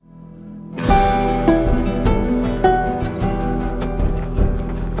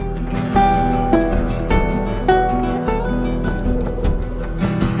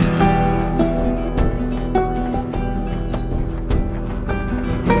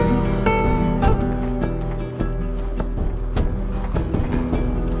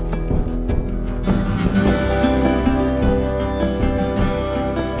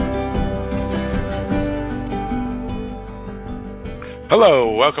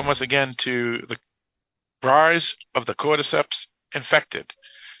Hello, welcome once again to the Rise of the Cordyceps Infected,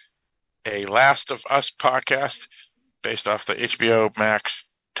 a Last of Us podcast based off the HBO Max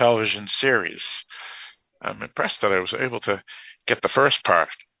television series. I'm impressed that I was able to get the first part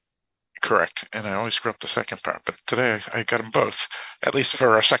correct, and I always screw up the second part, but today I got them both, at least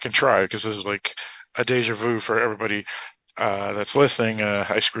for a second try, because this is like a deja vu for everybody that's listening.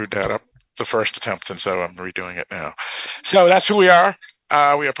 I screwed that up the first attempt, and so I'm redoing it now. So that's who we are.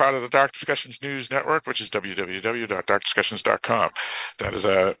 We are part of the Dark Discussions News Network, which is www.darkdiscussions.com. That is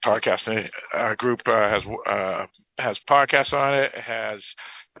a podcast group, has podcasts on it, has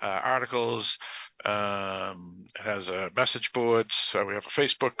articles, has message boards. We have a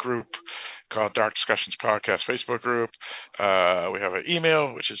Facebook group called Dark Discussions Podcast Facebook group. We have an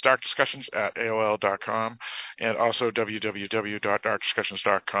email, which is darkdiscussions@aol.com, and also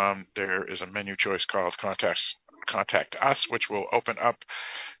www.darkdiscussions.com. There is a menu choice called Contact Us, which will open up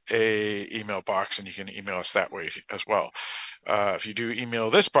a email box, and you can email us that way as well. If you do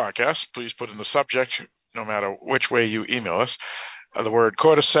email this podcast, please put in the subject, no matter which way you email us, the word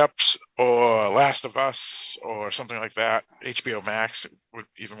Cordyceps or Last of Us or something like that. HBO Max would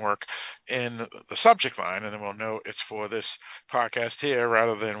even work in the subject line, and then we'll know it's for this podcast here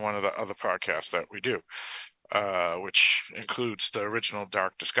rather than one of the other podcasts that we do, which includes the original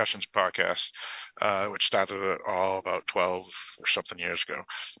Dark Discussions podcast, which started all about 12 or something years ago,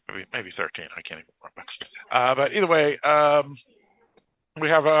 maybe 13. I can't even remember. But either way, we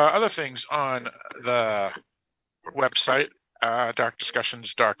have other things on the website,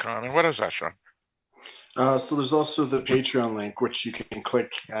 darkdiscussions.com. And what is that, Sean? So there's also the Patreon link, which you can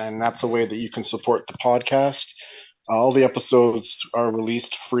click, and that's a way that you can support the podcast. All the episodes are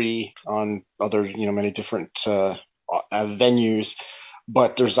released free on other, many different venues,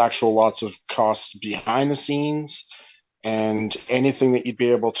 but there's actual lots of costs behind the scenes, and anything that you'd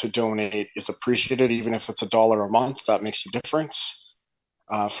be able to donate is appreciated, even if it's $1 a month. That makes a difference.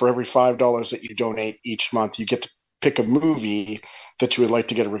 For every $5 that you donate each month, you get to pick a movie that you would like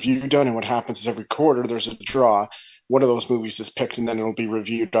to get a review done, and what happens is every quarter there's a draw. One of those movies is picked, and then it'll be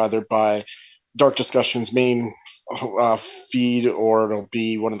reviewed either by Dark Discussions main feed, or it'll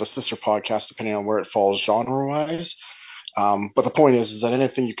be one of the sister podcasts, depending on where it falls genre-wise. But the point is that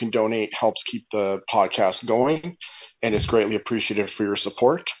anything you can donate helps keep the podcast going, and is greatly appreciated for your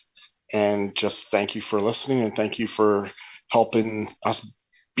support. And just thank you for listening, and thank you for helping us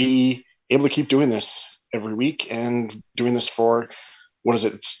be able to keep doing this every week, and doing this for, what is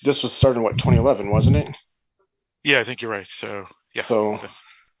it? This was started in 2011, wasn't it? Yeah, I think you're right. So yeah. So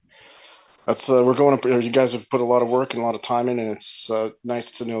that's we're going up. You guys have put a lot of work and a lot of time in, and it's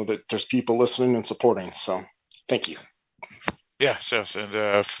nice to know that there's people listening and supporting. So thank you. Yes.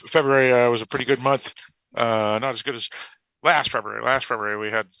 And February was a pretty good month. Not as good as last February. Last February we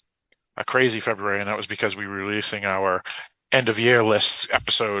had a crazy February, and that was because we were releasing our end of year list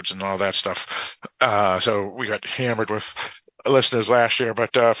episodes and all that stuff. So we got hammered with listeners last year,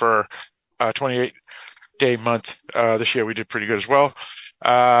 but for a 28-day month this year, we did pretty good as well.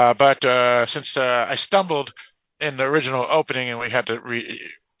 But since I stumbled in the original opening and we had to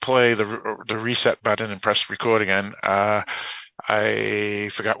play the reset button and press record again, I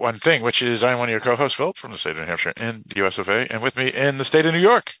forgot one thing, which is I'm one of your co-hosts, Phil, from the state of New Hampshire in the US of A, and with me in the state of New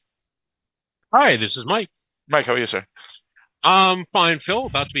York. Hi, this is Mike. Mike, how are you, sir? Fine, Phil.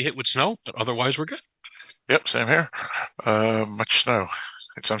 About to be hit with snow, but otherwise we're good. Yep, same here. Much snow.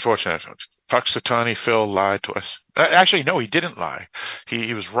 It's unfortunate. Puxatawny Phil lied to us. Actually, no, he didn't lie.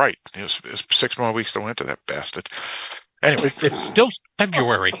 He was right. It was 6 more weeks to winter, that bastard. Anyway. It's still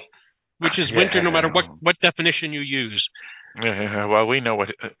February, which is winter no matter what definition you use. Yeah, well, we know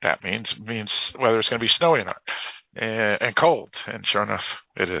what that means. It means whether it's going to be snowy or not. And cold. And sure enough,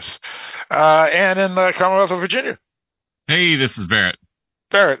 it is. And in the Commonwealth of Virginia. Hey, this is Barrett.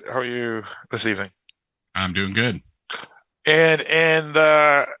 Barrett, how are you this evening? I'm doing good. And in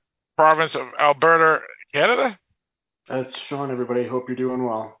the province of Alberta, Canada? That's Sean, everybody. Hope you're doing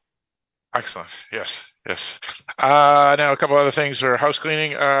well. Excellent. Yes. Now, a couple other things for house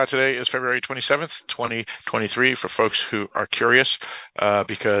cleaning. Today is February 27th, 2023, for folks who are curious,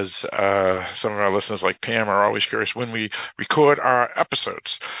 because some of our listeners, like Pam, are always curious when we record our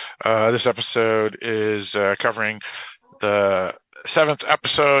episodes. This episode is covering the 7th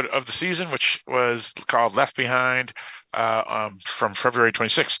episode of the season, which was called Left Behind, from February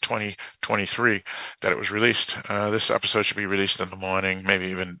 26, 2023, that it was released. This episode should be released in the morning, maybe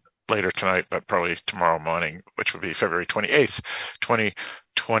even later tonight, but probably tomorrow morning, which would be February 28th,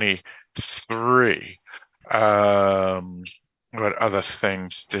 2023. What other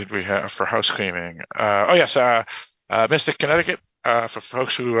things did we have for house cleaning? Mystic, Connecticut for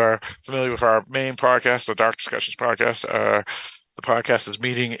folks who are familiar with our main podcast, the Dark Discussions podcast, the podcast is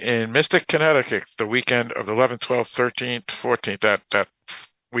meeting in Mystic, Connecticut, the weekend of the 11th, 12th, 13th, 14th, that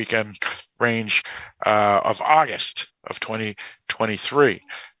weekend range of August of 2023.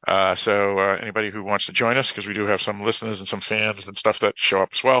 So anybody who wants to join us, because we do have some listeners and some fans and stuff that show up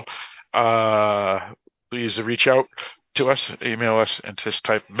as well, please reach out to us, email us, and just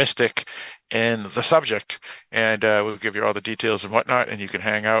type Mystic in the subject, and we'll give you all the details and whatnot, and you can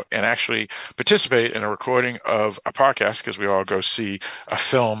hang out and actually participate in a recording of a podcast, because we all go see a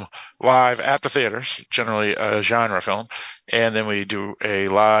film live at the theaters, generally a genre film, and then we do a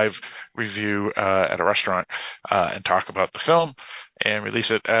live review at a restaurant and talk about the film and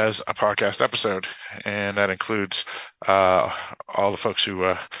release it as a podcast episode, and that includes all the folks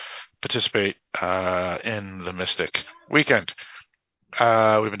who participate in the Mystic weekend.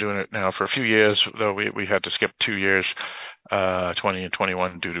 We've been doing it now for a few years, though we had to skip 2 years, 20 and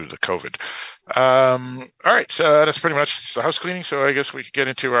 21, due to the COVID. All right, so that's pretty much the house cleaning. So I guess we could get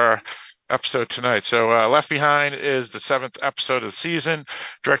into our episode tonight. So Left Behind is the 7th episode of the season,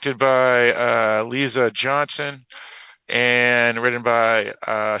 directed by Lisa Johnson and written by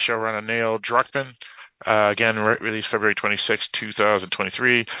showrunner Neil Druckmann. Again, released February 26,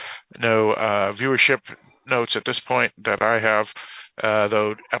 2023. No viewership notes at this point that I have,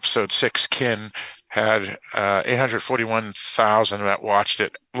 though episode 6, Kin, had 841,000 that watched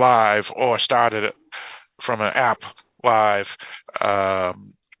it live or started it from an app live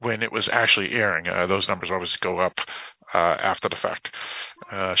when it was actually airing. Those numbers always go up after the fact.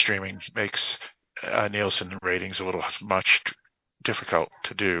 Streaming makes Nielsen ratings a little much difficult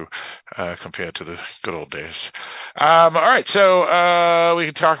to do compared to the good old days. All right, so we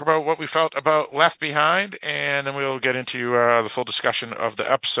can talk about what we felt about Left Behind, and then we'll get into the full discussion of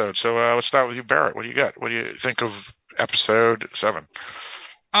the episode. So let's start with you, Barrett. What do you got? What do you think of episode 7?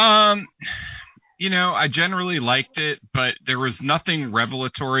 I generally liked it, but there was nothing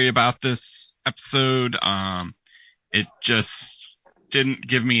revelatory about this episode. It just didn't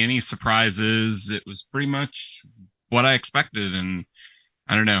give me any surprises. It was pretty much what I expected, and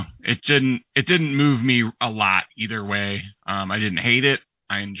I don't know. It didn't move me a lot either way. I didn't hate it.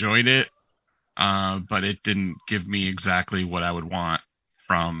 I enjoyed it, but it didn't give me exactly what I would want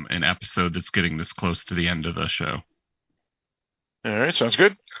from an episode that's getting this close to the end of the show. All right, sounds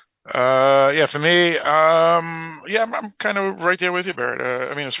good. Yeah, for me, I'm kind of right there with you, Barrett.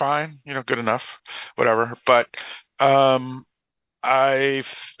 I mean, it's fine, good enough, whatever. But I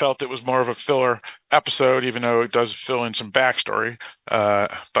felt it was more of a filler episode, even though it does fill in some backstory.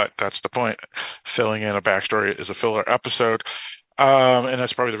 But that's the point. Filling in a backstory is a filler episode. And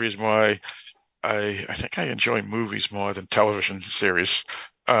that's probably the reason why I think I enjoy movies more than television series.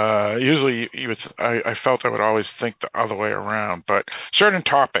 Usually I felt I would always think the other way around, but certain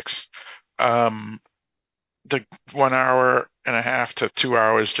topics, the 1 hour and a half to 2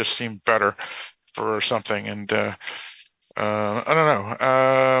 hours just seemed better for something. And, I don't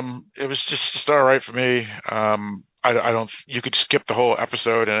know. It was just all right for me. I don't. You could skip the whole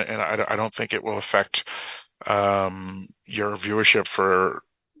episode, and I don't think it will affect your viewership for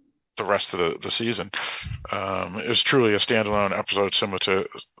the rest of the season. It was truly a standalone episode, similar to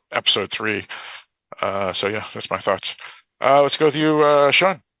episode 3. So yeah, that's my thoughts. Let's go with you,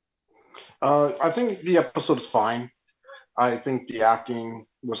 Sean. I think the episode is fine. I think the acting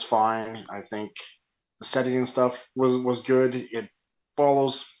was fine. I think the setting and stuff was good. It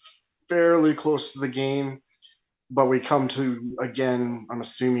follows fairly close to the game, but we come to, again, I'm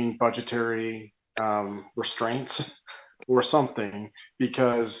assuming budgetary restraints or something,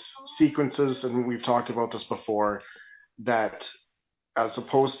 because sequences, and we've talked about this before, that as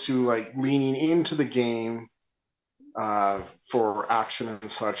opposed to like leaning into the game for action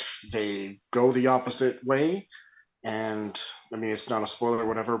and such, they go the opposite way. And I mean, it's not a spoiler or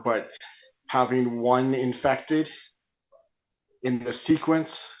whatever, but having one infected in the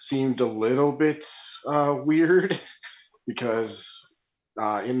sequence seemed a little bit weird, because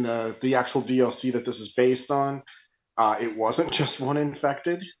in the actual DLC that this is based on, it wasn't just one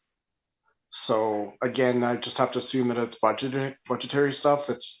infected. So again, I just have to assume that it's budgetary stuff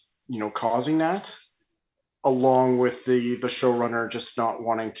that's causing that, along with the showrunner just not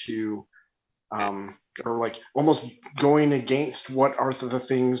wanting to, or like almost going against what are the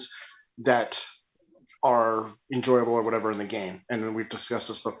things that are enjoyable or whatever in the game. And we've discussed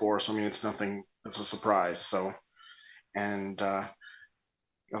this before, so I mean, it's nothing that's a surprise. So, and as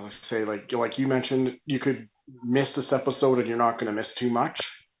I say, like you mentioned, you could miss this episode and you're not going to miss too much.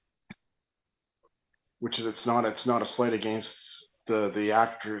 Which is, it's not a slight against the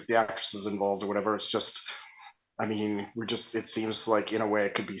actresses involved or whatever. It's just I mean, it seems like in a way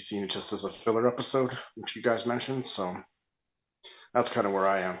it could be seen just as a filler episode, which you guys mentioned, so that's kind of where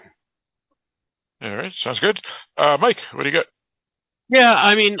I am. All right, sounds good. Mike, what do you got? Yeah,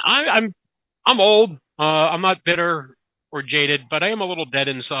 I mean, I'm old. I'm not bitter or jaded, but I am a little dead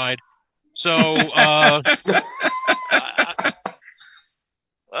inside. So, like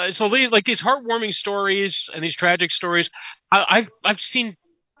these heartwarming stories and these tragic stories, I've seen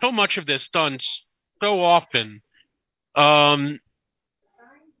so much of this done so often. And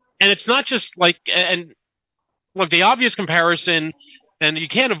it's not just like, and look, the obvious comparison, and you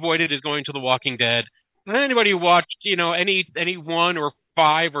can't avoid it, is going to The Walking Dead. And anybody who watched, any one or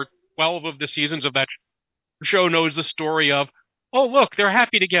 5 or 12 of the seasons of that show knows the story of, oh, look, they're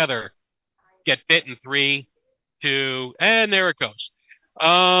happy together. Get bit in 3, 2, and there it goes.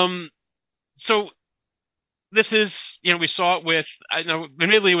 So this is, we saw it with, I know,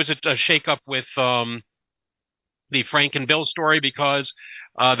 admittedly, it was a shakeup with the Frank and Bill story because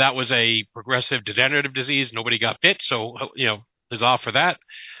that was a progressive degenerative disease. Nobody got bit, so is off for that.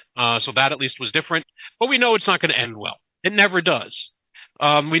 So that at least was different. But we know it's not going to end well. It never does.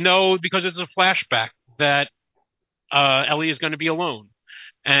 We know because it's a flashback that Ellie is going to be alone,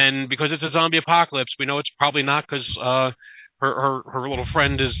 and because it's a zombie apocalypse, we know it's probably not because her little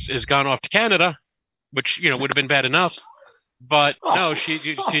friend is gone off to Canada, which would have been bad enough. But no,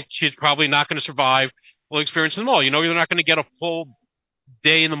 she's probably not going to survive. We'll experience the mall. You're not going to get a full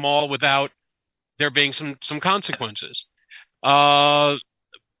day in the mall without there being some consequences. But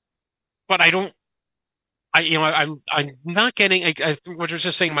I don't. I'm not getting. What I was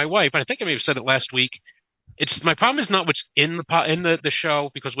just saying to my wife, and I think I may have said it last week. It's my problem is not what's in the show,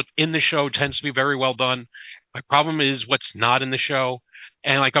 because what's in the show tends to be very well done. My problem is what's not in the show,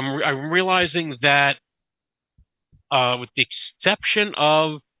 and like I'm realizing that with the exception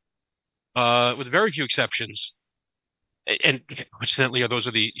of with very few exceptions, and coincidentally, those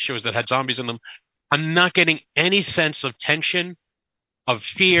are the shows that had zombies in them. I'm not getting any sense of tension, of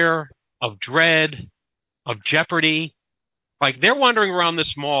fear, of dread, of jeopardy. Like they're wandering around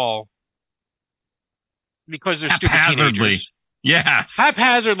this mall because they're stupid teenagers. Yeah,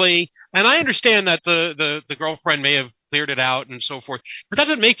 haphazardly. And I understand that the girlfriend may have cleared it out and so forth, but that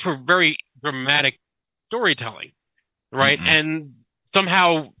doesn't make for very dramatic storytelling, right? Mm-mm. And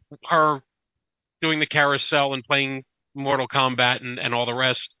somehow her doing the carousel and playing Mortal Kombat and all the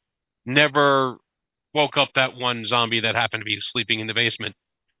rest never woke up that one zombie that happened to be sleeping in the basement,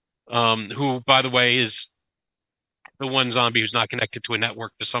 who, by the way, is the one zombie who's not connected to a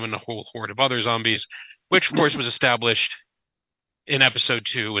network to summon a whole horde of other zombies, which, of course, was established in episode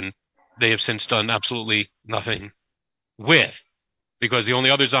 2, and they have since done absolutely nothing with, because the only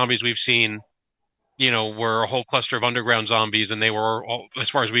other zombies we've seen, were a whole cluster of underground zombies, and they were all, as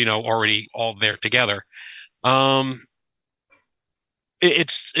far as we know, already all there together.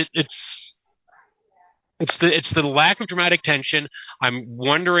 It's the lack of dramatic tension. I'm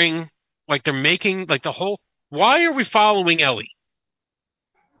wondering, like they're making like the whole. Why are we following Ellie?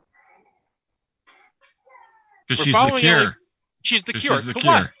 Because she's the cure. Ellie. She's the cure. She's the to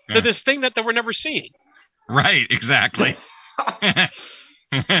cure. what? Yeah. To this thing that we're never seeing. Right. Exactly.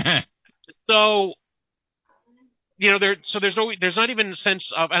 So, there's not even a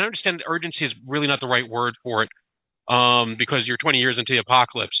sense of. I understand urgency is really not the right word for it, because you're 20 years into the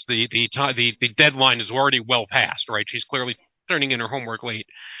apocalypse. The deadline is already well past, right? She's clearly turning in her homework late.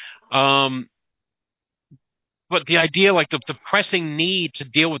 But the idea, like the pressing need to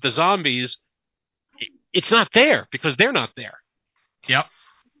deal with the zombies, it's not there because they're not there. Yep.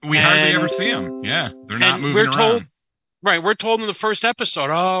 We hardly ever see them. Yeah, they're not moving around. We're told in the first episode,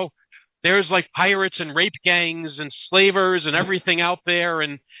 oh, there's like pirates and rape gangs and slavers and everything out there,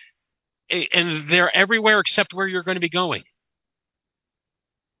 and they're everywhere except where you're going to be going.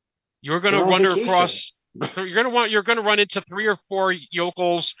 You're going to wander across. You're going to run into 3 or 4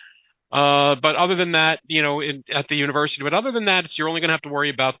 yokels. But other than that, at the university. But other than that, you're only going to have to worry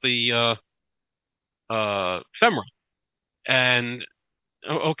about the ephemera. And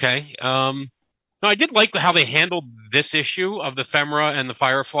okay. No, I did like how they handled this issue of the ephemera and the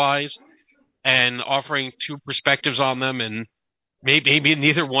fireflies, and offering 2 perspectives on them, and maybe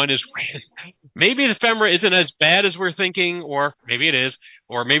neither one is. Maybe the ephemera isn't as bad as we're thinking, or maybe it is,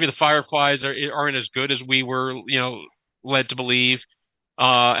 or maybe the fireflies aren't as good as we were, led to believe.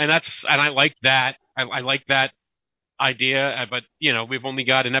 And I like that. I like that idea, but we've only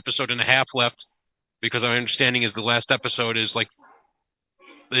got an episode and a half left, because our understanding is the last episode is like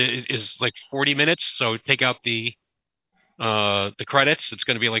 40 minutes. So take out the credits. It's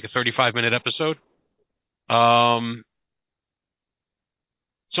going to be like a 35-minute episode.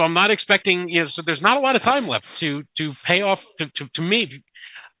 So I'm not expecting, so there's not a lot of time left to pay off to me.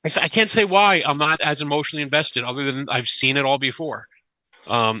 I can't say why I'm not as emotionally invested, other than I've seen it all before.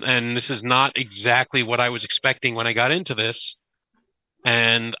 And this is not exactly what I was expecting when I got into this.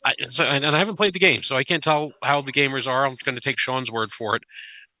 And I haven't played the game, so I can't tell how the gamers are. I'm going to take Sean's word for it.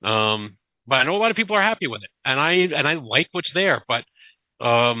 But I know a lot of people are happy with it, and I like what's there. But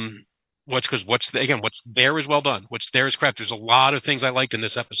what's there is well done. What's there is crap. There's a lot of things I liked in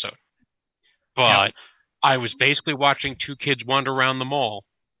this episode, but I was basically watching two kids wander around the mall.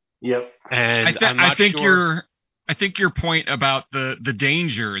 Yep. And I'm not sure. I think your point about the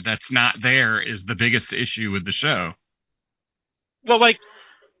danger that's not there is the biggest issue with the show. Well,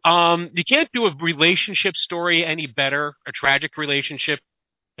 you can't do a relationship story any better, a tragic relationship,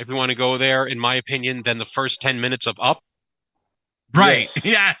 if you want to go there, in my opinion, than the first 10 minutes of Up. Right.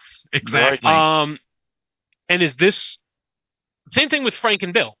 Yes, exactly. And is this same thing with Frank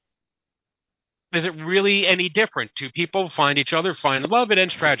and Bill? Is it really any different? Two people find each other, find love, it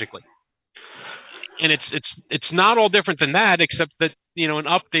ends tragically. And it's not all different than that, except that, in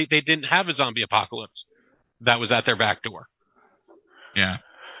Up, they didn't have a zombie apocalypse that was at their back door. Yeah.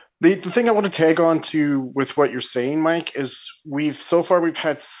 The thing I want to tag on to with what you're saying, Mike, is we've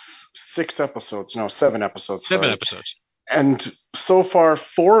had 7 episodes. 7 episodes. And so far,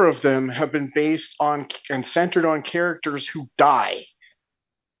 4 of them have been based on and centered on characters who die.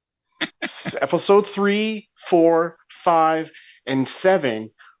 Episode 3, 4, 5, and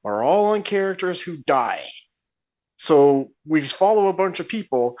 7 are all on characters who die. So we follow a bunch of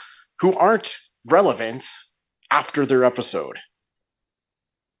people who aren't relevant after their episode.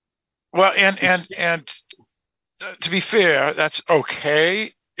 Well, and to be fair, that's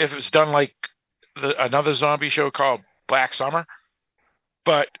okay if it's done like another zombie show called Black Summer.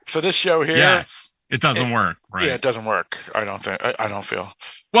 But for this show here, yes, it doesn't work. Right? Yeah, it doesn't work. I don't feel.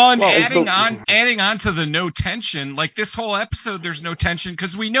 Well, and adding on to the no tension, like this whole episode, there's no tension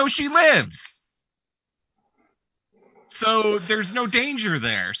because we know she lives. So there's no danger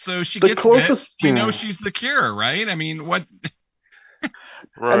there. So she gets bit. We know she's the cure, right? I mean, what?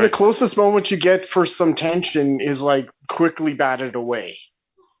 Right. And the closest moment you get for some tension is quickly batted away.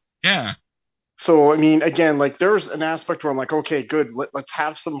 Yeah. So, I mean, again, there's an aspect where I'm like, okay, good, let's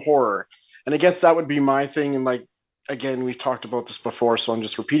have some horror. And I guess that would be my thing. And again, we've talked about this before, so I'm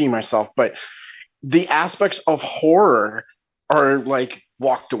just repeating myself. But the aspects of horror are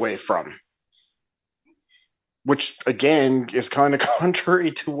walked away from. Which, again, is kind of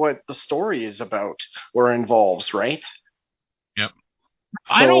contrary to what the story is about or involves, right? Yep.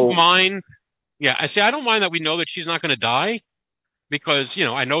 So, I don't mind. Yeah, I don't mind that we know that she's not going to die because,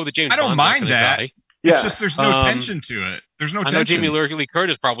 I know that James Bond's not going to die. It's just there's no tension to it. There's no tension. I know Jamie Lee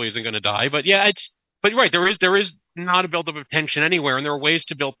Curtis probably isn't going to die, but yeah, but you're right, there is not a buildup of tension anywhere, and there are ways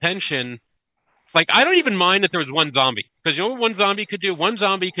to build tension. I don't even mind that there was one zombie, because you know what one zombie could do? One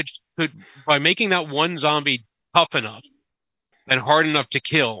zombie could by making that one zombie tough enough and hard enough to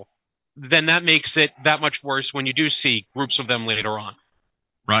kill, then that makes it that much worse when you do see groups of them later on.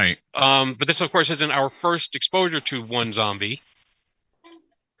 Right. But this, of course, isn't our first exposure to one zombie.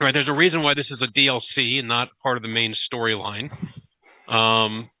 Right. There's a reason why this is a DLC and not part of the main storyline.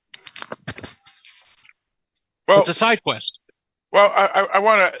 Well, it's a side quest. Well, I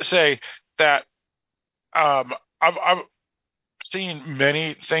want to say that I've seen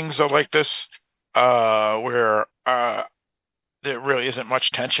many things like this where there really isn't much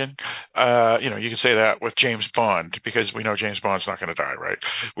tension. You can say that with James Bond because we know James Bond's not going to die, right?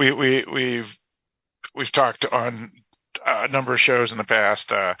 We've talked on a number of shows in the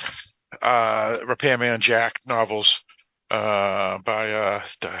past, Repairman Jack novels by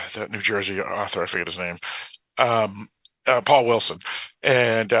the New Jersey author, I forget his name, Paul Wilson,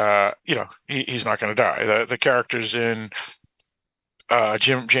 and he's not going to die. The characters in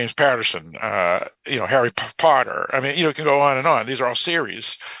James Patterson, Harry Potter. I mean, it can go on and on. These are all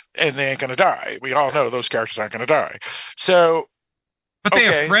series, and they ain't going to die. We all know those characters aren't going to die. So, but they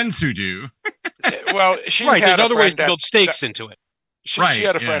have friends who do. Well, she right. had There's other ways to that, build stakes into it. She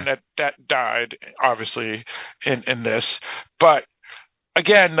had a friend that died, obviously, in this. But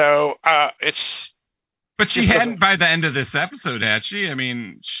again, though, it's. But she hadn't by the end of this episode, had she? I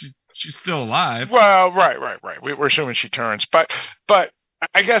mean, she's still alive. Well, right. We're assuming she turns, but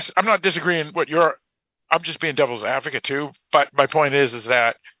I guess I'm not disagreeing what you're. I'm just being devil's advocate too. But my point is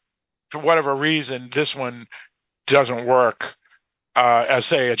that for whatever reason, this one doesn't work as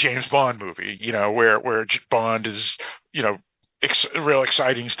say a James Bond movie. Where Bond is, real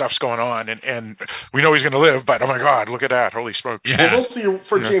exciting stuff's going on, and we know he's going to live. But oh my God, look at that! Holy smoke! Yeah. Well, mostly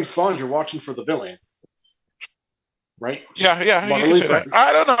for James Bond, you're watching for the villain. right? Yeah, you can say that.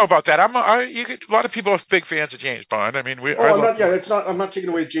 I don't know about that. A lot of people are big fans of James Bond. I mean, I'm not taking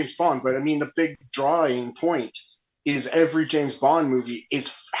away James Bond, but I mean the big drawing point is every James Bond movie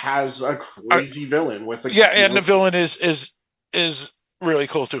has a crazy villain with a and the villain is really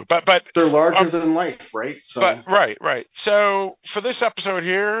cool too. But they're larger than life, right? So but right. So for this episode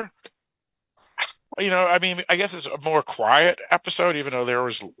here, I mean, I guess it's a more quiet episode, even though there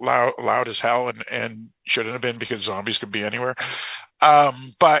was loud as hell and shouldn't have been because zombies could be anywhere.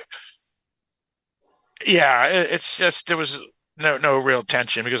 But yeah, it's just there was no real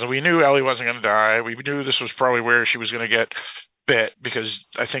tension because we knew Ellie wasn't going to die. We knew this was probably where she was going to get bit because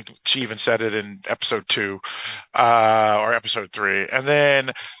I think she even said it in episode 2 or episode 3, and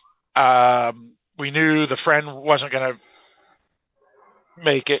then we knew the friend wasn't going to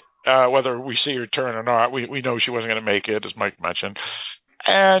make it. Whether we see her turn or not, we know she wasn't going to make it, as Mike mentioned.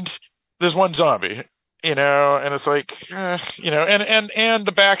 And there's one zombie, and it's like, and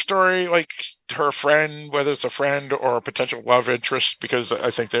the backstory, like her friend, whether it's a friend or a potential love interest, because I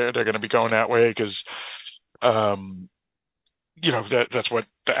think they're going to be going that way, because, that's what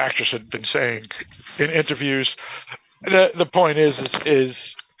the actress had been saying in interviews. The point is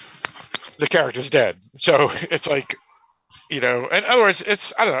the character's dead, so it's like. In other words, I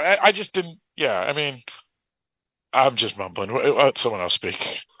don't know. I just didn't. Yeah, I mean, I'm just mumbling. Let someone else speak.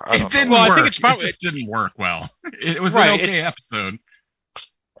 It didn't work. I think it just didn't work well. It was an okay episode.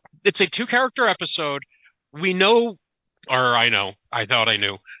 It's a 2-character episode. We know, or I thought I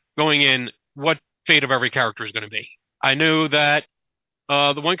knew, going in, what fate of every character is going to be. I knew that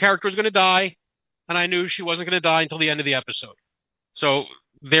the one character was going to die, and I knew she wasn't going to die until the end of the episode. So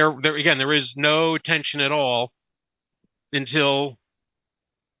there is no tension at all. Until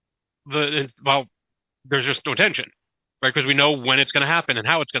there's just no tension, right? Because we know when it's going to happen and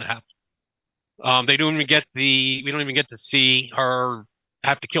how it's going to happen. We don't even get to see her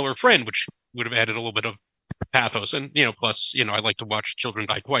have to kill her friend, which would have added a little bit of pathos. And plus, I like to watch children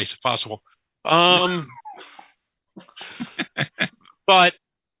die twice if possible. But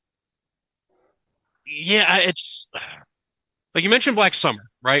yeah, it's like you mentioned Black Summer,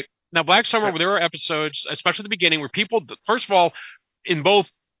 right? Now, Black Summer, there are episodes, especially at the beginning, where people, first of all, in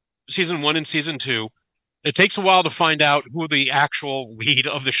both season 1 and season 2, it takes a while to find out who the actual lead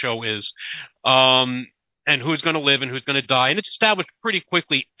of the show is, and who's going to live and who's going to die. And it's established pretty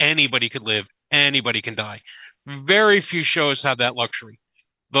quickly anybody could live, anybody can die. Very few shows have that luxury.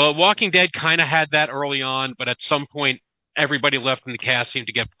 The Walking Dead kind of had that early on, but at some point, everybody left in the cast seemed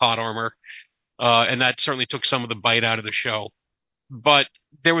to get plot armor, and that certainly took some of the bite out of the show. But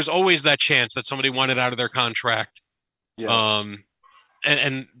there was always that chance that somebody wanted out of their contract. Yeah.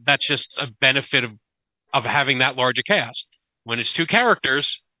 And that's just a benefit of having that large a cast. When it's 2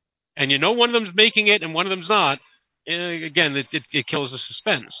 characters, and one of them's making it and one of them's not, again, it kills the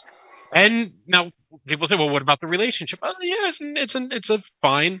suspense. And now people say, well, what about the relationship? Oh, yeah, it's a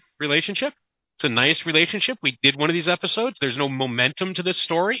fine relationship. It's a nice relationship. We did one of these episodes. There's no momentum to this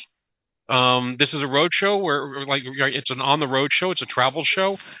story. This is a road show where, like, it's an on-the-road show. It's a travel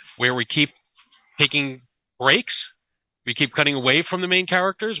show where we keep taking breaks. We keep cutting away from the main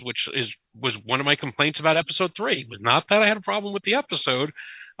characters, which was one of my complaints about episode 3. It was not that I had a problem with the episode.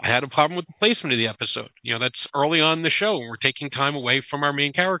 I had a problem with the placement of the episode. That's early on in the show, and we're taking time away from our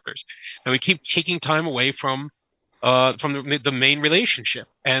main characters. And we keep taking time away from the main relationship.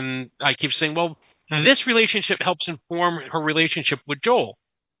 And I keep saying, well, this relationship helps inform her relationship with Joel.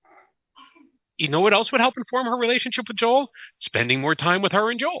 You know what else would help inform her relationship with Joel? Spending more time with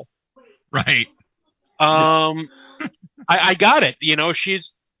her and Joel. Right. I got it.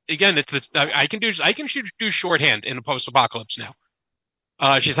 She's again. I can do shorthand in a post-apocalypse now.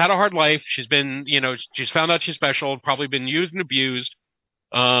 She's had a hard life. She's been, she's found out she's special. Probably been used and abused.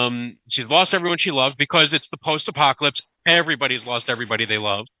 She's lost everyone she loved because it's the post-apocalypse. Everybody's lost everybody they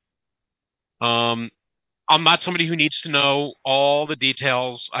love. I'm not somebody who needs to know all the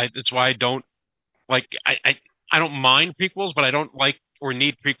details. That's why I don't. I don't mind prequels, but I don't like or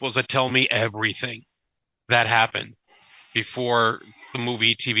need prequels that tell me everything that happened before the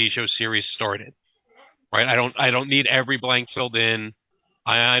movie, TV show, series started. Right? I don't need every blank filled in.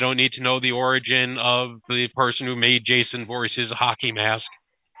 I don't need to know the origin of the person who made Jason Voorhees' hockey mask.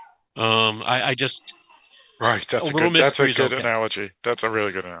 I just right. That's a good analogy. That's a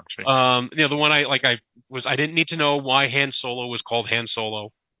really good analogy. The one I didn't need to know why Han Solo was called Han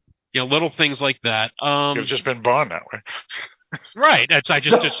Solo. Little things like that. It's just been Bond that way. Right. I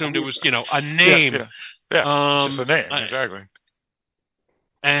just assumed it was, a name. Yeah. It's just a name, exactly.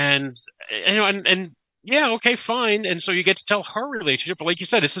 And yeah, okay, fine. And so you get to tell her relationship, but like you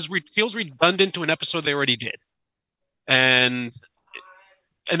said, feels redundant to an episode they already did. And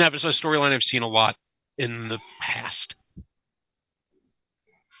that was a storyline I've seen a lot in the past.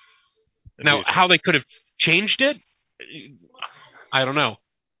 Now, Indeed. how they could have changed it, I don't know.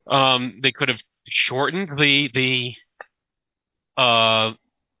 They could have shortened the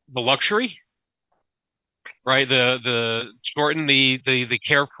luxury, right? The shorten the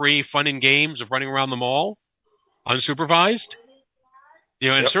carefree fun and games of running around the mall unsupervised.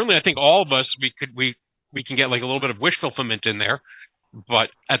 And Yep. certainly I think all of us we can get like a little bit of wish fulfillment in there,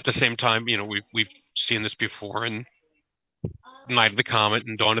 but at the same time, we've seen this before in Night of the Comet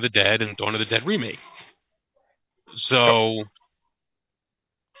and Dawn of the Dead and Dawn of the Dead remake. So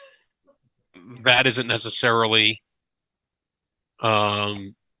that isn't necessarily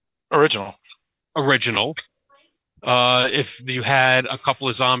Original. original. If you had a couple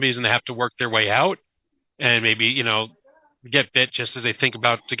of zombies and they have to work their way out, and maybe get bit just as they think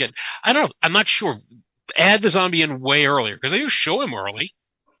about to get. I don't know. I'm not sure. Add the zombie in way earlier because they do show him early.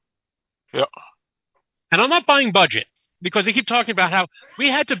 Yep. And I'm not buying budget because they keep talking about how we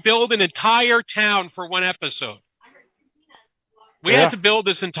had to build an entire town for one episode. We had to build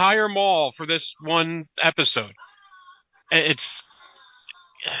this entire mall for this one episode. That's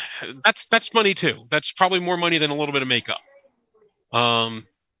money too. That's probably more money than a little bit of makeup.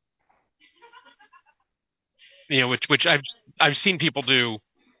 Which I've seen people do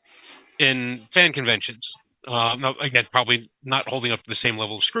in fan conventions. Again, probably not holding up to the same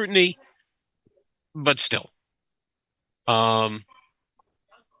level of scrutiny, but still.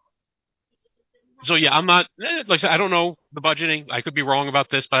 So yeah, I'm not like I said, I don't know the budgeting. I could be wrong about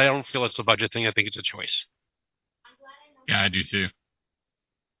this, but I don't feel it's a budget thing. I think it's a choice. Yeah, I do too.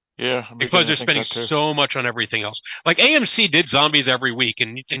 Yeah, because they're spending so much on everything else. Like AMC did zombies every week,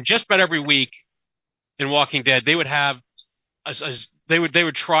 and just about every week in Walking Dead, they would have they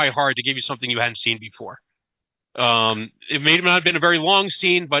would try hard to give you something you hadn't seen before. It may not have been a very long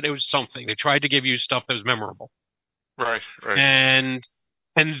scene, but it was something. They tried to give you stuff that was memorable. Right. And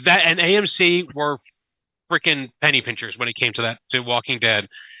AMC were freaking penny pinchers when it came to Walking Dead.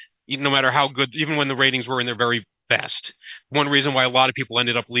 No matter how good, even when the ratings were in their very best. One reason why a lot of people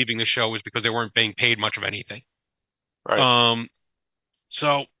ended up leaving the show was because they weren't being paid much of anything. Right.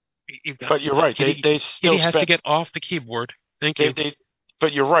 So, but you're right. They still has to get off the keyboard. Thank you.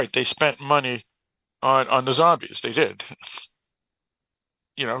 But you're right. They spent money on the zombies. They did.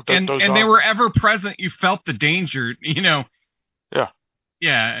 And they were ever present. You felt the danger. Yeah.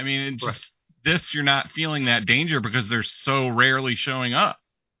 Yeah. I mean, this you're not feeling that danger because they're so rarely showing up.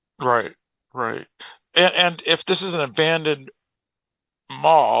 Right. And if this is an abandoned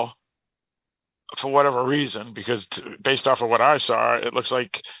mall, for whatever reason, because based off of what I saw, it looks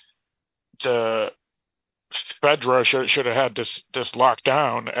like the Fedra should have had this locked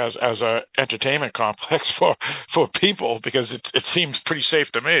down as a entertainment complex for people, because it seems pretty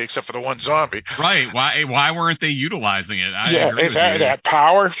safe to me, except for the one zombie. Right? Why weren't they utilizing it? I agree with you. They had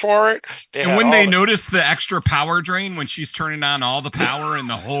power for it. And when they noticed the extra power drain when she's turning on all the power in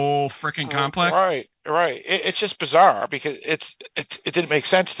the whole freaking complex. Right. It's just bizarre because it didn't make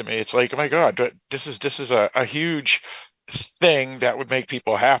sense to me. It's like, oh my God, this is a huge thing that would make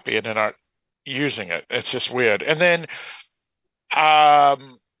people happy, and they're not using it. It's just weird. And then,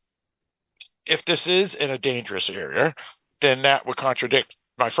 if this is in a dangerous area, then that would contradict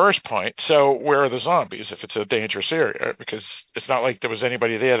my first point. So where are the zombies if it's a dangerous area? Because it's not like there was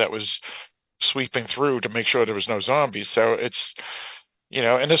anybody there that was sweeping through to make sure there was no zombies. So it's,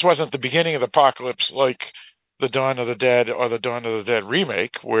 and this wasn't the beginning of the apocalypse like the Dawn of the Dead or the Dawn of the Dead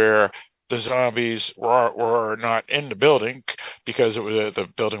remake, where the zombies were not in the building because the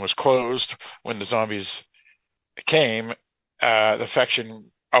building was closed when the zombies came. The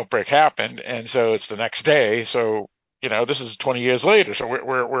infection outbreak happened, and so it's the next day. So this is 20 years later. So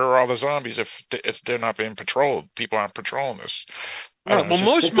where are all the zombies if they're not being patrolled? People aren't patrolling this. Well,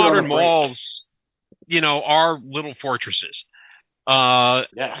 most modern malls, are little fortresses.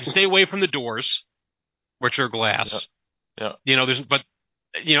 Stay away from the doors, which are glass. Yeah.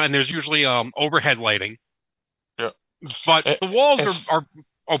 And there's usually overhead lighting. Yeah. But the walls are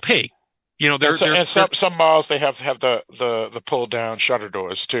opaque. Some malls they have the pull down shutter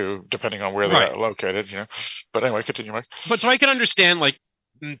doors too, depending on where they're located. But anyway, continue, Mike. But so I can understand like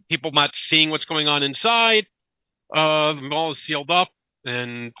people not seeing what's going on inside. The mall is sealed up,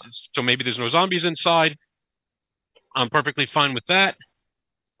 and so maybe there's no zombies inside. I'm perfectly fine with that.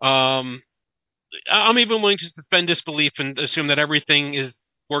 I'm even willing to suspend disbelief and assume that everything is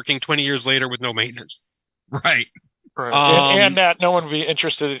working 20 years later with no maintenance. Right. And that no one would be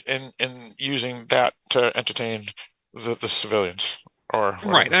interested in using that to entertain the civilians. or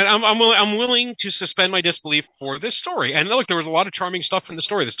Right, whatever. and I'm willing to suspend my disbelief for this story. And look, there was a lot of charming stuff in the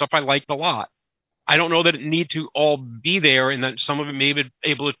story. The stuff I liked a lot. I don't know that it need to all be there, and that some of it may be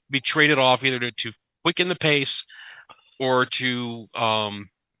able to be traded off either to quicken the pace or to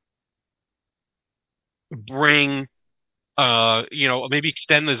bring maybe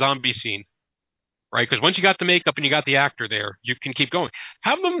extend the zombie scene, right? Because once you got the makeup and you got the actor there, you can keep going.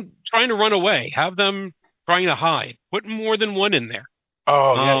 Have them trying to run away. Have them trying to hide. Put more than one in there.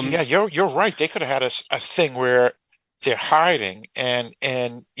 Oh yeah, you're right. They could have had a thing where they're hiding and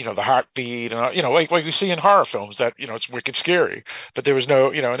the heartbeat and like you see in horror films that it's wicked scary, but there was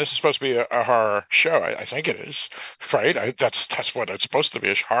no and this is supposed to be a horror show. I think it is, right? That's what it's supposed to be,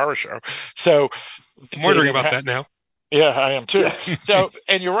 a horror show. So I'm they wondering didn't about have. that now. Yeah, I am too. Yeah. So,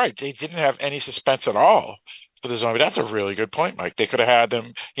 and you're right. They didn't have any suspense at all for the zombie. That's a really good point, Mike. They could have had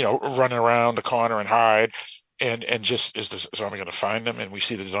them, running around the corner and hide, and just is the zombie going to find them? And we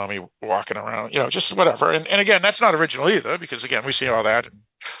see the zombie walking around, just whatever. And again, that's not original either, because again, we see all that,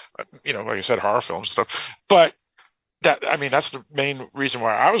 in, like I said, horror films and stuff. But that's the main reason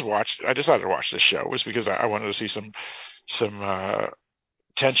why I decided to watch this show, was because I wanted to see some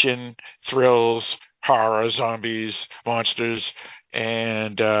tension, thrills, horror, zombies, monsters,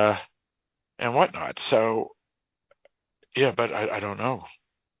 and whatnot. So yeah, but I don't know.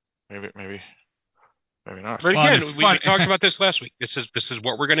 Maybe not. But Well, and again, it's we fun. talked about this last week. This is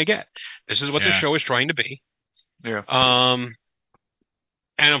what we're going to get. This is what the Yeah. show is trying to be. Yeah.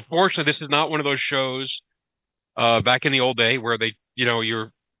 And unfortunately, this is not one of those shows back in the old day where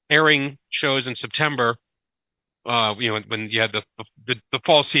you're airing shows in September. When you had the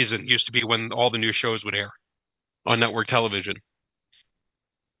fall season used to be when all the new shows would air on network television,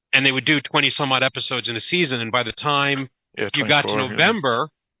 and they would do 20 some odd episodes in a season. And by the time Yeah, you got to 24. November,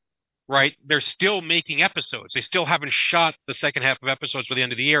 right, they're still making episodes. They still haven't shot the second half of episodes for the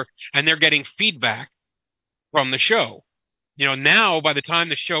end of the year, and they're getting feedback from the show. Now by the time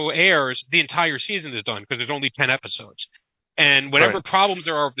the show airs, the entire season is done because there's only 10 episodes. And whatever Right. problems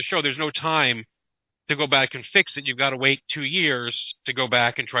there are with the show, there's no time to go back and fix it. You've got to wait 2 years to go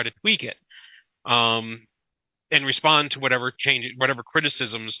back and try to tweak it, and respond to whatever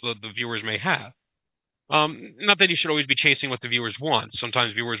criticisms the viewers may have. Not that you should always be chasing what the viewers want.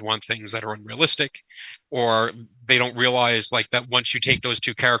 Sometimes viewers want things that are unrealistic, or they don't realize like that once you take those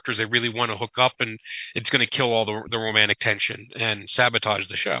two characters, they really want to hook up, and it's going to kill all the romantic tension and sabotage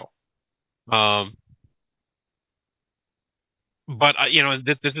the show. But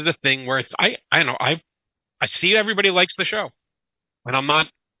this is a thing where I don't know. I see everybody likes the show, and I'm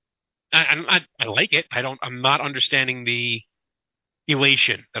not. I like it. I'm not understanding the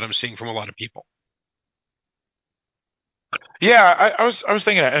elation that I'm seeing from a lot of people. Yeah, I was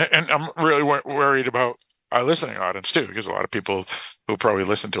thinking that, and I'm really worried about our listening audience too, because a lot of people who probably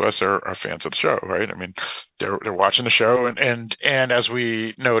listen to us are fans of the show, right? I mean, they're watching the show, and as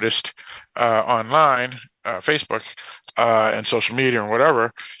we noticed online, Facebook, and social media and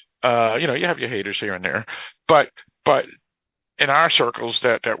whatever, you have your haters here and there, but in our circles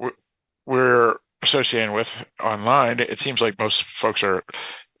that we're associating with online, it seems like most folks are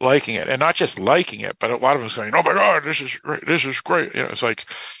liking it, and not just liking it, but a lot of them saying, "Oh my God, this is great! This is great!" It's like,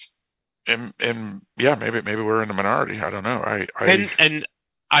 and yeah, maybe we're in the minority. I don't know. And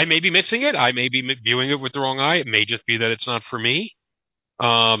I may be missing it. I may be viewing it with the wrong eye. It may just be that it's not for me.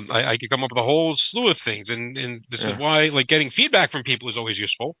 I could come up with a whole slew of things, and this is why like getting feedback from people is always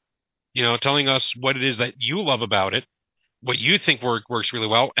useful. Telling us what it is that you love about it, what you think works really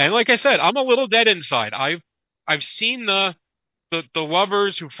well. And like I said, I'm a little dead inside. I've seen the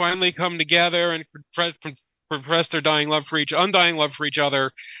lovers who finally come together and profess their undying love for each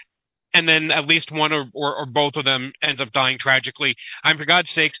other, and then at least one or both of them ends up dying tragically. For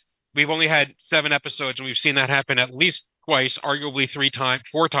God's sakes, we've only had 7 episodes, and we've seen that happen at least twice, arguably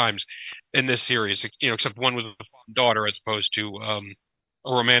 4 times in this series. Except one with a daughter, as opposed to a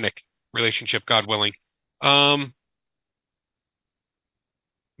romantic relationship, God willing.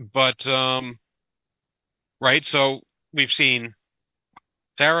 But right, so we've seen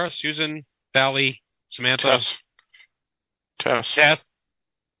Sarah, Susan, Valley, Samantha, Tess,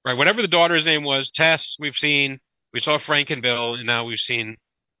 right? Whatever the daughter's name was, Tess. We saw Frank and Bill, and now we've seen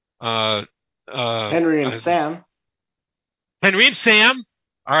Henry and Sam. Henry and Sam.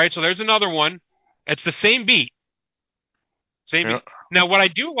 All right, so there's another one. It's the same beat. Beat. Now, what I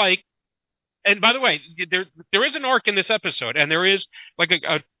do like, and by the way, there is an arc in this episode, and there is like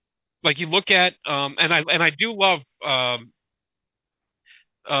like you look at, and I do love the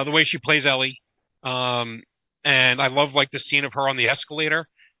way she plays Ellie, and I love like the scene of her on the escalator,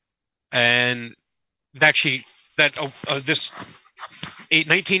 and that this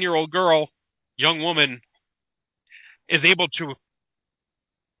 19-year-old girl, young woman, is able to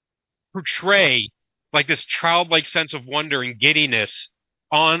portray like this childlike sense of wonder and giddiness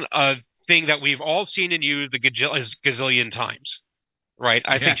on a thing that we've all seen and used a gazillion times, right?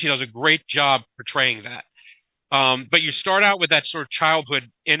 I think she does a great job portraying that. But you start out with that sort of childhood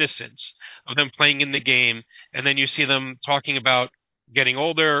innocence of them playing in the game, and then you see them talking about getting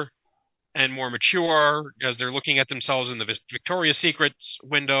older and more mature as they're looking at themselves in the Victoria's Secrets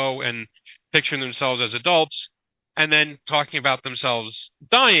window and picturing themselves as adults, and then talking about themselves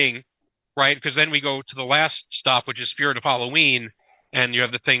dying, right? Because then we go to the last stop, which is Spirit of Halloween, and you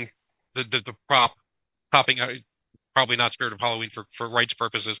have the thing, the prop popping out, probably not Spirit of Halloween for rights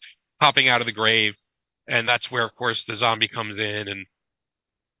purposes, popping out of the grave. And that's where, of course, the zombie comes in,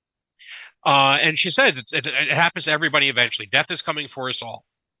 and she says it happens to everybody eventually. Death is coming for us all,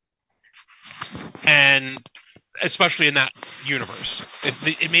 and especially in that universe,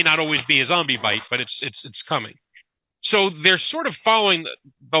 it may not always be a zombie bite, but it's coming. So they're sort of following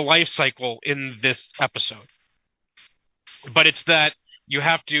the life cycle in this episode, but it's that you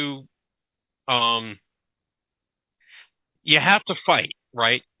have to fight,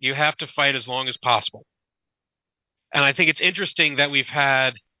 right? You have to fight as long as possible. And I think it's interesting that we've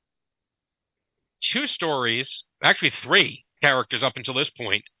had 2 stories, actually 3 characters up until this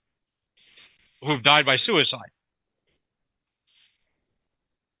point, who've died by suicide.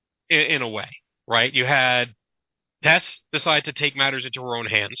 In a way, right? You had Tess decide to take matters into her own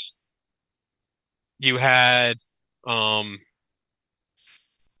hands. You had the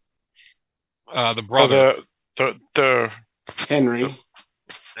brother, the Henry,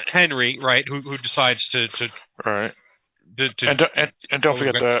 right? Who decides to right. And don't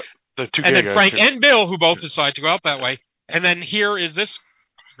forget the 2 and gay then guys Frank too. and Bill, who both decide to go out that way. And then here is this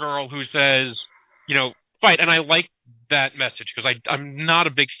girl who says, fight. And I like that message because I'm not a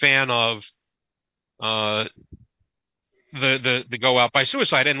big fan of the go out by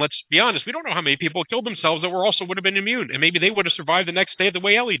suicide. And let's be honest, we don't know how many people killed themselves that would have been immune, and maybe they would have survived the next day the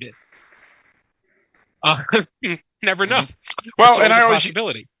way Ellie did. Never know. Well, and I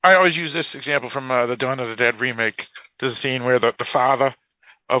always use this example from the Dawn of the Dead remake. There's a scene where the father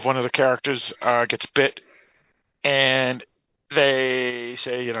of one of the characters gets bit, and they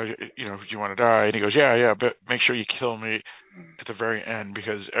say, do you want to die? And he goes, yeah, but make sure you kill me at the very end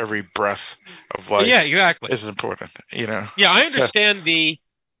because every breath of life is important. Yeah, I understand the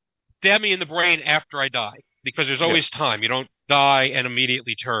stab me in the brain after I die because there's always time. You don't die and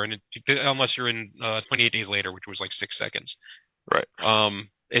immediately turn unless you're in 28 days later, which was like 6 seconds. Right.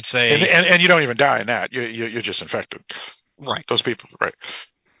 It's and you don't even die in that. You're just infected. Right. Those people. Right.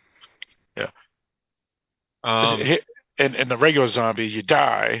 Yeah. In the regular zombie, you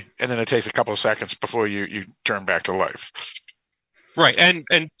die, and then it takes a couple of seconds before you turn back to life. Right,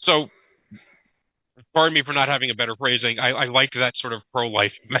 and so, pardon me for not having a better phrasing. I liked that sort of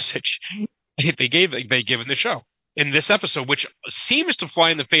pro-life message they gave in the show in this episode, which seems to fly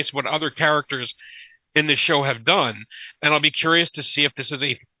in the face of what other characters in the show have done. And I'll be curious to see if this is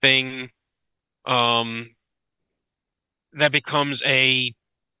a thing that becomes a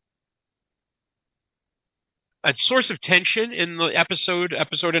source of tension in the episode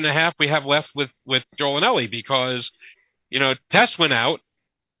and a half we have left with Joel and Ellie, because Tess went out.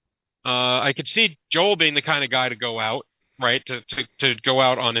 I could see Joel being the kind of guy to go out, right, to go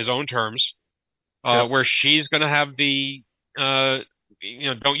out on his own terms, where she's going to have the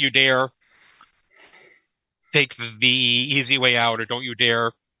don't you dare take the easy way out, or don't you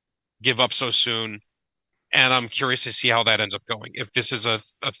dare give up so soon. And I'm curious to see how that ends up going, if this is a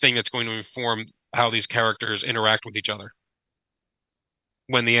thing that's going to inform how these characters interact with each other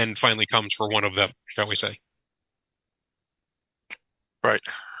when the end finally comes for one of them, shall we say. Right.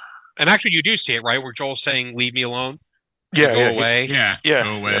 And actually, you do see it, right, where Joel's saying, leave me alone. Go away. Go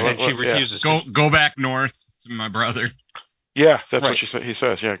away. And she refuses to. Go back north to my brother. Yeah, that's what he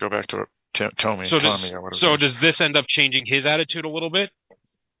says. Yeah, go back to Tommy. So does this end up changing his attitude a little bit?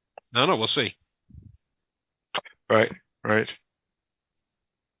 No, we'll see. Right.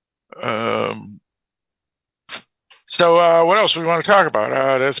 So what else do we want to talk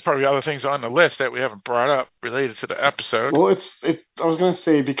about? There's probably other things on the list that we haven't brought up related to the episode. Well, I was going to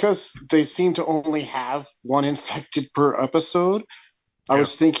say, because they seem to only have 1 infected per episode, I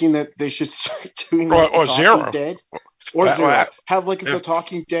was thinking that they should start doing the Talking zero. Dead. Or zero. Have the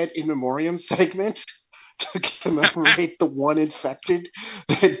Talking Dead in memoriam segment to commemorate the 1 infected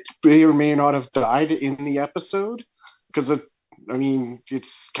that may or may not have died in the episode. Because,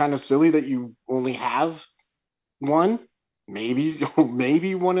 it's kind of silly that you only have 1, maybe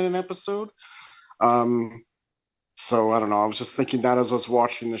 1 in an episode. So I don't know. I was just thinking that as I was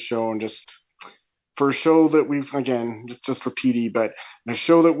watching the show, and just for a show that we've again just for PD, but a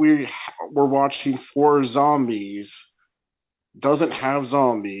show that we're watching for zombies doesn't have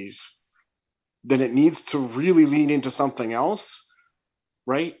zombies, then it needs to really lean into something else,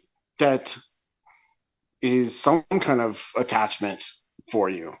 right? That is some kind of attachment for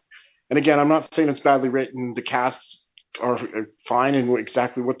you. And again, I'm not saying it's badly written. The cast are fine in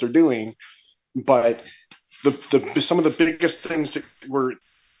exactly what they're doing, but the some of the biggest things that were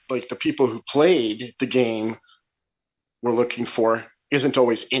like the people who played the game were looking for isn't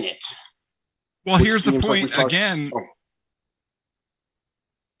always in it. Well, here's the Like point again. Oh.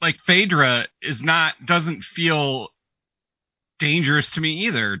 Like Phaedra doesn't feel dangerous to me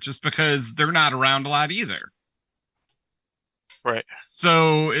either, just because they're not around a lot either. Right.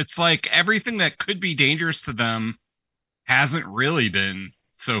 So it's like everything that could be dangerous to them hasn't really been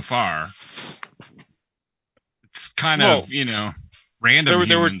so far. It's kind of, random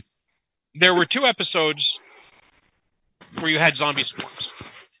humans. There were 2 episodes where you had zombie swarms.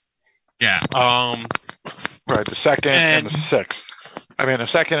 Yeah. Right, the second and the sixth. I mean, the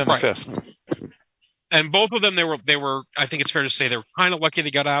second and the fifth. And both of them, they were. I think it's fair to say they were kind of lucky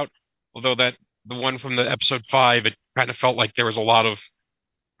they got out. Although the one from the episode 5, it kind of felt like there was a lot of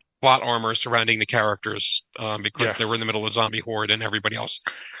plot armor surrounding the characters because they were in the middle of a zombie horde and everybody else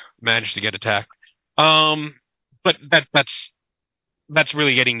managed to get attacked. But that's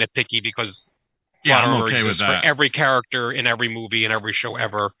really getting nitpicky because plot armor okay exists with that for every character in every movie and every show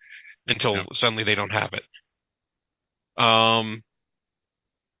ever until suddenly they don't have it.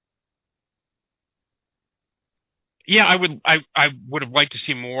 Yeah, I would have liked to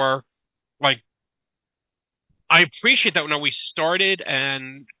see more. Like, I appreciate that when we started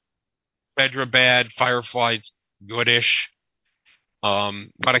and Fedra bad, Firefly's goodish. But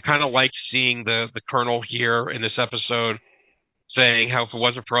I kind of liked seeing the Colonel here in this episode saying how if it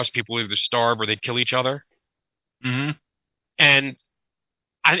wasn't for us, people would either starve or they'd kill each other. Mm-hmm. And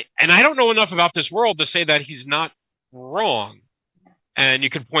I don't know enough about this world to say that he's not wrong. And you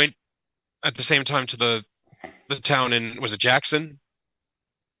could point at the same time to the town in, was it Jackson,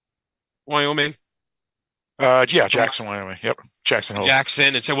 Wyoming? Jackson, Wyoming. Yep, Jackson Hole.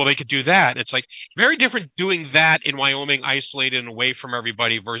 Jackson, and say, well, they could do that. It's like very different doing that in Wyoming, isolated and away from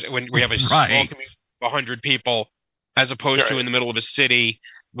everybody, versus when we have a small community of 100 people, as opposed to in the middle of a city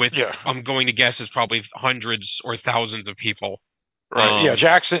with, I'm going to guess, is probably hundreds or thousands of people. Right.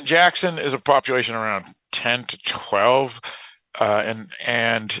 Jackson is a population around 10 to 12,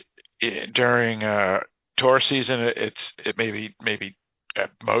 and during tourist season, it maybe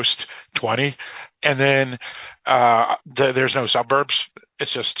at most 20, and then there's no suburbs.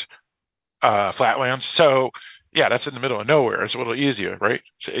 It's just flatlands. So yeah, that's in the middle of nowhere. It's a little easier, right?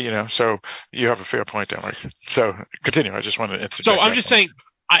 So you have a fair point there, Mike. So continue. I just wanted to interject. So I'm just saying,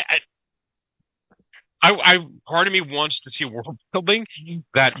 I part of me wants to see world building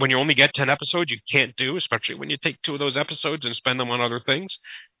that when you only get 10 episodes, you can't do, especially when you take 2 of those episodes and spend them on other things.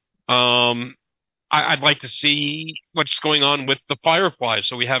 I'd like to see what's going on with the Fireflies.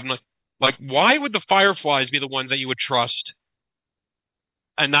 So we have, like, why would the Fireflies be the ones that you would trust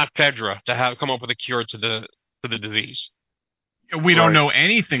and not Fedra to come up with a cure to the disease? We don't know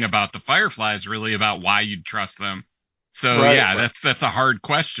anything about the Fireflies, really, about why you'd trust them. So that's a hard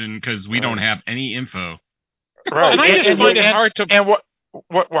question because we don't have any info. Right, and I just find it hard to. And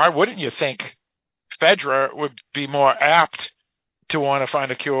why wouldn't you think Fedra would be more apt to want to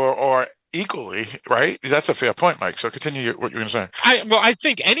find a cure, or equally, right? That's a fair point, Mike. So continue what you're going to say. I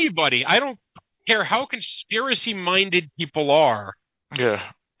think anybody. I don't care how conspiracy-minded people are. Yeah,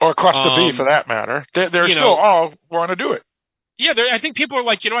 or cluster B for that matter. They're still all want to do it. Yeah, I think people are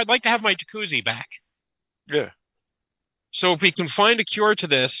like, I'd like to have my jacuzzi back. Yeah. So if we can find a cure to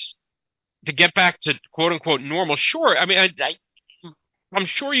this, to get back to quote unquote normal, sure. I mean, I'm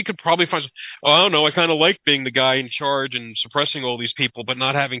sure you could probably find. I don't know. I kind of like being the guy in charge and suppressing all these people, but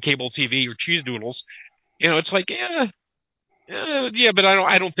not having cable TV or cheese doodles. It's like, yeah, but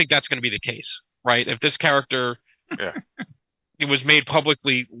I don't think that's going to be the case, right? If this character, it was made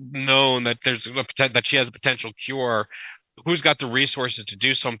publicly known that that she has a potential cure, who's got the resources to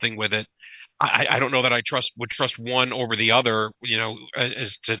do something with it? I don't know that I would trust one over the other,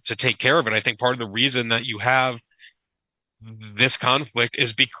 as to take care of it. I think part of the reason that you have this conflict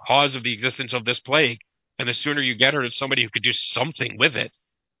is because of the existence of this plague. And the sooner you get her to somebody who could do something with it.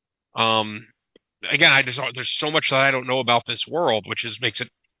 Again, there's so much that I don't know about this world, which makes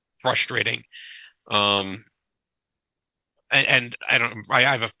it frustrating. And I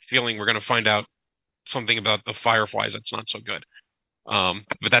have a feeling we're going to find out something about the Fireflies that's not so good.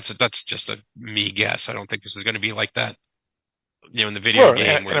 But that's just a me guess. I don't think this is going to be like that, in the video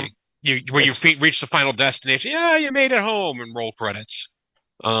game where you reach the final destination. Yeah, you made it home, and roll credits.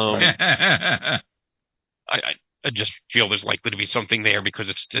 I just feel there's likely to be something there because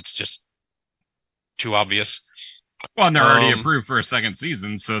it's just too obvious. Well, and they're already approved for a second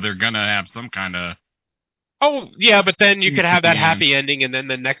season, so they're gonna have some kind of. Oh yeah, but then you could have that happy ending, and then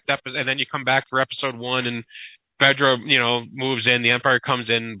the next episode, and then you come back for episode 1, and Fedra, moves in, the Empire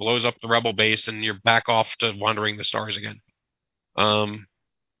comes in, blows up the Rebel base, and you're back off to wandering the stars again.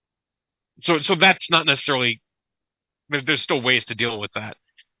 So that's not necessarily. There's still ways to deal with that.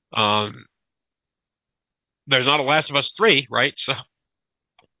 There's not a Last of Us 3, right? So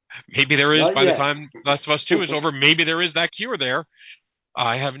maybe there is by the time Last of Us 2 is over. Maybe there is that cure there.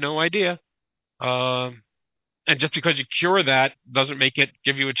 I have no idea. And just because you cure that doesn't make it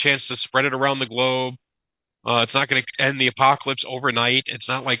give you a chance to spread it around the globe. It's not going to end the apocalypse overnight. It's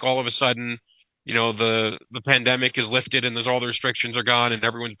not like all of a sudden, the pandemic is lifted and all the restrictions are gone and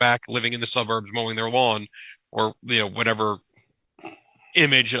everyone's back living in the suburbs mowing their lawn, or whatever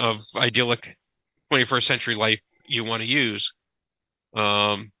image of idyllic 21st century life you want to use.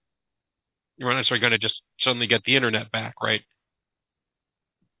 You're not necessarily going to just suddenly get the internet back, right?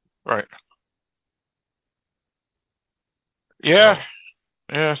 Right. Yeah.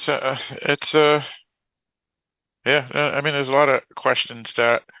 Yeah. So, it's yeah. I mean, there's a lot of questions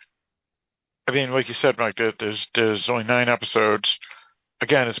that. I mean, like you said, Mike, there's only 9 episodes.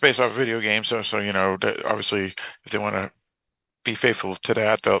 Again, it's based off a video game, so obviously, if they want to be faithful to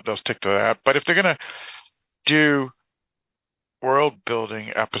that, they'll stick to that. But if they're gonna do world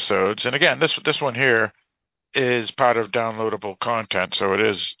building episodes, and again, this one here is part of downloadable content, so it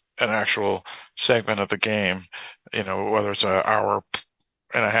is an actual segment of the game. Whether it's an hour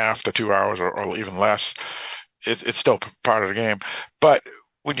and a half to 2 hours or even less, it's still part of the game. But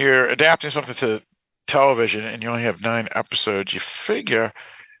when you're adapting something to television and you only have 9 episodes, you figure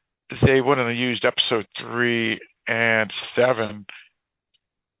they wouldn't have used episode 3 and 7,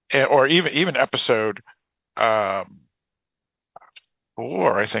 or even episode 4,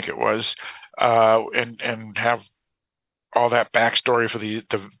 I think it was, and have all that backstory for the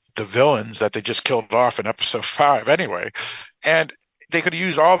villains that they just killed off in episode 5 anyway, and they could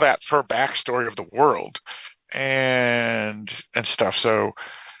use all that for backstory of the world and stuff. So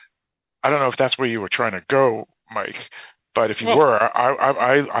I don't know if that's where you were trying to go, Mike, but if you were,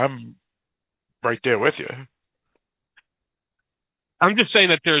 I'm right there with you. I'm just saying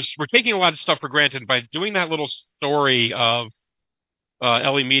that we're taking a lot of stuff for granted by doing that little story of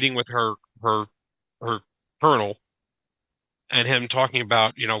Ellie meeting with her colonel and him talking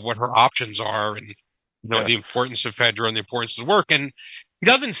about what her options are and the importance of Fedra and the importance of work. And he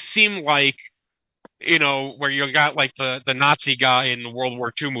doesn't seem like where you got like the Nazi guy in the World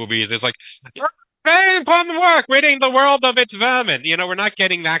War II movie. There's like, very important work, ridding the world of its vermin. We're not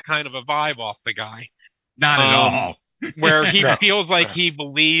getting that kind of a vibe off the guy. Not at all. Where he feels like he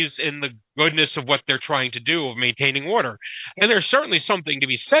believes in the goodness of what they're trying to do of maintaining order. And there's certainly something to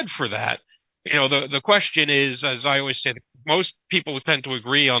be said for that. The question is, as I always say, most people tend to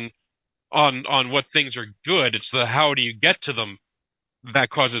agree on what things are good. It's the how do you get to them that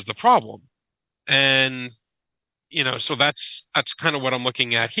causes the problem. And, so that's kind of what I'm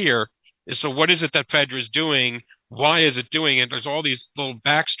looking at here is, so what is it that Fedra is doing? Why is it doing it? There's all these little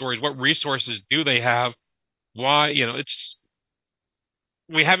backstories. What resources do they have? Why,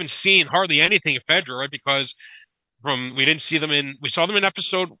 we haven't seen hardly anything of Fedra, right? Because we saw them in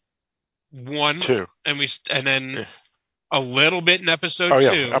episode 1, 2, and then a little bit in episode 2. Oh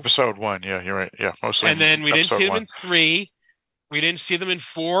yeah, episode 1. Yeah, you're right. Yeah, mostly. And then we didn't see them in 3. We didn't see them in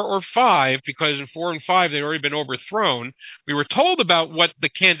 4 or 5 because in 4 and 5 they'd already been overthrown. We were told about what the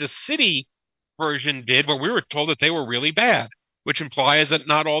Kansas City version did, but we were told that they were really bad, which implies that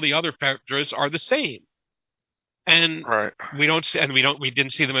not all the other Fedras are the same. And we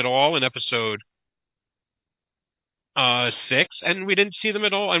didn't see them at all in episode 6, and we didn't see them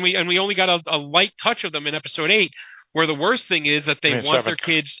at all, and we only got a light touch of them in episode 8, where the worst thing is that they want their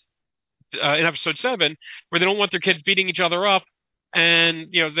kids in episode 7, where they don't want their kids beating each other up, and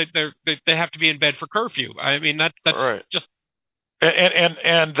they have to be in bed for curfew. I mean that's right. Just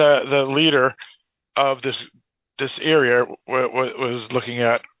and the leader of this area was looking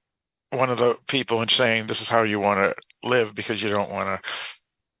at one of the people and saying, this is how you want to live, because you don't want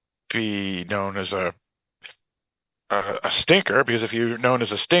to be known as a stinker, because if you're known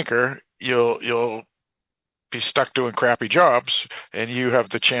as a stinker, you'll be stuck doing crappy jobs, and you have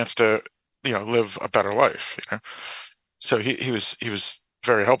the chance to live a better life. So he was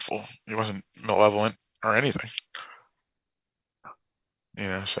very helpful. He wasn't malevolent or anything.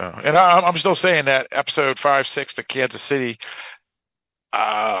 So, and I'm still saying that episode 5, 6, the Kansas City,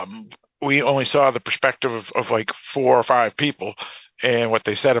 we only saw the perspective of like 4 or 5 people and what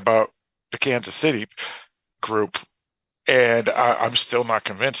they said about the Kansas City group. And I'm still not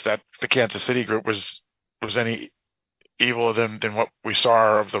convinced that the Kansas City group was any evil than what we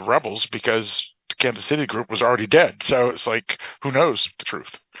saw of the rebels, because the Kansas City group was already dead. So it's like, who knows the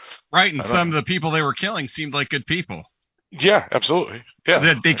truth? Right, and some of the people they were killing seemed like good people. Yeah, absolutely.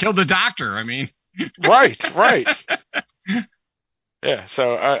 Yeah, they killed the doctor. I mean, right. Yeah,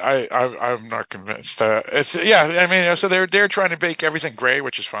 so I'm not convinced. It's I mean, so they're trying to make everything gray,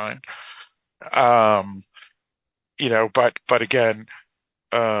 which is fine. But again,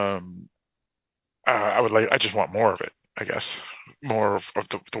 I just want more of it, I guess. More of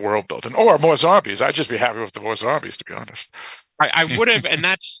the world building, or more zombies. I'd just be happy with the more zombies, to be honest. I would have, and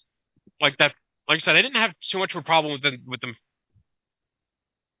that's like that. Like I said, I didn't have too much of a problem with them.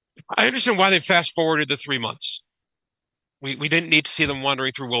 I understand why they fast forwarded the 3 months. We didn't need to see them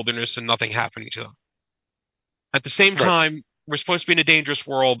wandering through wilderness and nothing happening to them. At the same time, we're supposed to be in a dangerous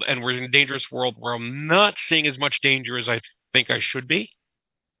world, and we're in a dangerous world where I'm not seeing as much danger as I think I should be,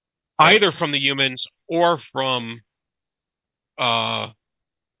 either from the humans or from the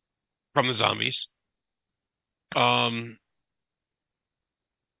zombies.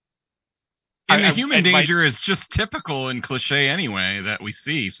 And the human danger is just typical and cliche anyway that we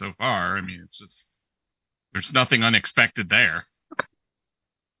see so far. I mean, it's just, there's nothing unexpected there.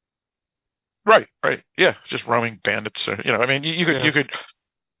 Right. Yeah, just roaming bandits. I mean, you could,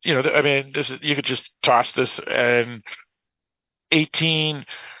 I mean, you could just toss this in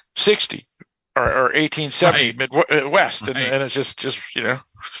 1860 or 1870 Midwest, and it's just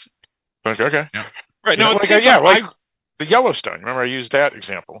like, okay. Yeah. Right. No, like the Yellowstone. Remember, I used that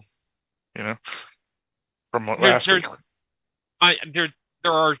example. From last week. There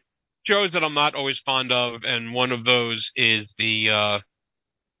are shows that I'm not always fond of, and one of those is the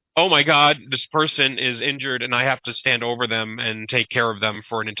oh my God, this person is injured and I have to stand over them and take care of them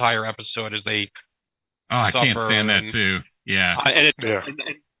for an entire episode as they I can't stand that too. Yeah. And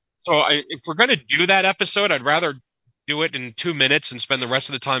so if we're going to do that episode, I'd rather do it in 2 minutes and spend the rest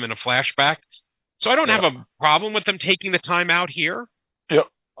of the time in a flashback. So I don't have a problem with them taking the time out here. Yep.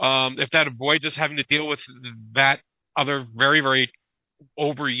 If that avoids us having to deal with that other very, very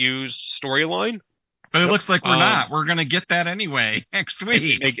overused storyline. But it looks like we're not. We're going to get that anyway next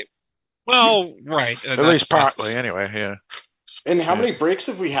week. Well, right. At least partly, anyway, yeah. And how many breaks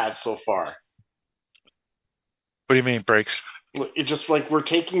have we had so far? What do you mean, breaks? It's just like we're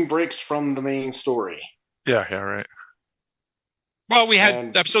taking breaks from the main story. Yeah, right. Well, we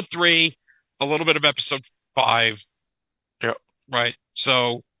had episode 3, a little bit of episode 5. Yep. Right.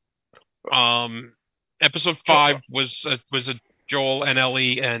 So, episode 5 was a Joel and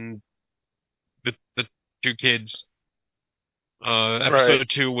Ellie and the 2 kids. Episode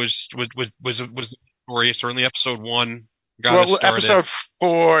 2 was the story. Certainly, episode 1 got us started. Episode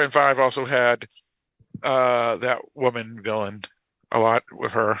 4 and 5 also had that woman villain a lot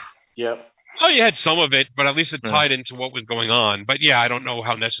with her. Yep. Oh, you had some of it, but at least it tied into what was going on. But yeah, I don't know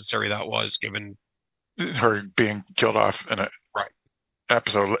how necessary that was, given her being killed off in a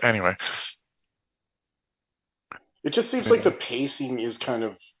episode anyway. It just seems like the pacing is kind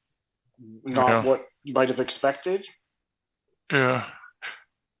of not what you might have expected. Yeah.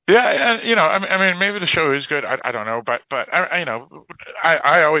 Yeah, and I mean, maybe the show is good. I don't know, but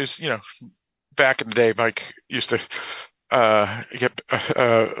I always, back in the day, Mike used to get,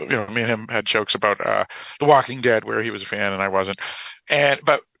 me and him had jokes about The Walking Dead, where he was a fan and I wasn't,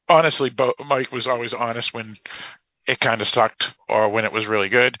 but honestly, Mike was always honest when it kind of sucked or when it was really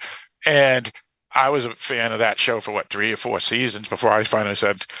good, and I was a fan of that show for 3 or 4 seasons before I finally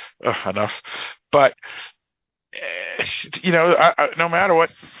said enough. But no matter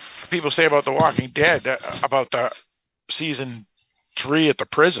what people say about The Walking Dead, about the season 3 at the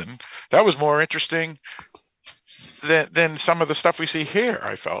prison, that was more interesting than some of the stuff we see here,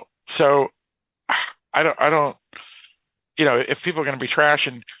 I felt. So I don't if people are going to be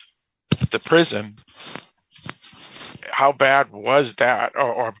trashing the prison, how bad was that?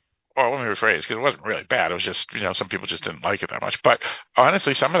 Or let me rephrase, because it wasn't really bad. It was just, some people just didn't like it that much. But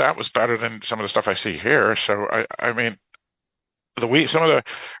honestly, some of that was better than some of the stuff I see here. So I mean, some of the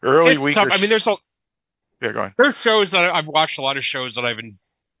early weeks. I mean, go on. There's shows that I've watched, a lot of shows that I've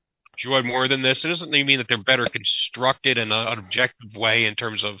enjoyed more than this. It doesn't mean that they're better constructed in an objective way in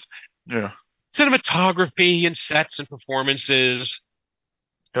terms of cinematography and sets and performances.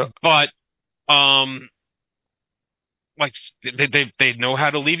 Yeah. But like they know how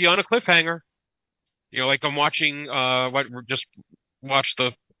to leave you on a cliffhanger. Like I'm watching watched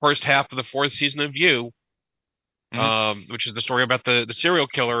the first half of the 4th season of You, which is the story about the serial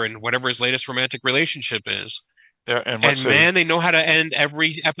killer and whatever his latest romantic relationship is. Yeah, and And man, they know how to end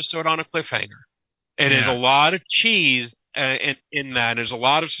every episode on a cliffhanger. And there's a lot of cheese in that. There's a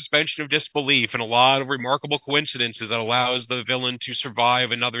lot of suspension of disbelief and a lot of remarkable coincidences that allows the villain to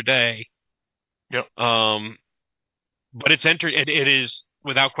survive another day. Yep. But it is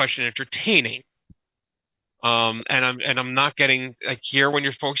without question entertaining. And I'm not getting like here when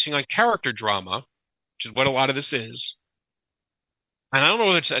you're focusing on character drama, which is what a lot of this is. And I don't know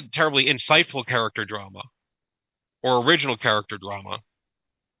whether it's a terribly insightful character drama or original character drama.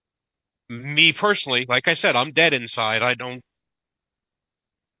 Me personally, like I said, I'm dead inside.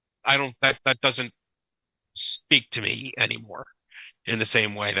 That doesn't speak to me anymore in the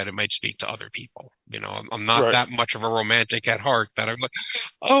same way that it might speak to other people. You know, I'm not that much of a romantic at heart that I'm like,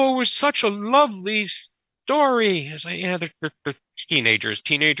 oh, it was such a lovely story. It's like, yeah, they're teenagers.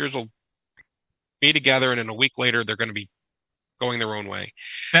 Teenagers will be together, and then a week later, they're going to be going their own way.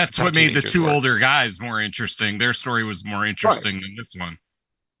 That's what made the two older guys more interesting. Their story was more interesting than this one.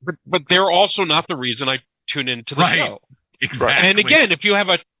 But they're also not the reason I tune into the show. Exactly. And again, if you have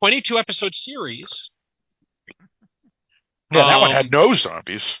a 22 episode series. Yeah, that one had no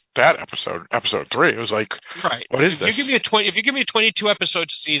zombies. That episode 3, it was like, what is this? If you give me a 22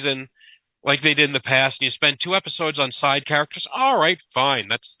 episode season like they did in the past, and you spend 2 episodes on side characters, all right, fine,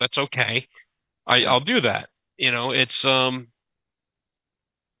 that's okay. I'll do that. You know, it's but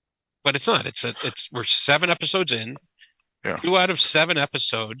it's not. We're 7 episodes in. Yeah. 2 out of 7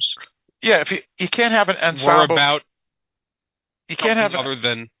 episodes. Yeah, if you can't have an ensemble. You can't have other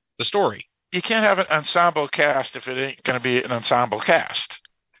than the story. You can't have an ensemble cast if it ain't going to be an ensemble cast.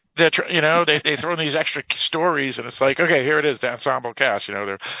 They throw in these extra stories, and it's like, okay, here it is, the ensemble cast. You know,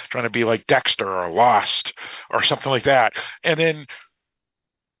 they're trying to be like Dexter or Lost or something like that, and then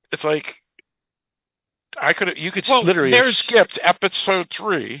it's like you could literally have skipped episode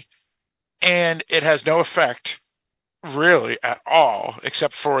 3, and it has no effect really at all,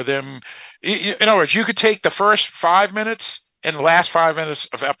 except for them. In other words, you could take the first 5 minutes and the last 5 minutes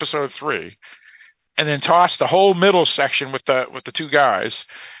of episode 3, and then toss the whole middle section with the 2 guys,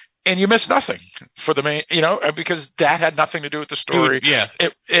 and you miss nothing for the main, because that had nothing to do with the story.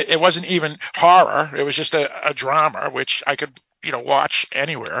 It wasn't even horror. It was just a drama, which I could, watch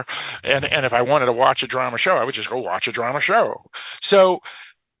anywhere. And if I wanted to watch a drama show, I would just go watch a drama show. So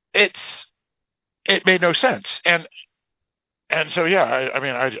it made no sense. And so, yeah,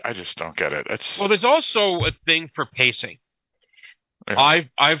 I just don't get it. Well, there's also a thing for pacing. Yeah.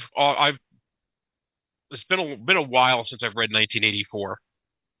 It's been a while since I've read 1984.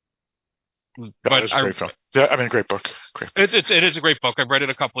 But it's a great film. Yeah, great book. It is a great book. I've read it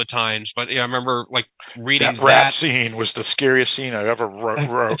a couple of times, but I remember reading that rat scene was the scariest scene I've ever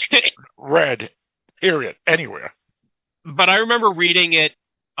read. Period. Anywhere. But I remember reading it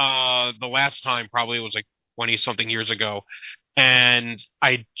the last time, probably it was 20-something years ago, and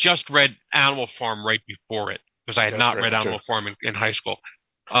I just read Animal Farm right before it because I had not read Animal Farm in high school,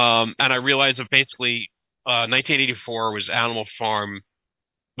 and I realized that basically 1984 was Animal Farm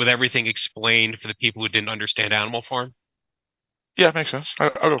with everything explained for the people who didn't understand Animal Farm. Yeah, it makes sense. I'll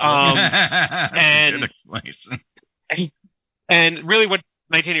go for it. And really what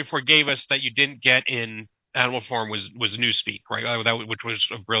 1984 gave us that you didn't get in Animal Farm was Newspeak, right? Which was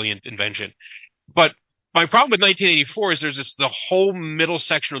a brilliant invention. But my problem with 1984 is there's the whole middle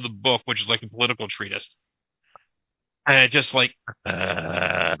section of the book, which is like a political treatise. And it just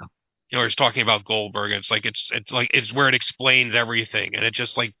it's talking about Goldberg. It's where it explains everything, and it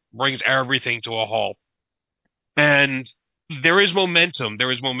just brings everything to a halt. And there is momentum.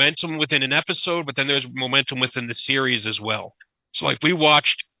 There is momentum within an episode, but then there's momentum within the series as well. So we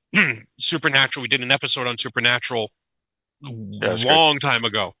watched Supernatural. We did an episode on Supernatural a long time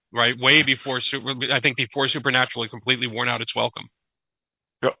ago, right? Way before before Supernatural had completely worn out its welcome.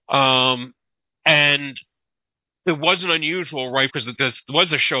 Yep. And it wasn't unusual, right? Because this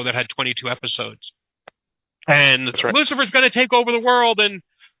was a show that had 22 episodes. And Lucifer's going to take over the world, and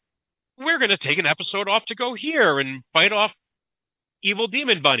we're going to take an episode off to go here and fight off evil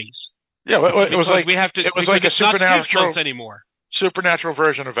demon bunnies. Yeah, it was like it was like a supernatural anymore. Supernatural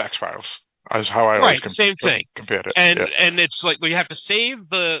version of X-Files. Is how I always same thing. Compared it. And it's we have to save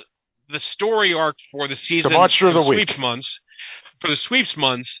the story arc for the season, the monster of the week, for the sweeps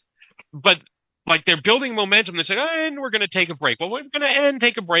months, but they're building momentum. They say, and we're going to take a break. Well, we're going to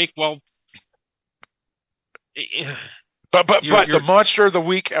take a break. Well, but the monster of the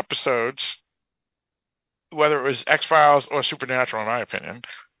week episodes, whether it was X-Files or Supernatural, in my opinion,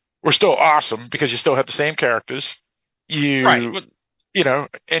 were still awesome because you still had the same characters. Right.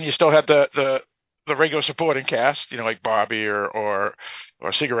 and you still had the regular supporting cast, like Bobby or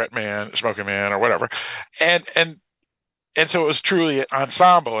Cigarette Man, Smoking Man, or whatever, and so it was truly an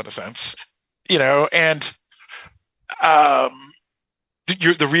ensemble in a sense, and um,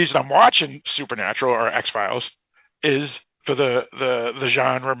 the reason I'm watching Supernatural or X Files is for the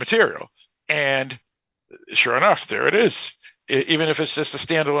genre material, and sure enough, there it is. Even if it's just a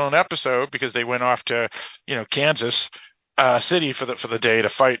standalone episode, because they went off to Kansas City for the day to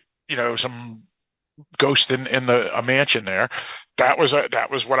fight some ghost in a mansion there. That was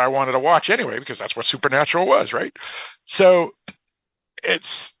what I wanted to watch anyway, because that's what Supernatural was, right? So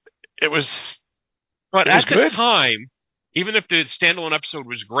it's it was But it was at the good. time, even if the standalone episode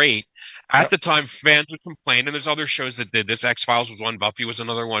was great, at Yep. the time fans would complain, and there's other shows that did this. X Files was one, Buffy was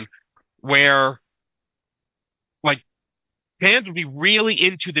another one, where like fans would be really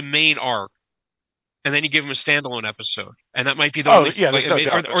into the main arc, and then you give them a standalone episode, and that might be the Oh only yeah, there's no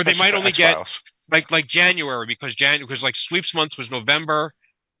doubt, or they especially might for only X get Files. like January because like sweeps months was November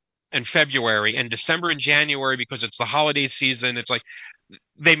and February, and December and January because it's the holiday season. It's like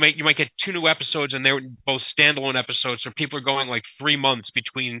you might get two new episodes, and they're both standalone episodes, so people are going like 3 months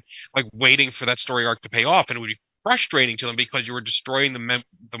between like waiting for that story arc to pay off, and it would be frustrating to them because you were destroying the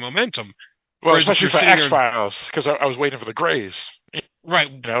momentum. Well, Whereas if especially you're for sitting X there, Files, because I was waiting for the Greys. right,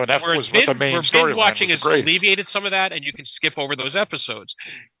 And that whereas was what the main binge storyline watching was, the has Greys. alleviated some of that, and you can skip over those episodes.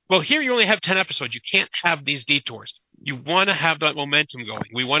 Well, here you only have 10 episodes. You can't have these detours. You want to have that momentum going.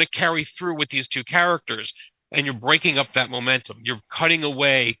 We want to carry through with these two characters, and you're breaking up that momentum. You're cutting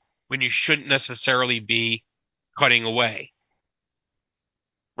away when you shouldn't necessarily be cutting away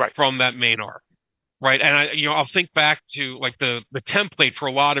Right. from that main arc, right? And I'll think back to like the template for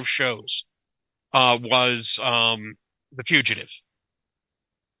a lot of shows was The Fugitive.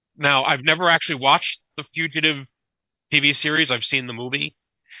 Now, I've never actually watched The Fugitive TV series. I've seen the movie,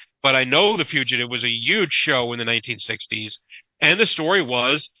 but I know The Fugitive was a huge show in the 1960s, and the story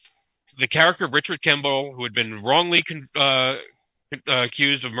was the character of Richard Kimball, who had been wrongly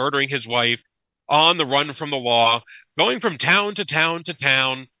accused of murdering his wife, on the run from the law, going from town to town to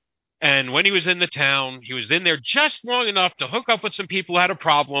town. And when he was in the town, he was in there just long enough to hook up with some people who had a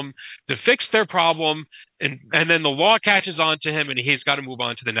problem, to fix their problem, and then the law catches on to him, and he's got to move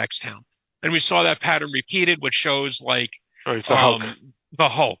on to the next town. And we saw that pattern repeated with shows like Right, the Hulk. The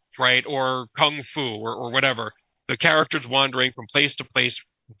Hulk, right, or Kung Fu, or whatever. The characters wandering from place to place,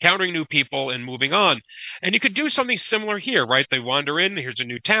 encountering new people, and moving on. And you could do something similar here, right? They wander in, here's a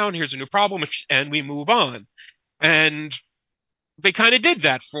new town, here's a new problem, and we move on. And they kind of did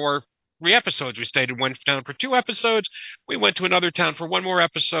that for 3 episodes. We stayed in one town for 2 episodes. We went to another town for one more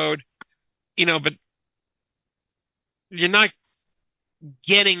episode. But you're not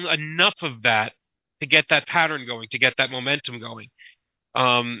getting enough of that to get that pattern going, to get that momentum going.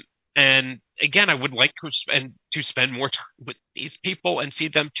 And again, I would like to spend more time with these people and see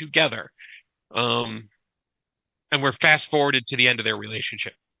them together. And we're fast forwarded to the end of their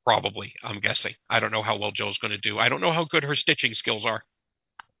relationship, probably, I'm guessing. I don't know how well Jill's going to do. I don't know how good her stitching skills are.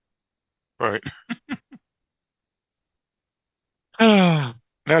 Right. Now,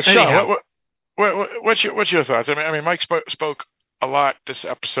 Now, anyhow, Sean, what's your thoughts? I mean, Mike spoke a lot this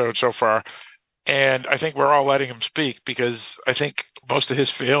episode so far, and I think we're all letting him speak because I think most of his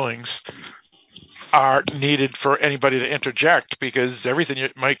feelings are needed for anybody to interject, because everything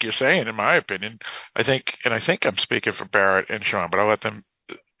Mike, you're saying, in my opinion, I think I'm speaking for Barrett and Sean, but I'll let them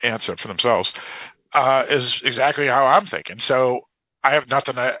answer for themselves, is exactly how I'm thinking. So I have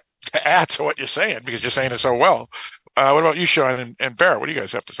nothing to add to what you're saying because you're saying it so well. What about you, Sean and Barrett? What do you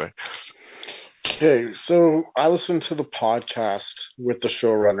guys have to say? Okay, so I listened to the podcast with the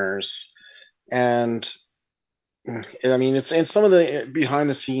showrunners, and I mean, it's some of the behind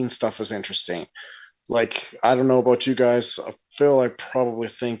the scenes stuff is interesting. Like, I don't know about you guys, Phil, I probably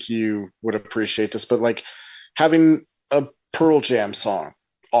think you would appreciate this, but like having a Pearl Jam song,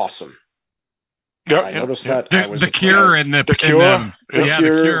 awesome. I noticed that. I was The Cure and The Cure, the yeah,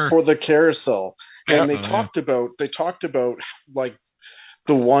 Cure the Cure. for the carousel, and they Yeah. talked about like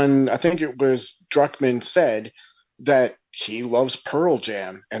the one, I think it was Druckmann said that he loves Pearl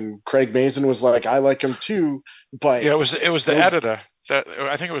Jam, and Craig Mazin was like, I like him too, but yeah, it was the editor that,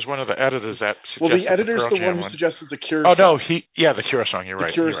 I think it was one of the editors that suggested the editor's Pearl the Jam one who one. suggested the Cure Oh song. no, the Cure song. You're The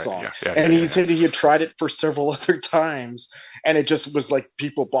right. Cure You're right. song. Yeah, and he yeah. said he had tried it for several other times, and it just was like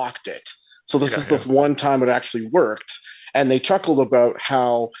people balked it. So this is the one time it actually worked, and they chuckled about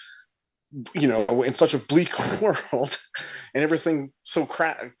how, in such a bleak world and everything so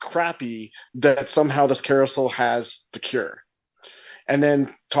crappy, that somehow this carousel has the Cure. And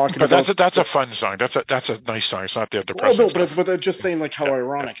then talking But about that's a fun song. That's a nice song. It's not the well, depressing no, stuff. but I'm just saying like how Yeah,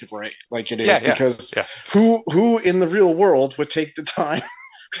 ironic it yeah, is yeah, because yeah. who in the real world would take the time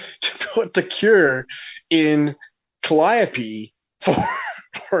to put the Cure in Calliope for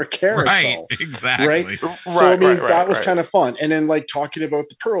for a Right, carousel, right? exactly. So I Right, right, mean right, that was right. kind of fun, and then like talking about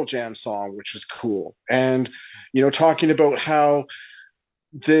the Pearl Jam song, which was cool, and talking about how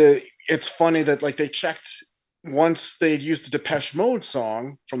it's funny that like they checked once they'd used the Depeche Mode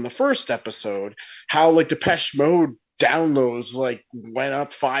song from the first episode, how like Depeche Mode downloads like went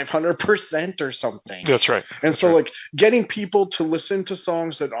up 500% or something. That's right. And That's so right. like getting people to listen to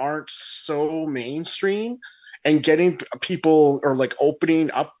songs that aren't so mainstream and getting people or like opening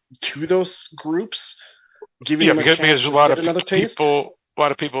up to those groups, giving Yeah, them a chance because a to lot get of another taste. people,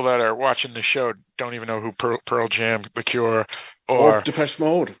 that are watching the show don't even know who Pearl Jam, The Cure, Or or Depeche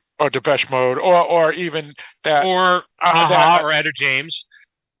Mode. Depeche Mode, or even that Or that Aha or Etta James.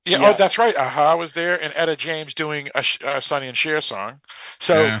 yeah. Oh, Yeah. that's right. Aha was there, and Etta James doing a Sonny and Cher song.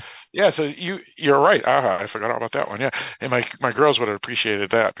 So Yeah. yeah, so you're right. Aha, I forgot all about that one. Yeah, and my girls would have appreciated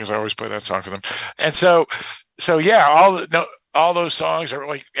that because I always play that song for them. And so yeah, all those songs are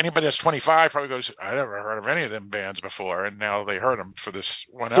like anybody that's 25 probably goes, I never heard of any of them bands before, and now they heard them for this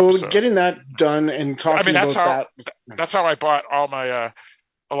one So episode. getting that done and I mean, talking about that. that's how I bought all my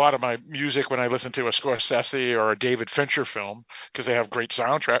a lot of my music when I listen to a Scorsese or a David Fincher film because they have great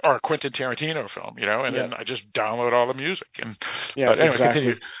soundtrack, or a Quentin Tarantino film, and Yeah. then I just download all the music. Yeah, But anyway, exactly.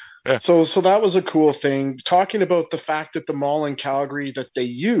 continue. Yeah. So that was a cool thing. Talking about the fact that the mall in Calgary that they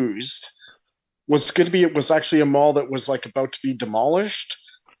used it was actually a mall that was like about to be demolished.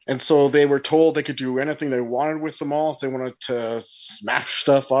 And so they were told they could do anything they wanted with the mall if they wanted to smash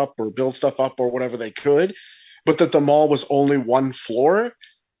stuff up or build stuff up or whatever they could, but that the mall was only one floor.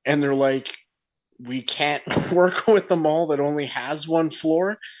 And they're like, we can't work with the mall that only has one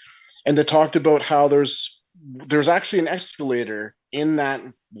floor. And they talked about how there's actually an escalator in that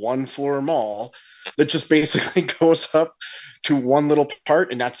one floor mall that just basically goes up to one little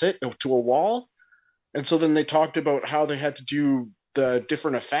part and that's it, to a wall. And so then they talked about how they had to do the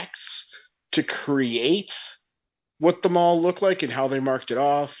different effects to create what the mall looked like and how they marked it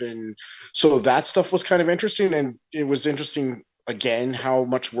off. And so that stuff was kind of interesting. And it was interesting, again, how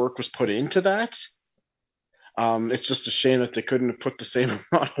much work was put into that. It's just a shame that they couldn't have put the same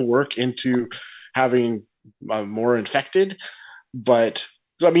amount of work into having more infected. But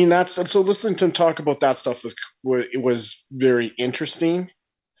I mean, so listening to them talk about that stuff was very interesting,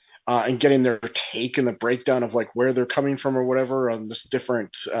 and getting their take and the breakdown of like where they're coming from or whatever on this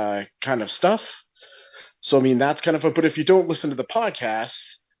different kind of stuff. So I mean, that's kind of but if you don't listen to the podcast,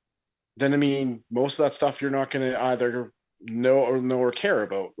 then I mean, most of that stuff you're not going to either know or care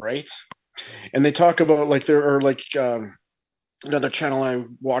about, right? And they talk about like there are like another channel I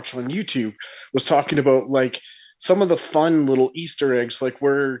watch on YouTube was talking about like some of the fun little Easter eggs, like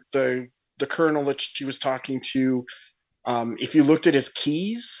where the colonel that she was talking to, if you looked at his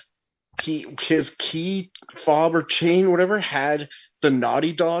keys, his key fob or chain, whatever, had the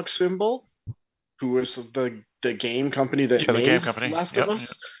Naughty Dog symbol, who was the game company that Yeah, the game made company. Last Yep, of yep, Us.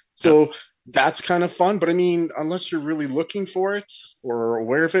 yep. So that's kind of fun. But I mean, unless you're really looking for it or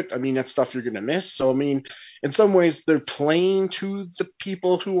aware of it, I mean, that's stuff you're going to miss. So I mean, in some ways, they're playing to the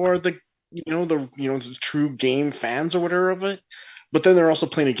people who are the true game fans or whatever of it. But then they're also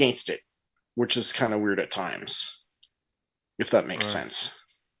playing against it, which is kind of weird at times, if that makes Right, sense.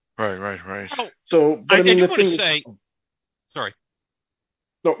 right. Oh, So, but I I mean, do the want to thing is, say, sorry.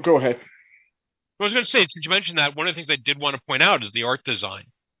 no, go ahead. I was going to say, since you mentioned that, one of the things I did want to point out is the art design,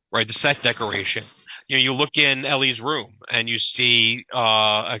 right? The set decoration. You look in Ellie's room and you see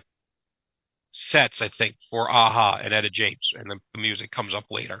sets, I think, for Aha and Etta James, and the music comes up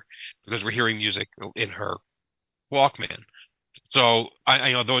later because we're hearing music in her Walkman. So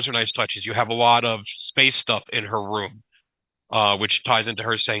I know those are nice touches. You have a lot of space stuff in her room, which ties into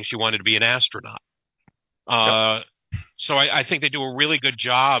her saying she wanted to be an astronaut. Yep. So I think they do a really good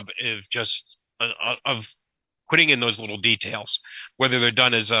job of putting in those little details, whether they're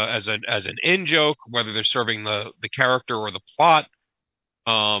done as an in joke, whether they're serving the character or the plot.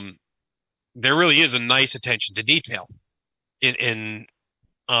 There really is a nice attention to detail in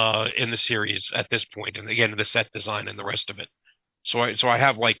the series at this point, and again the set design and the rest of it. So I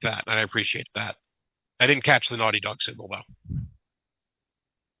have liked that, and I appreciate that. I didn't catch the Naughty Dog signal though.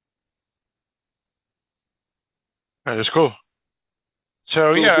 That is cool.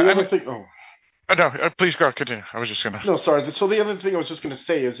 So So yeah, the I other mean, thing, no, please go continue. I was just gonna. no, sorry. So the other thing I was just going to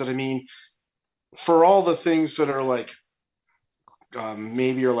say is that I mean, for all the things that are like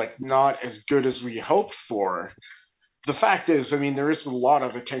maybe are like not as good as we hoped for, the fact is, I mean, there is a lot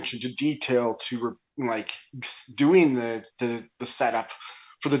of attention to detail to like doing the setup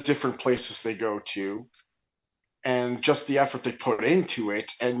for the different places they go to, and just the effort they put into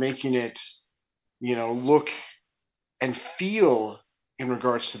it, and making it, look and feel in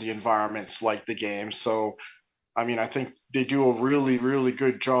regards to the environments like the game. So, I mean, I think they do a really, really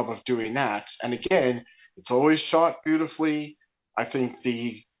good job of doing that. And again, it's always shot beautifully. I think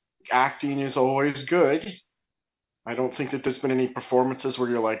the acting is always good. I don't think that there's been any performances where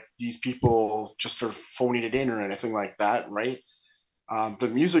you're like, these people just are phoning it in or anything like that, right? The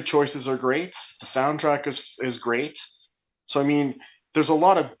music choices are great. The soundtrack is great. So, I mean, there's a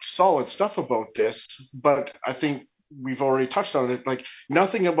lot of solid stuff about this, but I think we've already touched on it. Like,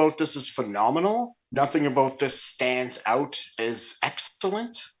 nothing about this is phenomenal. Nothing about this stands out as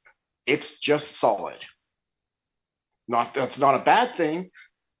excellent. It's just solid. That's not a bad thing,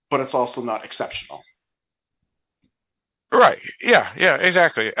 but it's also not exceptional. Right. Yeah. Yeah.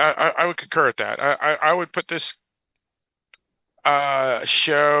 Exactly. I would concur with that. I would put this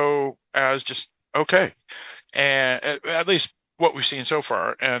show as just okay, and at least what we've seen so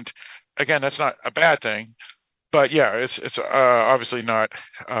far. And again, that's not a bad thing, but yeah, it's obviously not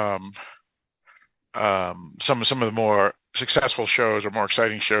some of the more successful shows or more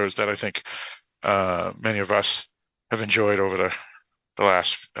exciting shows that I think many of us have enjoyed over the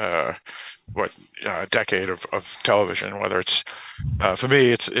last decade of television. Whether it's for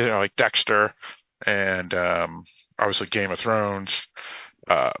me, it's like Dexter and obviously Game of Thrones.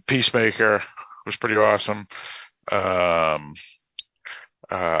 Peacemaker was pretty awesome. I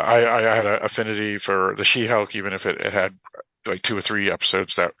had an affinity for the She-Hulk, even if it had like 2 or 3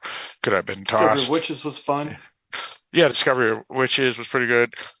 episodes that could have been Discovery tossed. of Witches was fun. Yeah, Discovery of Witches was pretty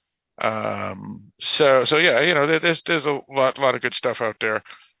good. So yeah, there's a lot of good stuff out there.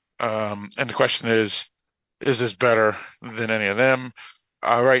 And the question is this better than any of them?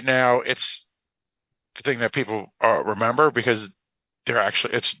 Right now, it's the thing that people remember because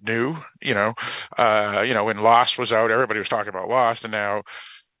it's new. When Lost was out, everybody was talking about Lost, and now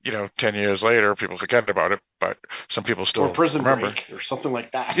 10 years later, people forget about it, but some people still or Prison remember. Break or something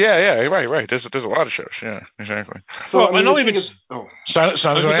like that. Yeah, right. There's a lot of shows. Yeah, exactly. So Well, I mean, know the even thing is, Sons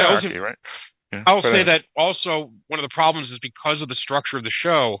of Anarchy, right? Yeah, I'll say that also one of the problems is because of the structure of the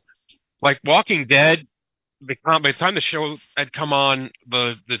show. Like Walking Dead, by the time the show had come on,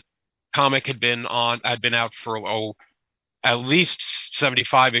 the comic had been out for at least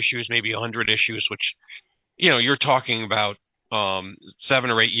 75 issues, maybe 100 issues, which you're talking about 7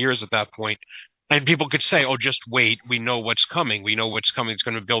 or 8 years at that point. And people could say, "Oh, just wait. We know what's coming. We know what's coming. It's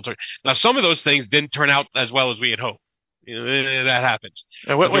going to be built." Now, some of those things didn't turn out as well as we had hoped. That happens.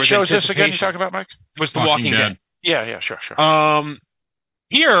 And what show is this again you're talking about, Mike? Was The Walking Dead. Yeah, sure.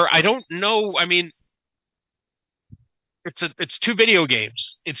 Here, I don't know. I mean, it's 2 video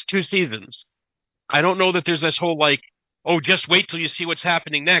games. It's 2 seasons. I don't know that there's this whole like, oh, just wait till you see what's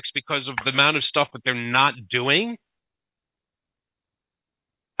happening next because of the amount of stuff that they're not doing.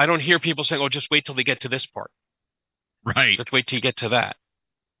 I don't hear people saying, oh, just wait till they get to this part. Right. Just wait till you get to that.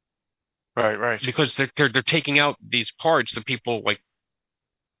 Right. Because they're taking out these parts that people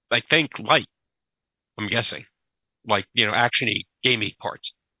I think like. I'm guessing, like actiony, gamey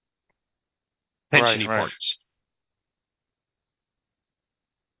parts, tensiony Right. parts.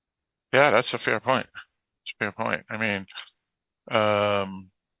 Yeah, that's a fair point. I mean,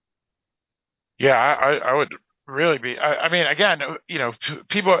 yeah, I would really be. I mean, again,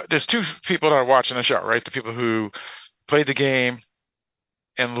 people. There's 2 people that are watching the show, right? The people who played the game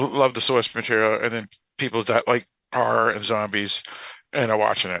and love the source material, and then people that like horror and zombies and are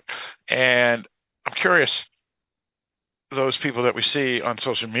watching it. And I'm curious, those people that we see on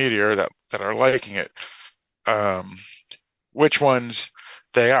social media that are liking it, which ones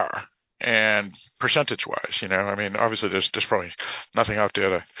they are, and percentage wise. I mean, obviously there's probably nothing out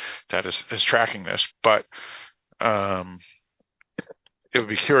there that is tracking this, but it would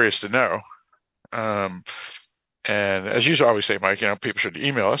be curious to know. And as you always say, Mike, people should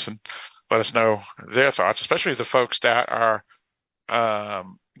email us and let us know their thoughts, especially the folks that are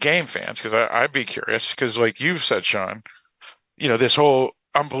game fans, because I'd be curious, because like you've said, Sean, this whole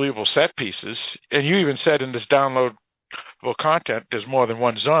unbelievable set pieces, and you even said in this downloadable content, there's more than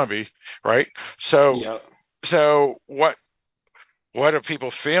one zombie, right? So, yep. So what are people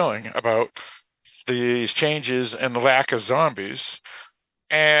feeling about these changes and the lack of zombies?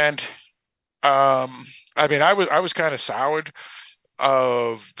 And I mean, I was kind of soured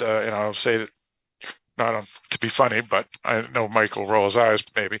of the, I'll say that not to be funny, but I know Mike will roll his eyes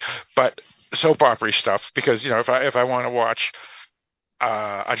maybe, but soap opera stuff, because if I want to watch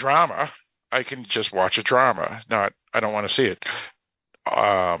a drama, I can just watch a drama. I don't want to see it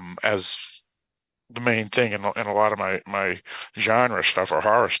as the main thing in a lot of my genre stuff or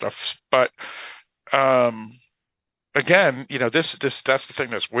horror stuff. But again, this that's the thing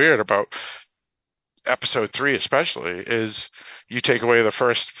that's weird about episode 3 especially, is you take away the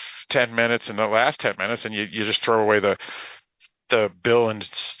first 10 minutes and the last 10 minutes and you just throw away the Bill and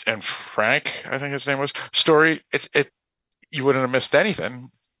Frank, I think his name was, story. You wouldn't have missed anything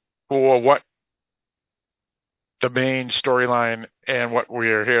for what the main storyline and what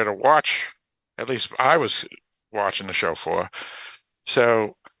we're here to watch. At least I was watching the show for.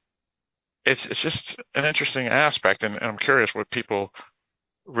 So it's just an interesting aspect, and I'm curious what people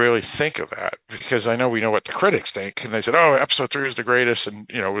really think of that, because I know we know what the critics think, and they said, "Oh, episode 3 is the greatest," and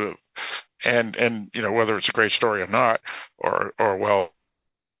whether it's a great story or not, or well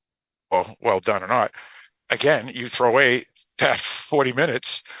done or not. Again, you throw away that 40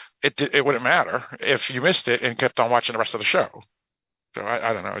 minutes, it wouldn't matter if you missed it and kept on watching the rest of the show. So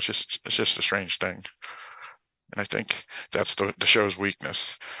I don't know. It's just a strange thing, and I think that's the show's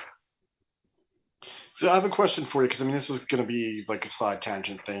weakness. So I have a question for you, because this is going to be like a side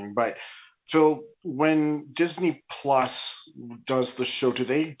tangent thing, but Phil, when Disney Plus does the show, do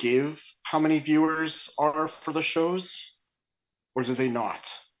they give how many viewers are for the shows, or do they not?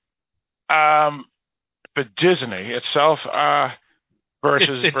 But Disney itself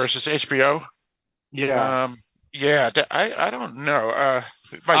versus HBO. Yeah. I don't know.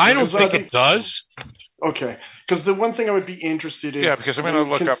 I don't think it does. Okay, because the one thing I would be interested in is... Yeah, because I'm going to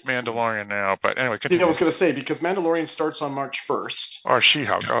look up Mandalorian now, but anyway, continue. Yeah, I was going to say, because Mandalorian starts on March 1st. Or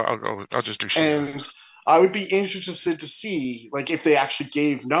She-Hulk. I'll just do She-Hulk. And I would be interested to see, like, if they actually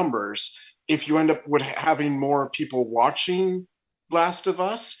gave numbers, if you end up with having more people watching Last of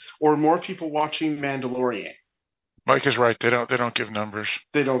Us or more people watching Mandalorian. Mike is right. They don't give numbers.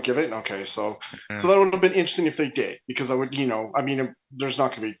 They don't give it? Okay, so that would have been interesting if they did, because I would, there's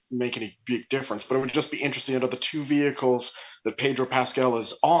not going to make any big difference, but it would just be interesting out of the two vehicles that Pedro Pascal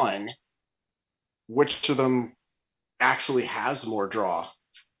is on, which of them actually has more draw.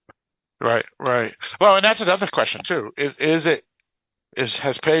 Right. Well, and that's another question too.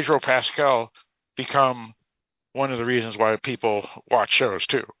 Has Pedro Pascal become one of the reasons why people watch shows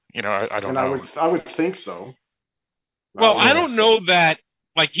too? I don't know. I would think so. Well, I don't know that.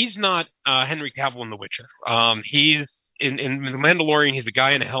 Like, he's not Henry Cavill in The Witcher. He's in The Mandalorian. He's the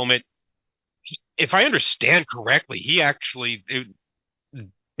guy in a helmet. If I understand correctly, he actually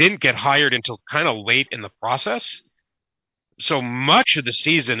didn't get hired until kind of late in the process. So much of the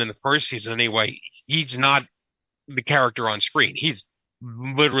season, in the first season anyway, he's not the character on screen. He's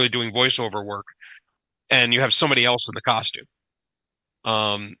literally doing voiceover work, and you have somebody else in the costume.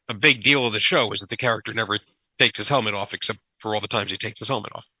 A big deal of the show is that the character never takes his helmet off, except for all the times he takes his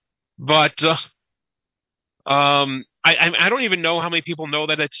helmet off. But I don't even know how many people know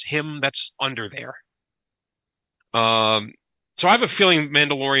that it's him that's under there. So I have a feeling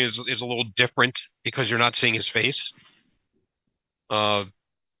Mandalorian is a little different because you're not seeing his face. Although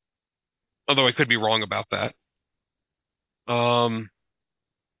I could be wrong about that.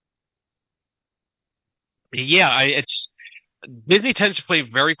 It's Disney tends to play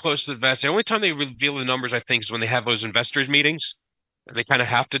very close to the vest. The only time they reveal the numbers, I think, is when they have those investors meetings. They kind of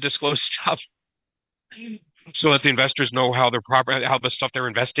have to disclose stuff so that the investors know how the stuff they're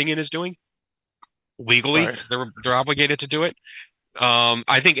investing in is doing. Legally, right. They're obligated to do it.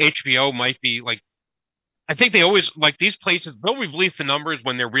 I think HBO might be like. I think they always like these places. They'll release the numbers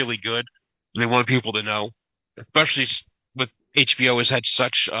when they're really good. They want people to know, especially with HBO has had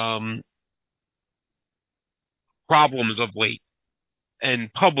such problems of late,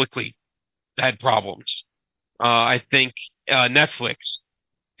 and publicly had problems. I think Netflix,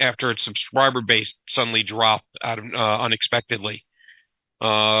 after its subscriber base suddenly dropped out of unexpectedly,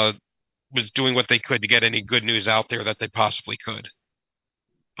 was doing what they could to get any good news out there that they possibly could.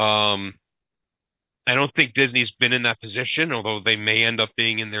 I don't think Disney's been in that position, although they may end up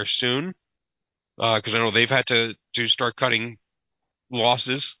being in there soon, because I know they've had to start cutting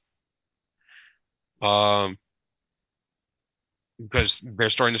losses. Because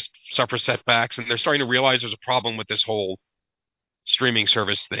they're starting to suffer setbacks, and they're starting to realize there's a problem with this whole streaming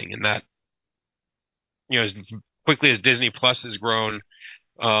service thing, and that, as quickly as Disney Plus has grown,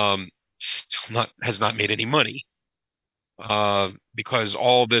 has not made any money, because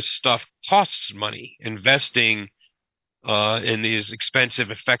all this stuff costs money. Investing in these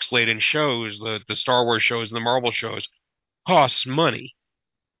expensive effects-laden shows, the Star Wars shows and the Marvel shows, costs money.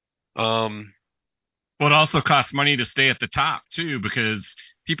 Well, it also costs money to stay at the top, too, because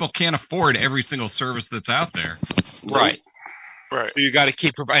people can't afford every single service that's out there. Right. Right. So you got to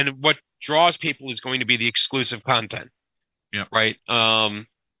keep providing. What draws people is going to be the exclusive content. Yeah. Right.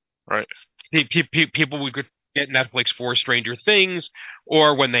 Right. People would get Netflix for Stranger Things,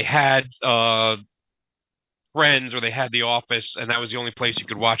 or when they had Friends, or they had The Office, and that was the only place you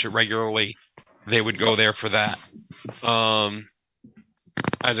could watch it regularly. They would go there for that,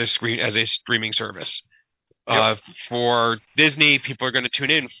 as a streaming service. For Disney, people are going to tune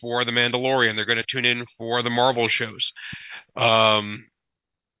in for The Mandalorian. They're going to tune in for the Marvel shows. But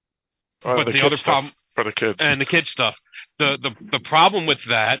the other problem for the kids and the kids stuff. The problem with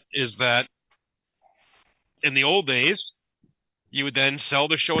that is that in the old days, you would then sell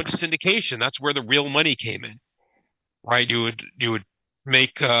the show into syndication. That's where the real money came in, right? You would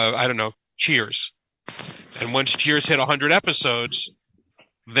make I don't know, Cheers, and once Cheers hit 100 episodes,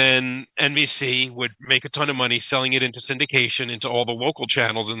 then NBC would make a ton of money selling it into syndication into all the local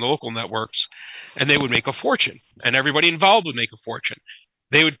channels and the local networks, and they would make a fortune, and everybody involved would make a fortune.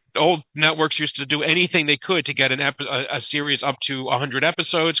 Old networks used to do anything they could to get a series up to 100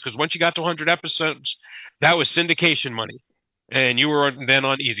 episodes, because once you got to 100 episodes, that was syndication money, and you were then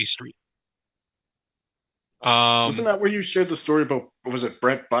on Easy Street. Wasn't that where you shared the story about, was it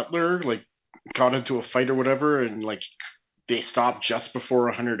Brett Butler, like, got into a fight or whatever, and, like, they stopped just before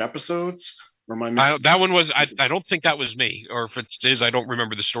 100 episodes? Or am I that one was, I don't think that was me, or if it is, I don't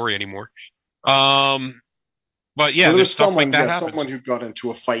remember the story anymore. But yeah, there's stuff like that happens. Someone who got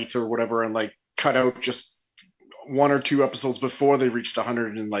into a fight or whatever and, like, cut out just 1 or 2 episodes before they reached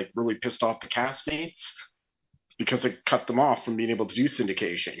 100 and, like, really pissed off the castmates because it cut them off from being able to do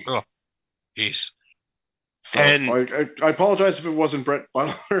syndication. Oh, jeez. So I apologize if it wasn't Brett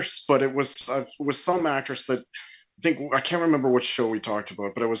Butler's, but it was some actress that I can't remember which show we talked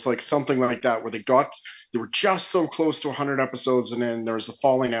about, but it was like something like that where they were just so close to 100 episodes, and then there was a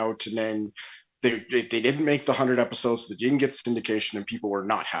falling out, and then they didn't make the 100 episodes, they didn't get syndication, and people were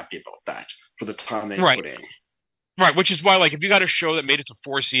not happy about that for the time they put in. Right, which is why, like, if you got a show that made it to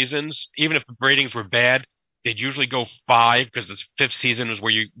 4 seasons, even if the ratings were bad, they'd usually go 5, because the 5th season was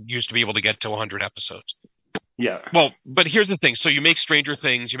where you used to be able to get to 100 episodes. Yeah. Well, but here's the thing. So you make Stranger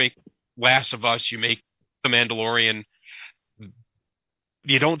Things, you make Last of Us, you make The Mandalorian.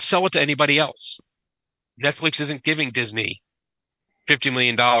 You don't sell it to anybody else. Netflix isn't giving Disney $50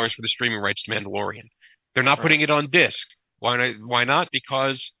 million for the streaming rights to Mandalorian. They're not putting it on disc. Why not?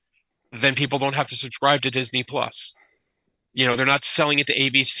 Because then people don't have to subscribe to Disney Plus. They're not selling it to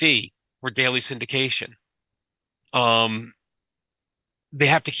ABC for daily syndication. They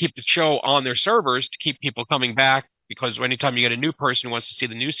have to keep the show on their servers to keep people coming back, because anytime you get a new person who wants to see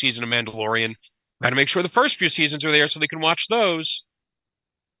the new season of Mandalorian, got to make sure the first few seasons are there so they can watch those.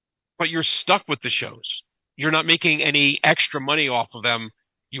 But you're stuck with the shows. You're not making any extra money off of them.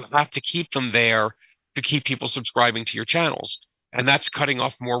 You have to keep them there to keep people subscribing to your channels. And that's cutting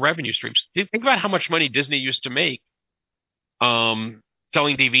off more revenue streams. Think about how much money Disney used to make selling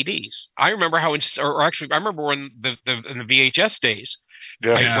DVDs. I remember I remember when in the VHS days,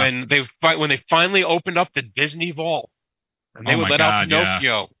 when they finally opened up the Disney Vault, and they would let out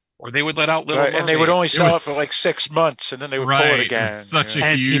Pinocchio, or they would let out Little Mermaid. And they would only sell it for like 6 months, and then they would pull it again. It was such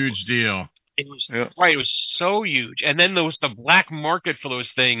a huge deal. It was right. It was so huge, and then the black market for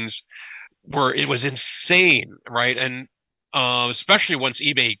those things it was insane, right? And especially once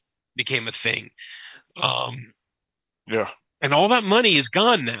eBay became a thing. And all that money is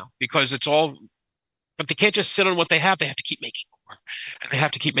gone now, because it's all. But they can't just sit on what they have. They have to keep making more, and they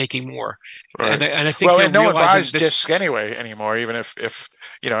have to keep making more. Right. And I think no one buys discs anymore. Even if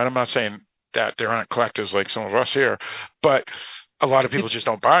and I'm not saying that there aren't collectors like some of us here, but a lot of people just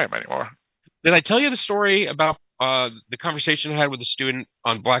don't buy them anymore. Did I tell you the story about the conversation I had with a student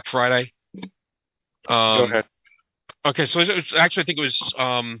on Black Friday? Go ahead. Okay, so actually, I think it was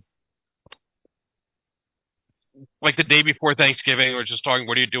like the day before Thanksgiving. We're just talking,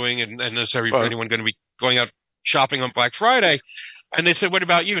 what are you doing? And is anyone going to be going out shopping on Black Friday? And they said, what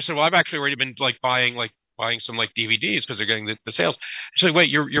about you? I said, well, I've actually already been buying some DVDs, because they're getting the sales. She's like, wait,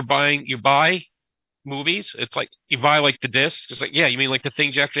 you buy movies? It's like, you buy the discs? It's like, yeah, you mean the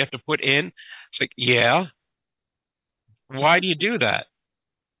things you actually have to put in? It's like, yeah. Why do you do that?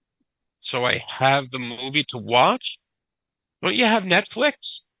 So I have the movie to watch? Don't you have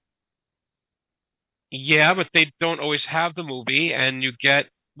Netflix? Yeah, but they don't always have the movie, and you get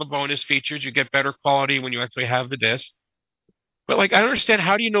the bonus features. You get better quality when you actually have the disc. But I don't understand,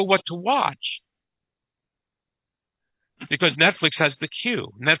 how do you know what to watch? Because Netflix has the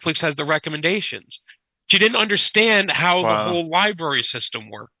queue. Netflix has the recommendations. She didn't understand how the whole library system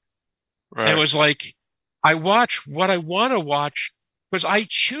worked. Right. And it was like, I watch what I want to watch because I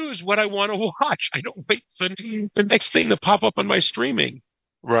choose what I want to watch. I don't wait for the next thing to pop up on my streaming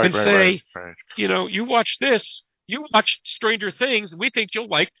and say, Right. you watch this, you watch Stranger Things, and we think you'll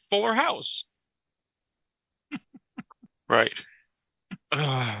like Fuller House. Right.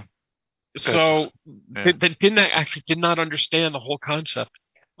 So, Yeah. did not understand the whole concept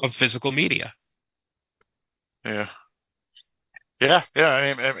of physical media. Yeah. Yeah. Yeah.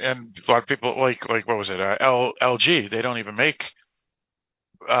 I mean, and a lot of people like what was it? LG. They don't even make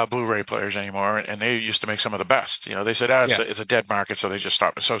Blu-ray players anymore, and they used to make some of the best. They said it's a dead market, so they just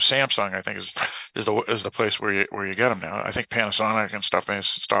stopped. So Samsung, I think, is the place where you get them now. I think Panasonic and stuff may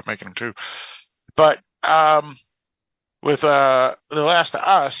stop making them too. But with The Last of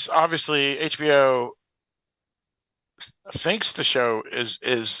Us, obviously HBO thinks the show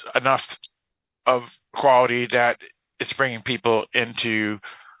is enough of quality that it's bringing people into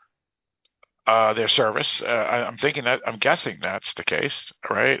their service. I'm guessing that's the case,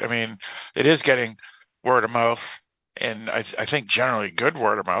 right? I mean, it is getting word of mouth, and I think generally good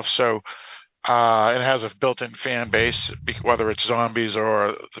word of mouth. So it has a built-in fan base, whether it's zombies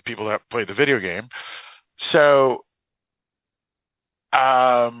or the people that play the video game. So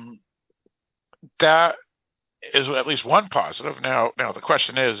that is at least one positive. Now the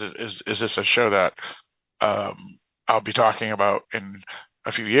question is this a show that I'll be talking about in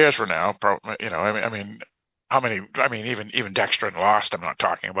a few years from now? I mean, how many? I mean, even Dexter and Lost, I'm not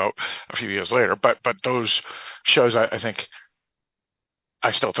talking about a few years later. But those shows, I think,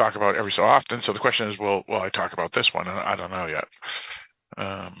 I still talk about every so often. So the question is, will I talk about this one? I don't know yet.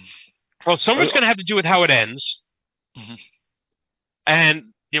 Well, some of it's going to have to do with how it ends,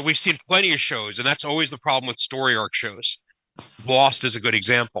 and we've seen plenty of shows, and that's always the problem with story arc shows. Lost is a good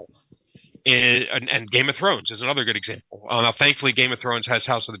example. And Game of Thrones is another good example. Now, thankfully, Game of Thrones has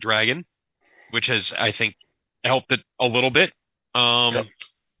House of the Dragon, which has, I think, helped it a little bit. But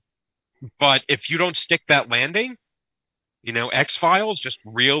if you don't stick that landing, X-Files just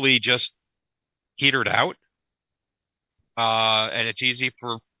really just petered out. And it's easy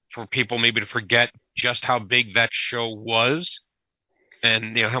for people maybe to forget just how big that show was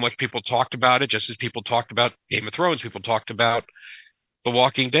and, how much people talked about it, just as people talked about Game of Thrones, people talked about The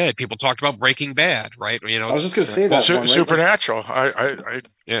Walking Dead. People talked about Breaking Bad, right? I was just going to say that one, right? Supernatural.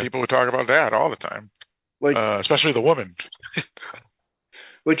 People would talk about that all the time, especially the woman.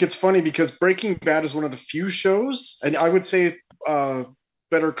 It's funny because Breaking Bad is one of the few shows, and I would say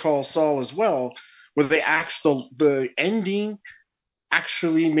Better Call Saul as well, where the ending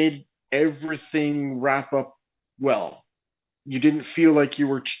actually made everything wrap up well. You didn't feel like you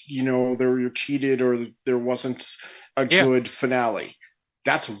were cheated or there wasn't a good finale.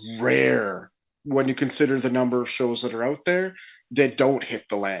 That's rare when you consider the number of shows that are out there that don't hit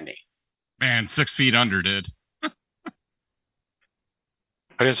the landing. Man, 6 Feet Under did. I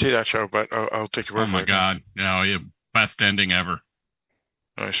didn't see that show, but I'll take your word for it. Oh my God. No, best ending ever.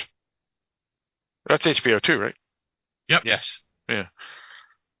 Nice. That's HBO too, right? Yep. Yes. Yeah.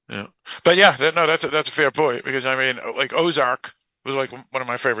 But yeah, that's a fair point, because I mean, like Ozark was like one of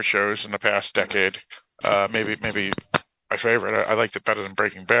my favorite shows in the past decade. Maybe my favorite. I liked it better than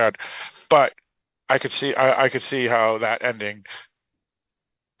Breaking Bad, but I could see how that ending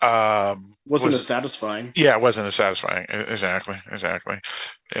wasn't as satisfying. Yeah, it wasn't as satisfying. Exactly.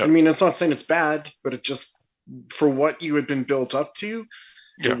 Yep. I mean, it's not saying it's bad, but it just, for what you had been built up to,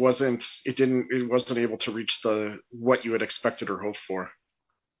 it wasn't able to reach what you had expected or hoped for.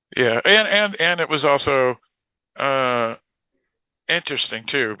 Yeah, and it was also interesting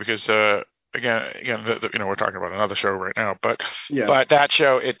too, because again, we're talking about another show right now, but that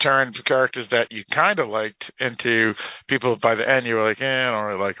show, it turned characters that you kind of liked into people by the end you were like, I don't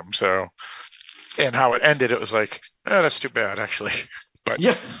really like them. So, and how it ended, it was like, that's too bad, actually. But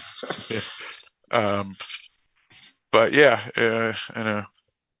but yeah, I know.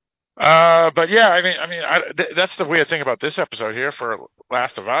 But yeah, I mean, that's the weird thing about this episode here for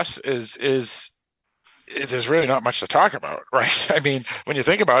Last of Us is there's really not much to talk about, right? I mean, when you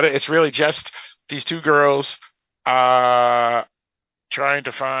think about it, it's really just these two girls trying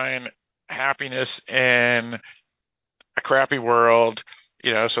to find happiness in a crappy world,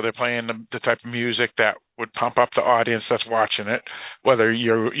 so they're playing the type of music that would pump up the audience that's watching it, whether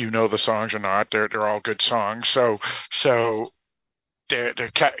you know the songs or not. They're all good songs. So they're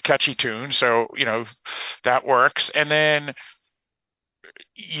catchy tunes. So, that works. And then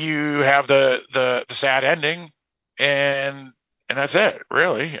you have the sad ending, and that's it,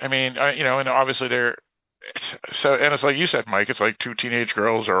 really. I mean, and obviously and it's like you said, Mike, it's like two teenage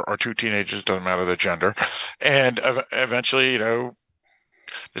girls or two teenagers, doesn't matter the gender, and eventually,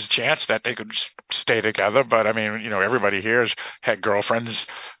 there's a chance that they could stay together. But I mean, everybody here has had girlfriends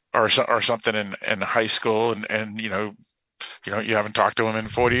or something in high school, and you haven't talked to them in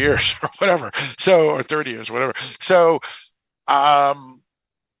 40 years or whatever. So, or 30 years, whatever. So, I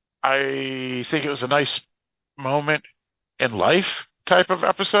think it was a nice moment in life type of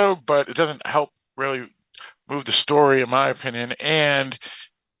episode, but it doesn't help really move the story, in my opinion. And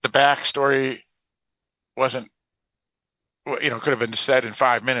the backstory wasn't, could have been said in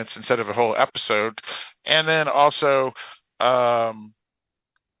 5 minutes instead of a whole episode. And then also, there's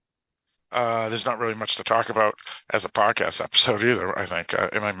not really much to talk about as a podcast episode either, I think.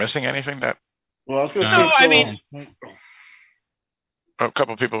 Am I missing anything that? Well, I was going to No, say, I mean, A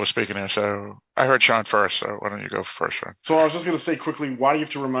couple of people were speaking there, so I heard Sean first, so why don't you go first, Sean? so I was just going to say quickly, why do you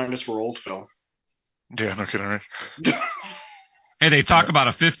have to remind us we're old, Phil? Yeah, no kidding. Right? Hey, they talk about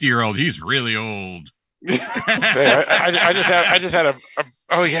a 50-year-old. He's really old. Hey, I just had a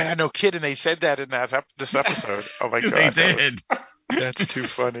oh yeah, no kidding. They said that in this episode. Oh my god, They did. That's too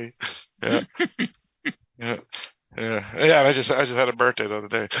funny. Yeah, yeah, yeah. I just had a birthday the other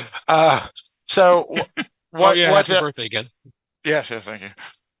day. So what? oh yeah, what? happy birthday again. Yes, thank you.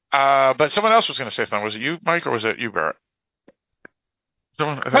 But someone else was going to say something. Was it you, Mike, or was it you, Barrett?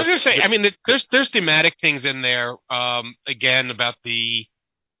 I was going to say, I mean, there's thematic things in there. Again, about the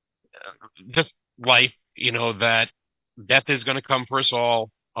just life, that death is going to come for us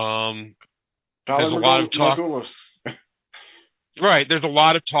all. There's a lot of talk. Right. There's a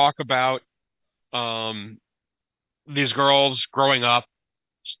lot of talk about these girls growing up,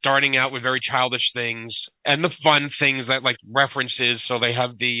 starting out with very childish things, and the fun things that like references. So they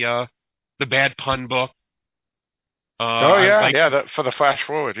have the bad pun book. Oh yeah, for the flash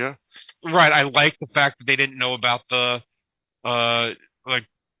forward, yeah. Right. I like the fact that they didn't know about the like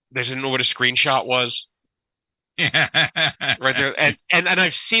they didn't know what a screenshot was. Right there, and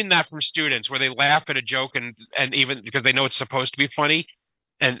I've seen that from students where they laugh at a joke and even because they know it's supposed to be funny,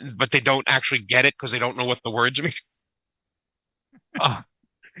 but they don't actually get it because they don't know what the words mean.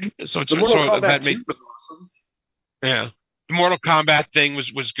 So The Mortal Kombat that 2 was awesome. Yeah, the Mortal Kombat thing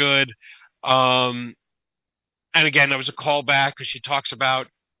was good. And again, that was a callback because she talks about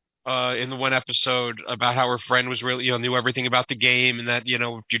in the one episode about how her friend was really, knew everything about the game and that,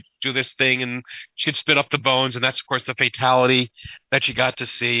 if you do this thing and she could spit up the bones. And that's, of course, the fatality that she got to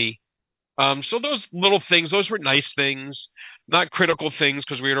see. So those little things, those were nice things, not critical things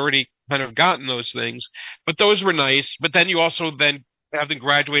because we had already kind of gotten those things, but those were nice. But then you also then have them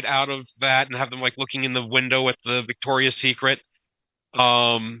graduate out of that and have them like looking in the window at the Victoria's Secret.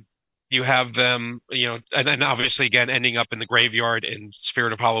 You have them, and then obviously again ending up in the graveyard in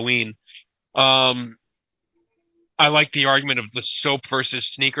Spirit of Halloween. I like the argument of the soap versus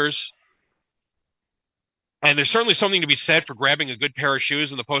sneakers. And there's certainly something to be said for grabbing a good pair of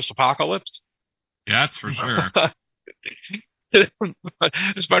shoes in the post-apocalypse. Yeah, that's for sure.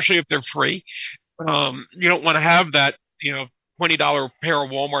 Especially if they're free. You don't want to have that, $20 pair of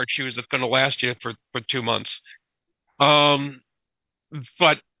Walmart shoes that's going to last you for 2 months.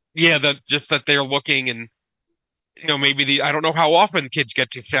 But yeah, just that they're looking and, maybe I don't know how often kids get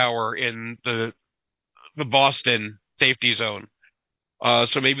to shower in the Boston safety zone.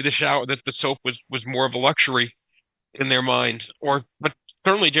 So maybe the soap was more of a luxury in their mind, but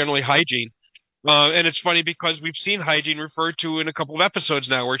certainly generally hygiene. And it's funny because we've seen hygiene referred to in a couple of episodes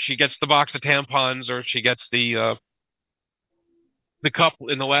now, where she gets the box of tampons or she gets the cup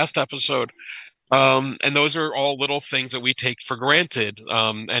in the last episode. And those are all little things that we take for granted.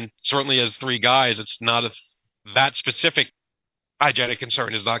 And certainly as three guys, it's not that specific hygienic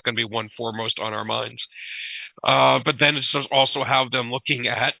concern is not going to be one foremost on our minds. But then it's also have them looking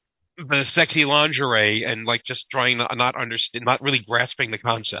at the sexy lingerie and like just trying to not understand, not really grasping the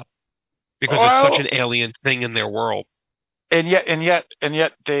concept because it's such an alien thing in their world. And yet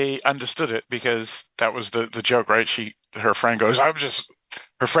they understood it because that was the joke, right? Her friend goes,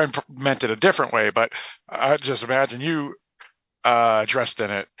 her friend meant it a different way, but I just imagine you dressed in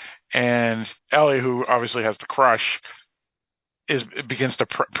it, and Ellie, who obviously has the crush, begins to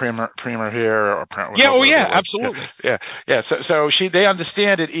preen her hair or absolutely, yeah. So they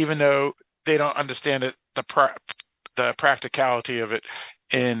understand it, even though they don't understand it, the practicality of it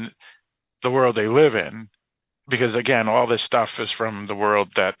in the world they live in, because again, all this stuff is from the world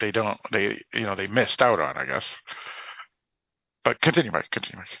that they missed out on, I guess. But continue, Mike.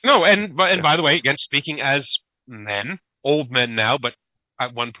 No, and by the way, again, speaking as men, old men now, but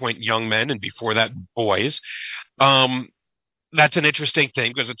at one point young men, and before that boys. That's an interesting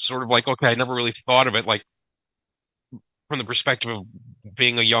thing because it's sort of like, okay, I never really thought of it like from the perspective of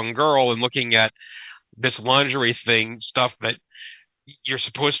being a young girl and looking at this lingerie stuff that you're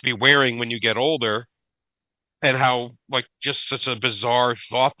supposed to be wearing when you get older, and how like just such a bizarre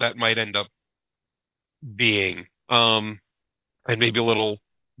thought that might end up being, and maybe a little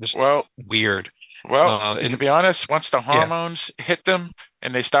just Well, weird. to be honest, once the Yeah. hormones hit them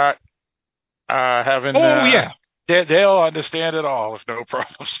and they start having, Oh yeah. they'll understand it all with no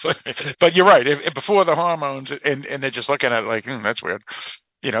problems. But you're right. If before the hormones, and they're just looking at it like, that's weird,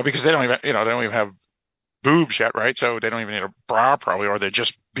 because they don't even, they don't even have boobs yet, right? So they don't even need a bra probably, or they're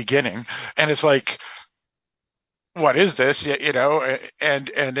just beginning. And it's like, what is this?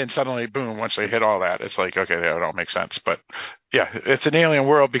 And then suddenly, boom! Once they hit all that, it's like, okay, that all makes sense. But yeah, it's an alien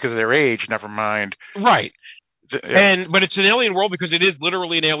world because of their age. Never mind. Right. Yeah. But it's an alien world because it is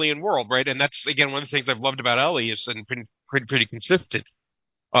literally an alien world, right? And that's again one of the things I've loved about Ellie is and been pretty consistent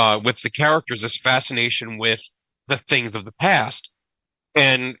with the characters, this fascination with the things of the past.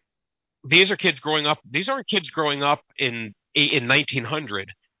 And these are kids growing up. These aren't kids growing up in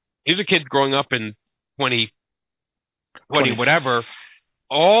 1900. These are kids growing up in 2020, 20, whatever.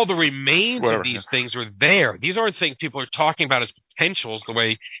 All the remains of whatever. these things are there. These aren't things people are talking about as potentials the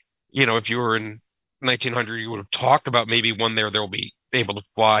way, if you were in 1900, you would have talked about maybe one they'll be able to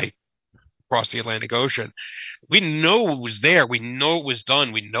fly across the Atlantic Ocean. We know it was there. We know it was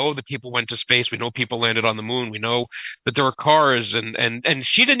done. We know that people went to space. We know people landed on the moon. We know that there were cars and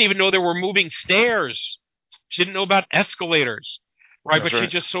she didn't even know there were moving stairs. She didn't know about escalators. Right. That's But she's right.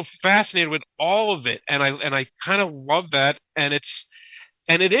 just so fascinated with all of it. And I kind of love that. And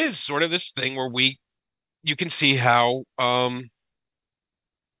it is sort of this thing where you can see how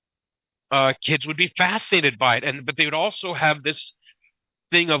kids would be fascinated by it, but they would also have this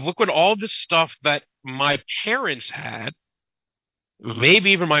thing of look at all this stuff that my parents had,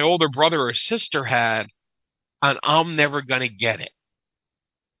 maybe even my older brother or sister had, and I'm never gonna get it.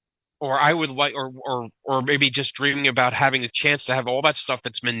 Or I would like, or maybe just dreaming about having a chance to have all that stuff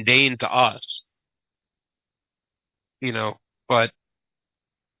that's mundane to us, you know. But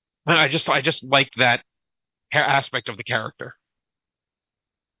I just like that aspect of the character,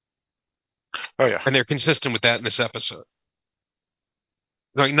 Oh yeah. and they're consistent with that in this episode.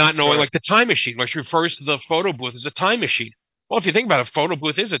 Like not knowing, Sure. like the time machine, like she refers to the photo booth as a time machine. Well, if you think about it, a photo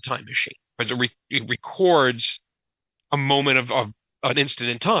booth is a time machine because it records a moment of an instant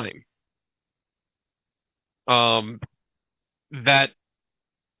in time. Um, that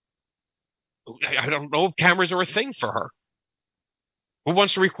I don't know if cameras are a thing for her. Who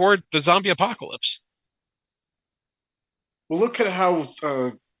wants to record the zombie apocalypse? Well, look at how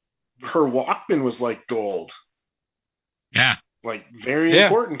her Walkman was like gold. Yeah. Like very Yeah.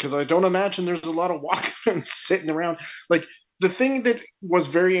 important because I don't imagine there's a lot of Walkmans sitting around. Like the thing that was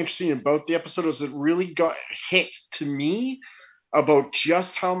very interesting about the episode is it really got hit to me about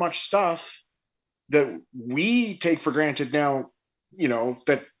just how much stuff that we take for granted now,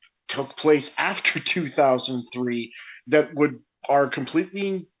 that took place after 2003 that are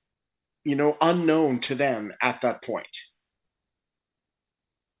completely, unknown to them at that point.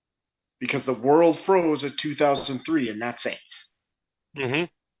 Because the world froze at 2003 and that's it. Mm-hmm.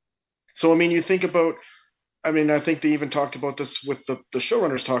 So, I mean, you think about, I think they even talked about this with the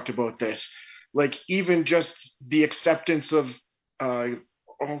showrunners talked about this. Like, even just the acceptance of,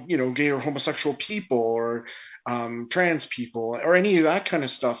 gay or homosexual people or trans people or any of that kind of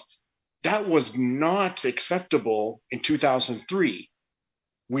stuff, that was not acceptable in 2003.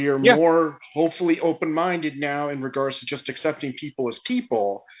 We are Yeah. more hopefully open minded now in regards to just accepting people as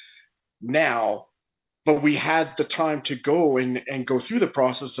people now, but we had the time to go and go through the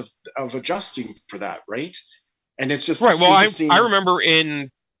process of adjusting for that, right? And it's just Right. Well, I interesting. remember in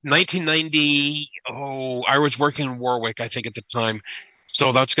 1990. Oh, I was working in Warwick, I think, at the time.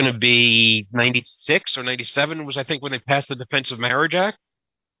 So that's going to be 96 or 97 was, I think, when they passed the Defense of Marriage Act,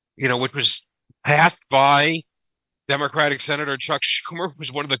 which was passed by Democratic Senator Chuck Schumer, who was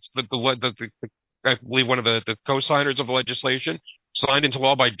one of I believe one of the co-signers of the legislation, signed into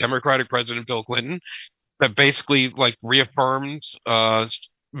law by Democratic President Bill Clinton, that basically like reaffirmed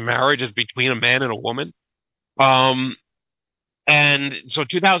marriage as between a man and a woman. Um, and so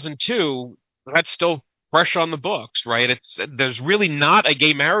 2002, that's still fresh on the books, right? There's really not a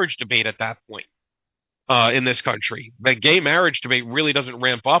gay marriage debate at that point in this country. The gay marriage debate really doesn't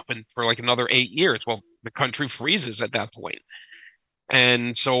ramp up for like another 8 years. Well, the country freezes at that point.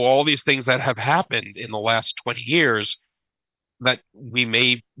 And so all these things that have happened in the last 20 years that we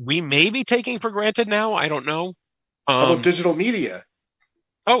may be taking for granted now, I don't know. How about digital media?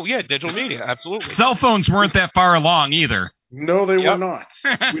 Oh yeah, digital media, absolutely. Cell phones weren't that far along either. No, they were Yep. not.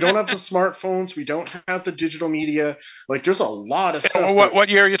 We don't have the smartphones. We don't have the digital media. Like, there's a lot of stuff. What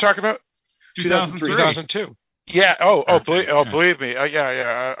year are you talking about? 2003. 2002. Yeah. Okay, yeah. Believe me.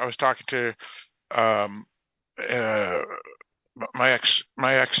 Yeah. I was talking to um, uh, my ex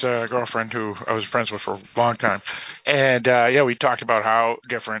girlfriend who I was friends with for a long time, and yeah, we talked about how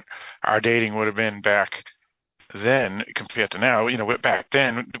different our dating would have been back then compared to now. Back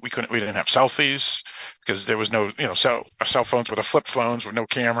then we didn't have selfies because there was no, cell phones were the flip phones with no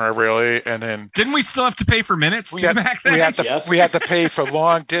camera really, and then Didn't we still have to pay for minutes back then? Yes. we had to pay for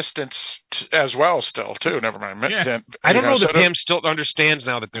long distance as well still too. Never mind. Yeah. I don't know so that Pam still understands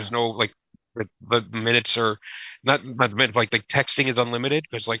now that there's no like the minutes are not minutes, like texting is unlimited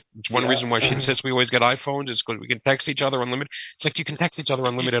because like it's one reason why she insists we always get iPhones is because we can text each other unlimited. It's like you can text each other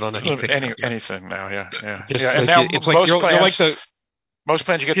unlimited on anything. anything now. Yeah. Just And like now it's like you're like most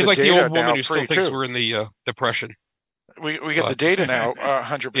plans you get she's the like the data old woman now who still free thinks too. we're in the depression. We get the data now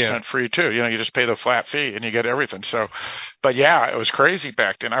 100% free too. You just pay the flat fee and you get everything. So, but yeah, it was crazy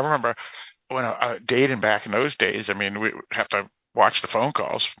back then. I remember when dating back in those days. I mean, we would have to watch the phone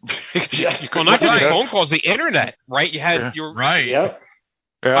calls. Well, not just the phone calls, the internet, right? You had your right. Yep.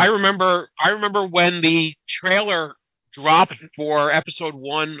 Yeah. I remember when the trailer dropped for episode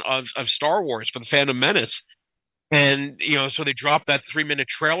 1 of Star Wars for the Phantom Menace. And, so they dropped that 3-minute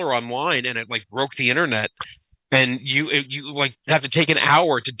trailer online and it like broke the internet. And you like have to take an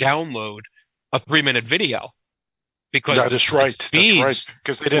hour to download a 3-minute video because That's right. Because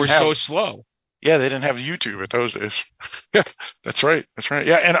they didn't have so slow. Yeah, they didn't have YouTube at those days. Yeah, that's right.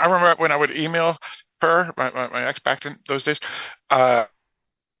 Yeah, and I remember when I would email her, my ex back in those days. Yeah,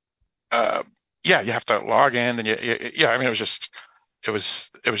 you have to log in, and I mean, it was just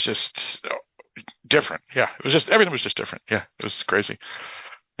different. Yeah, everything was just different. Yeah, it was crazy.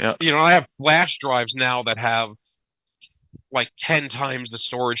 Yeah, I have flash drives now that have like 10 times the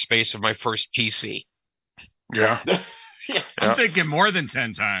storage space of my first PC. Yeah. I'm thinking more than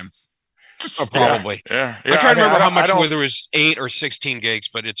 10 times. Oh, probably. Yeah. I'm trying to remember how much, whether it was 8 or 16 gigs,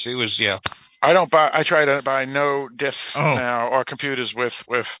 but it was. I try to buy no discs now or computers with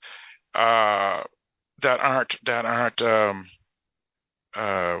that aren't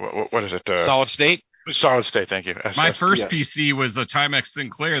what is it? Solid state. Solid state. Thank you. My first PC was a Timex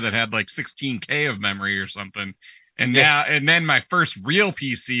Sinclair that had like 16K of memory or something. And then my first real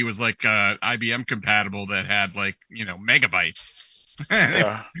PC was like IBM compatible that had like, megabytes.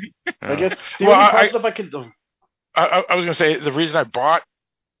 Yeah. I guess the only positive I could. I was going to say the reason I bought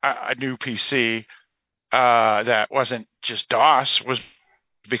a new PC that wasn't just DOS was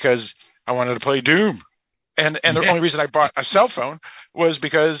because I wanted to play Doom, and the only reason I bought a cell phone was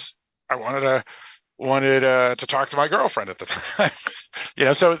because I wanted to talk to my girlfriend at the time.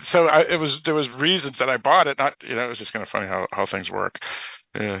 There was reasons that I bought it. Not it was just kind of funny how things work.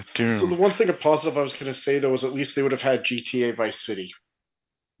 Yeah, Doom. So the one thing of positive I was going to say though was at least they would have had GTA Vice City.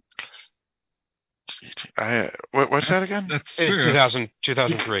 What's that again? That's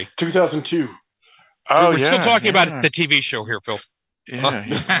 2003. 2002. We're still talking about the TV show here, Phil.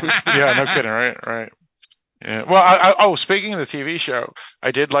 Yeah, no kidding, right. Yeah. Well, speaking of the TV show,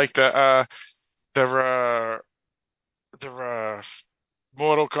 I did like the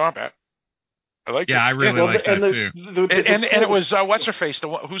Mortal Kombat. I like it. Yeah, I really like that too. And it was what's her face?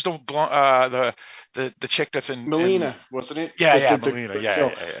 Who's the chick that's in Melina, wasn't it? Yeah, Melina.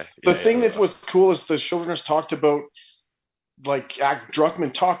 Yeah. The thing that was cool is the showrunners talked about, like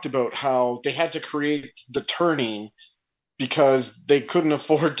Druckmann talked about how they had to create the turning because they couldn't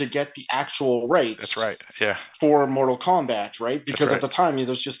afford to get the actual rights. That's right. Yeah. For Mortal Kombat, right? Because at the time,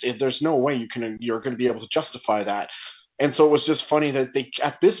 there's no way you're going to be able to justify that, and so it was just funny that they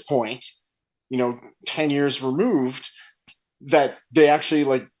at this point, 10 years removed, that they actually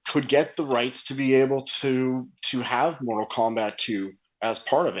like could get the rights to be able to have Mortal Kombat 2 as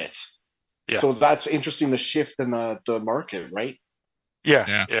part of it. Yeah. So that's interesting, the shift in the market, right?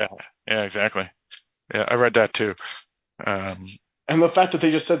 Yeah, exactly. Yeah, I read that too. And the fact that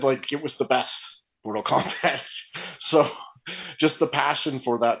they just said like it was the best Mortal Kombat. So just the passion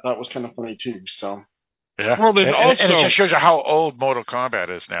for that was kind of funny too. So yeah. Well, and it just shows you how old Mortal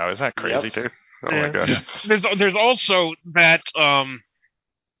Kombat is now. Isn't that crazy too? Oh my gosh. Yeah. There's also that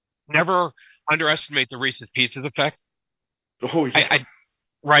never underestimate the Reese's Pieces effect. Oh yeah.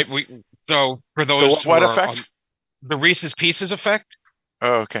 Right. So for those what effect? The Reese's Pieces effect.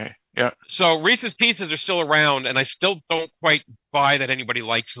 Oh, okay. Yeah. So Reese's Pieces are still around, and I still don't quite buy that anybody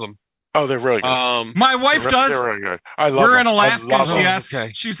likes them. Oh, they're really good. My wife does. They're really good. I love them. We're in Alaska.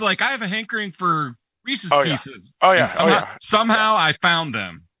 She's like, I have a hankering for Reese's Pieces. Oh yeah. Somehow I found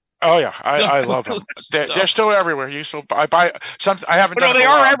them. Oh yeah, I love them. They're still everywhere. I buy some. I haven't But done no, it they in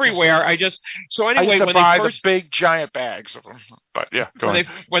a are while. everywhere. I used to when they buy the first big giant bags of them. But yeah, go on.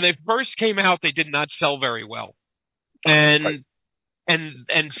 when they first came out, they did not sell very well. Right.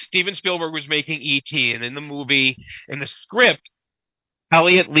 And Steven Spielberg was making E.T. and in the movie, in the script,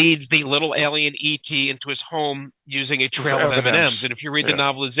 Elliot leads the little alien E.T. into his home using a trail of M&Ms. And if you read the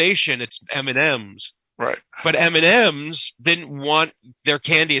novelization, it's M&Ms. Right. But M&Ms didn't want their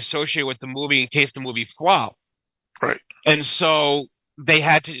candy associated with the movie in case the movie flopped. Right. And so they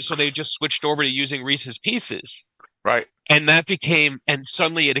just switched over to using Reese's Pieces. Right. And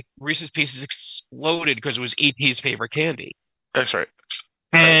suddenly Reese's Pieces exploded because it was E.T.'s favorite candy. That's right.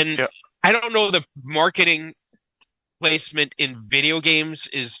 And Right. I don't know the marketing placement in video games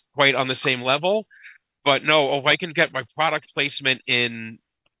is quite on the same level, but no, if I can get my product placement in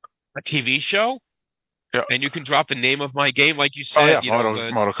a TV show, and you can drop the name of my game, like you said,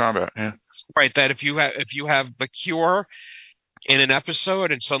 Mortal Kombat, yeah. Right, that if you have the Cure in an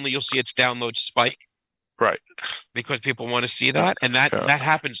episode, and suddenly you'll see its download spike, right, because people want to see that, and that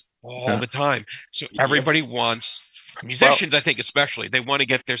happens all the time. So everybody wants. Musicians, I think especially, they want to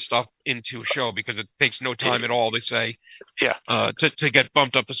get their stuff into a show because it takes no time at all, they say, to get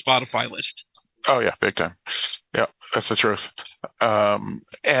bumped up the Spotify list. Oh, yeah, big time. Yeah, that's the truth. And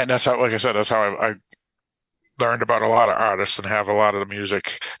that's how, like I said, that's how I learned about a lot of artists and have a lot of the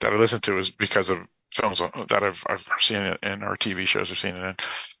music that I listen to is because of films that I've seen it in, or TV shows I've seen it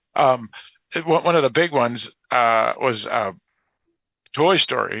in. One of the big ones was Toy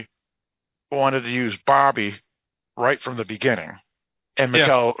Story wanted to use Barbie right from the beginning, and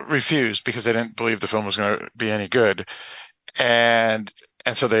Mattel refused because they didn't believe the film was going to be any good, and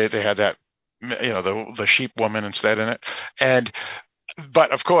so they had that, the sheep woman instead in it,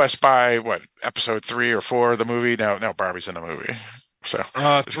 but of course by episode 3 or 4 of the movie, now Barbie's in the movie. So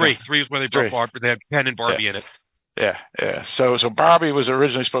three is where they brought Barbie. They had Ken and Barbie in it. Yeah. So Barbie was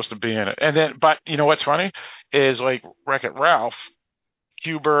originally supposed to be in it, and then, but you know what's funny is, like, Wreck-It Ralph,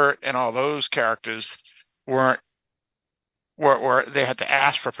 Hubert, and all those characters were they had to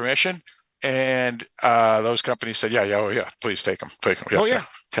ask for permission, and those companies said, please take them. Yeah.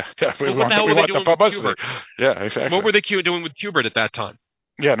 We want the publicity. Yeah, exactly. What were they doing with Hubert at that time?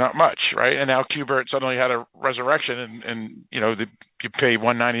 Yeah, not much, right? And now Hubert suddenly had a resurrection, and you pay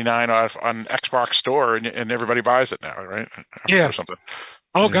 $1.99 on Xbox Store, and everybody buys it now, right? Or something.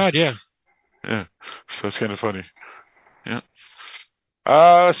 Oh God, yeah. Yeah. So it's kind of funny. Yeah.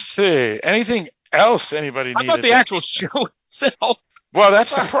 Let's see. Anything else anybody needed? How about the actual show itself? Well, that's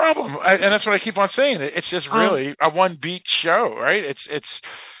the problem, and that's what I keep on saying. It's just really a one-beat show, right? It's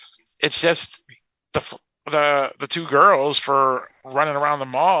just the two girls for running around the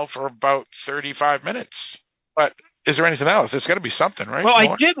mall for about 35 minutes. But is there anything else? There's got to be something, right? Well,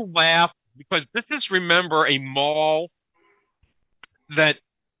 I did laugh because this is, remember, a mall that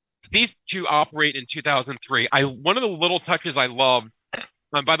these two operate in 2003. One of the little touches I loved.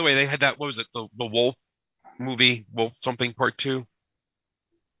 By the way, they had that. What was it? The Wolf movie, Wolf something Part 2.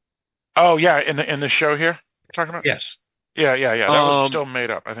 Oh yeah, in the show here you're talking about? Yes. Yeah. That was still made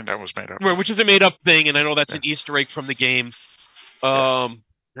up. I think that was made up. Right, which is a made up thing, and I know that's an Easter egg from the game.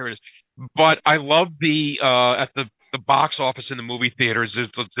 There it is. But I love the at the box office in the movie theaters, there's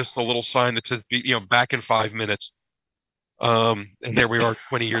just a little sign that says, back in 5 minutes. And there we are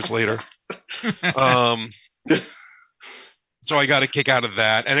 20 years later. So I got a kick out of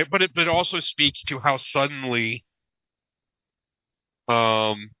that, but it also speaks to how suddenly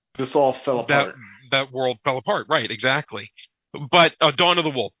this all fell apart. That world fell apart, right? Exactly. But Dawn of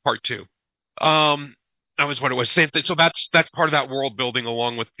the Wolf Part 2, that was what it was. Same thing. So that's part of that world building,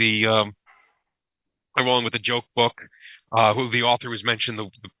 along with the joke book, who the author was mentioned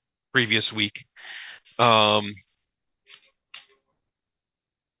the previous week.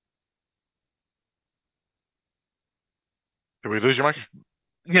 Did we lose your mic?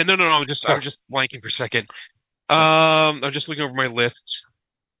 Yeah, no. I'm just blanking for a second. I'm just looking over my list.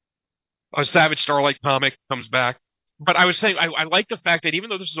 Savage Starlight comic comes back. But I was saying, I like the fact that even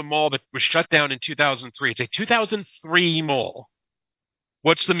though this is a mall that was shut down in 2003, it's a 2003 mall.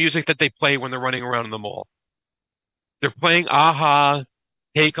 What's the music that they play when they're running around in the mall? They're playing Aha,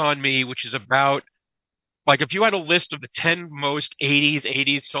 Take On Me, which is about, like, if you had a list of the 10 most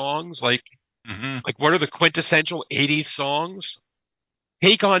 80s songs, like what are the quintessential 80s songs?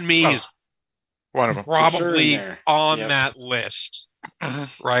 Take On Me is one of them, probably on that list.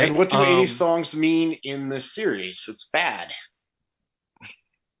 Right. And what do 80s songs mean in this series? It's bad.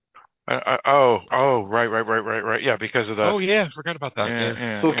 Right. Yeah, because of the. Oh yeah, I forgot about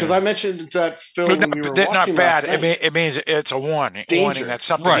that. So, because I mentioned that film when we were watching not bad. last night. It means it's a warning. Danger. Warning that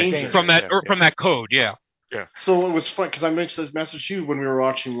something Right, dangerous. from that from that code. Yeah. So it was fun because I mentioned this message to you when we were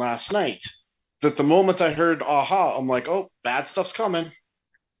watching last night. That the moment I heard "aha," I'm like, "Oh, bad stuff's coming."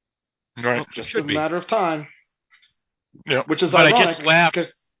 Right. Well, Just a matter of time. Yeah. Which is but ironic. I just laughed.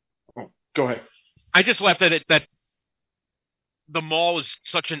 Go ahead. I just laughed at it that the mall is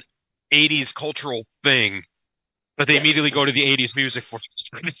such an '80s cultural thing that they immediately go to the '80s music for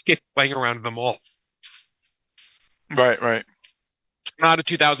this kid playing around in the mall. Right. Not a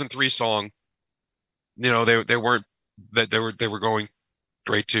 2003 song. They weren't that they were going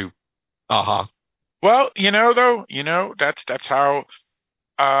straight to aha. Well, that's how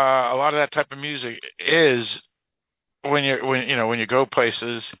a lot of that type of music is when you go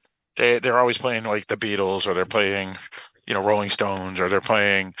places. They're always playing like the Beatles, or they're playing Rolling Stones, or they're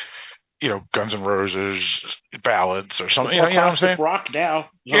playing Guns N' Roses ballads or something. It's You know what I'm saying? rock now.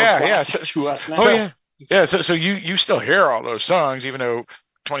 Yeah. To us now. Oh yeah. Yeah. So you still hear all those songs, even though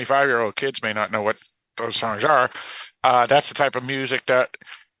 25-year-old kids may not know what those songs are. That's the type of music that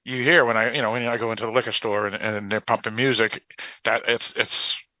you hear when I go into the liquor store and they're pumping music. That it's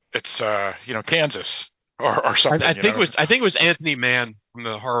Kansas or something. I think it was Anthony Mann from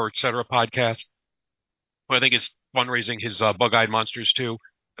the Horror Etc. podcast. Who I think is fundraising his Bug-Eyed Monsters too.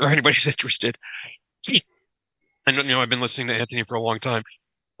 Or anybody's interested. I've been listening to Anthony for a long time.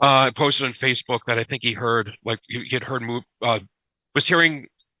 I posted on Facebook that I think he heard, he had heard, was hearing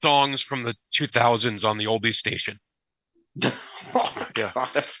songs from the 2000s on the oldies station. Oh,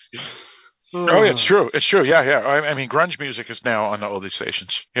 God. Oh, yeah, it's true. It's true. Yeah. I mean, grunge music is now on the oldies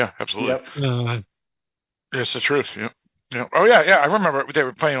stations. Yeah, absolutely. Yep. It's the truth. Yeah. Oh, yeah. I remember they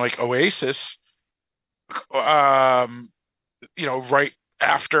were playing like Oasis. Right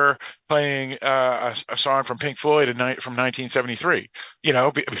after playing a song from Pink Floyd from 1973.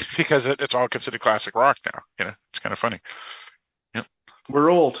 Because it's all considered classic rock now. It's kind of funny. Yeah. We're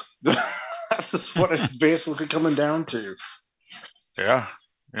old. That's just what it's basically coming down to. Yeah.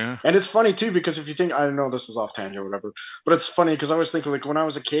 And it's funny too because if you think, I don't know, this is off tangent or whatever, but it's funny because I was thinking like when I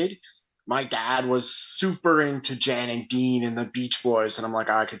was a kid, my dad was super into Jan and Dean and the Beach Boys, and I'm like,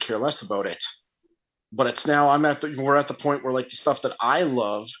 I could care less about it. But it's now we're at the point where like the stuff that I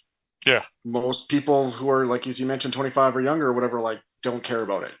love, most people who are like, as you mentioned, 25 or younger or whatever, like don't care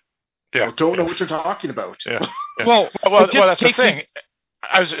about it. Yeah, or don't know what you're talking about. Yeah. Well, that's the thing.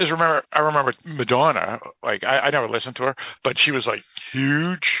 I remember Madonna. Like I never listened to her, but she was like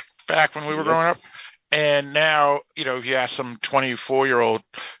huge back when we were growing up. And now, if you ask some 24-year-old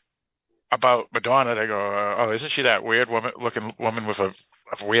about Madonna, they go, "Oh, isn't she that weird looking woman with a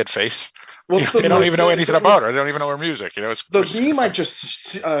weird face?" Well, they don't even know anything about her. They don't even know her music. It's the meme I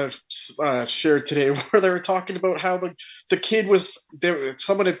just shared today, where they were talking about how the kid was there.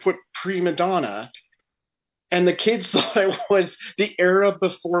 Someone had put prima donna, and the kids thought it was the era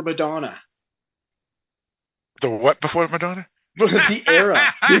before Madonna. The what before Madonna? The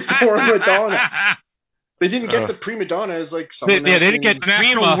era before Madonna. They didn't get the prima donna as like something. They didn't get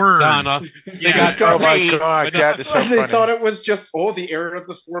prima donna. They got oh my god, that is so funny. They thought it was just the era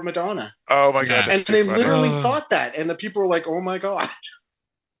before Madonna. Oh my god, and they literally thought that, and the people were like, "Oh my god,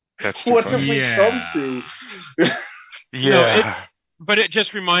 that's what have we come to?" Yeah, but it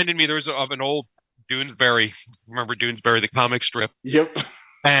just reminded me of an old Doonesbury. Remember Doonesbury, the comic strip? Yep.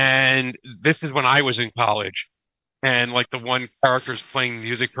 And this is when I was in college, and like the one character's playing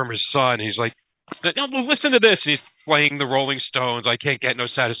music from his son. He's like, listen to this. And he's playing the Rolling Stones. I can't get no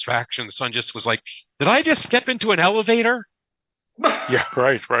satisfaction. The son just was like, did I just step into an elevator? Yeah,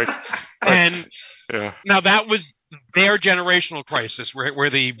 right. And now that was their generational crisis, where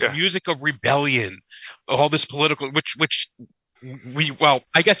the music of rebellion, all this political, which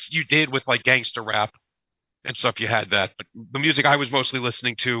I guess you did with like gangster rap and stuff. You had that, but the music I was mostly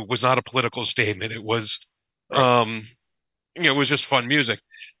listening to was not a political statement. It was, it was just fun music.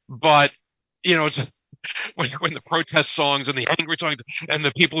 But it's when the protest songs and the angry songs and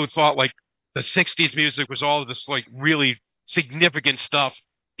the people who thought like the '60s music was all this like really significant stuff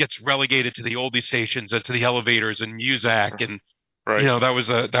gets relegated to the oldie stations and to the elevators and Muzak and that was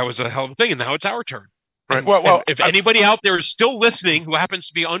a hell of a thing, and now it's our turn. Right. Well, if anybody out there is still listening who happens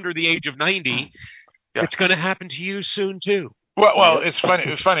to be under the age of 90, it's going to happen to you soon too. Well, it's funny.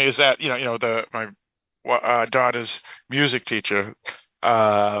 It's funny is that my daughter's music teacher.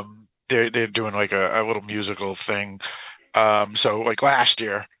 They're doing like a little musical thing. So like last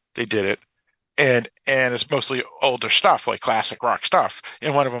year they did it, and it's mostly older stuff, like classic rock stuff.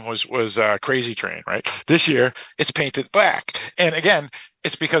 And one of them was Crazy Train, right? This year it's Painted Black. And again,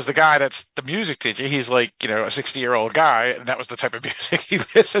 it's because the guy that's the music teacher, he's like, a 60-year-old guy, and that was the type of music he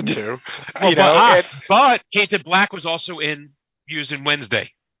listened to. But Painted Black was also used in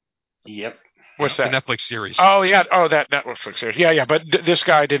Wednesday. Yep. What's The that? Netflix series. Oh yeah. Oh, that Netflix series. Yeah. But this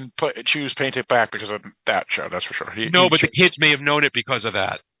guy didn't choose Painted Black because of that show. That's for sure. But the kids may have known it because of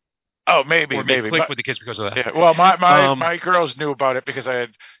that. Oh, maybe. Or maybe click with the kids because of that. Yeah. Well, my girls knew about it because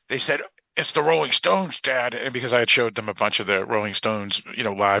they said it's the Rolling Stones, Dad, and because I had showed them a bunch of the Rolling Stones,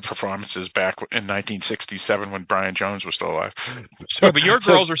 live performances back in 1967 when Brian Jones was still alive. So, but your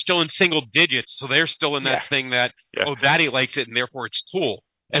girls are still in single digits, so they're still in that thing that Daddy likes it and therefore it's cool.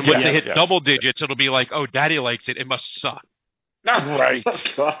 And once they hit double digits, it'll be like, oh, Daddy likes it. It must suck. Right.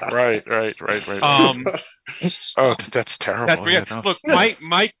 Right. Oh, that's terrible. Look,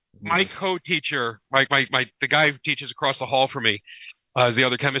 my co-teacher, the guy who teaches across the hall from me, is the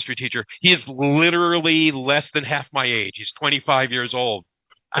other chemistry teacher. He is literally less than half my age. He's 25 years old,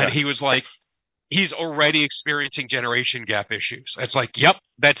 and he was like, he's already experiencing generation gap issues. It's like, yep,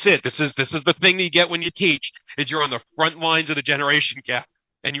 that's it. This is the thing that you get when you teach. Is you're on the front lines of the generation gap,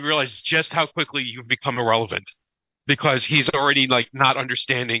 and you realize just how quickly you become irrelevant because he's already like not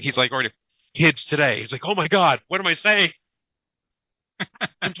understanding. He's like already kids today. He's like, oh my God, what am I saying?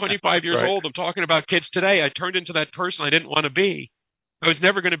 I'm 25 years old. I'm talking about kids today. I turned into that person I didn't want to be. I was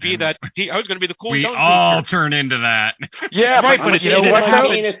never going to be that. I was going to be the cool young teacher. We all turn into that. Yeah, right. But you know what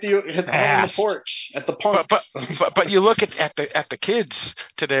happened on the porch at the punks. But you look at the kids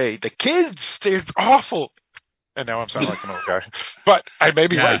today. The kids, they're awful. And now I'm sounding like an old guy. But I may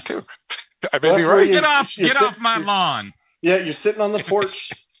be right too. I may be right. Get off my lawn. Yeah, you're sitting on the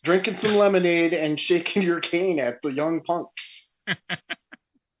porch drinking some lemonade and shaking your cane at the young punks.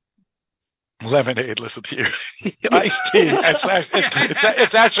 Lemonade, listen to you. Iced tea.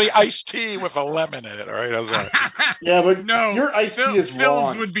 It's actually iced tea with a lemon in it, all right? How's that? Yeah, but no, your iced tea is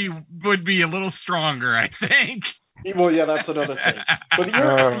wrong. would be a little stronger, I think. Well, yeah, that's another thing. But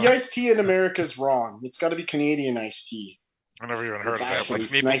the iced tea in America is wrong. It's got to be Canadian iced tea. I never even heard of that.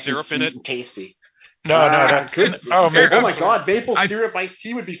 Like maple syrup in it? And tasty. No, that could. Oh my God, maple syrup iced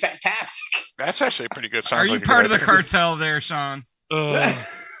tea would be fantastic. That's actually pretty good. Are you part of the cartel there, Sean?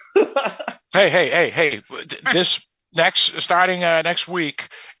 Hey! This starting next week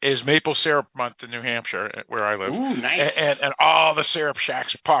is maple syrup month in New Hampshire, where I live. Ooh, nice! And all the syrup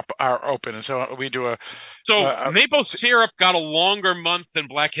shacks are open, and so we do maple syrup got a longer month than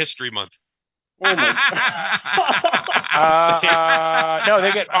Black History Month. Oh my God. No,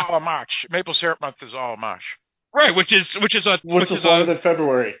 they get all of March. Maple syrup month is all of March. Right, which is longer than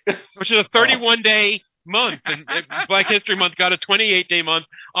February. Which is a 31-day month, and Black History Month got a 28-day month.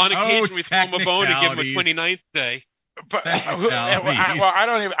 On occasion, we throw them a bone and give them a 29th day. But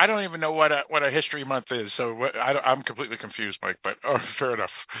I don't even know what a history month is, so I'm completely confused, Mike. But fair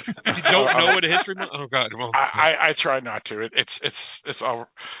enough. You don't know what a history month? Oh God! Well, I try not to. It's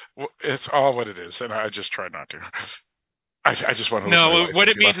all what it is, and I just try not to. I just want to. No, what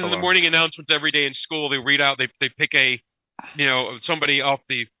it means is in the morning announcements every day in school, they read out. They pick somebody off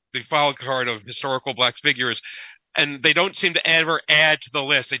the file card of historical Black figures, and they don't seem to ever add to the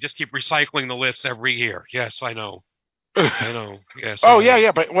list. They just keep recycling the list every year. Yes, I know. I know. Yes.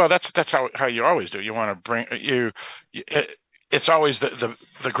 Yeah. But that's how you always do. You want to bring you. It's always the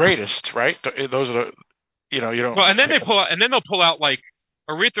greatest, right? Those are the you don't. Well, and then they'll pull out like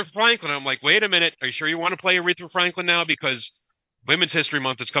Aretha Franklin. I'm like, wait a minute. Are you sure you want to play Aretha Franklin now? Because Women's History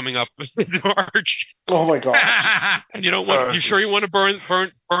Month is coming up in March. Oh my God! And you don't want. You sure you want to burn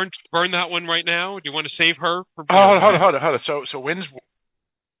that one right now? Do you want to save her? Hold on. So when's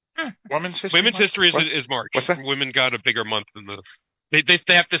Women's History? Women's History is March. What's that? Women got a bigger month than they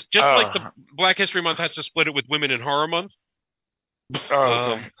have this like the Black History Month has to split it with Women in Horror Month.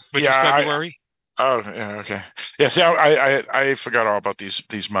 Okay. Which is February. Okay. Yeah, see, I forgot all about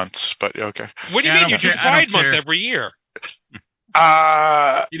these months, but okay. What do you mean? You do Pride Month every year.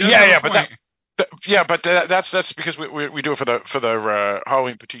 But that's because we do it for the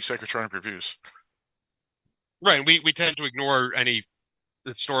Halloween Petite Secretariat reviews. Right. We tend to ignore any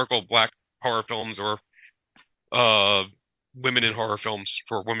historical Black horror films or women in horror films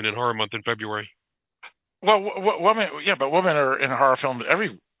for Women in Horror Month in February. Well, women are in a horror film.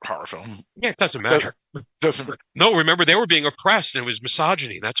 Every horror film. Yeah, it doesn't matter. No, remember they were being oppressed and it was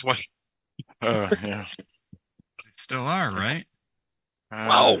misogyny. That's why. Yeah. Still are, right?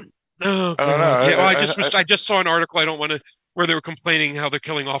 Well, I don't know. I just saw an article. I don't want to where they were complaining how they're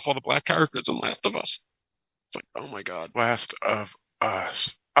killing off all the Black characters in Last of Us. It's like, oh my God, Last of Us.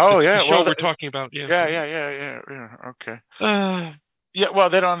 Oh yeah, the show we're talking about. Yeah. Yeah. Okay. Yeah, well,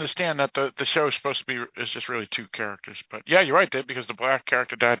 they don't understand that the show is supposed to be is just really two characters. But yeah, you're right, Dave, because the black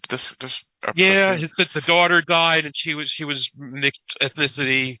character died this episode. Yeah, Too. the daughter died, and she was mixed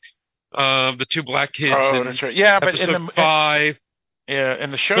ethnicity. The two black kids Oh, in that's right. Yeah, but episode 5.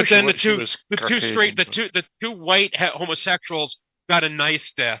 in the show, But then she was Caucasian. the two white homosexuals got a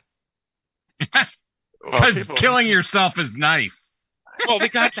nice death. Because killing yourself is nice. Well, they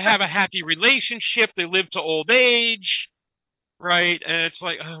got to have a happy relationship. They live to old age, right? And it's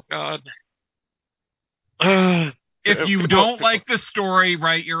like, oh god. If you don't like the story,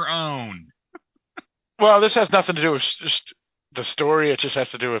 write your own. Well, this has nothing to do with just the story. It just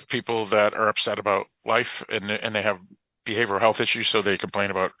has to do with people that are upset about life and they have behavioral health issues, so they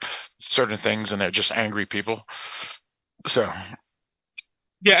complain about certain things, and they're just angry people. So,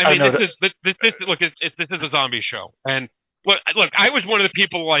 yeah, I mean, this is a zombie show, and look, I was one of the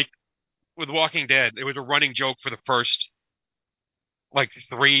people like with Walking Dead. It was a running joke for the first like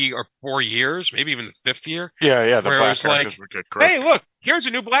 3 or 4 years, maybe even the 5th year. Yeah, the black characters were good. Correct. Hey, look, here's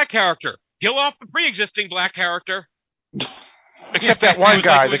a new black character. Kill off the pre-existing black character. Except that one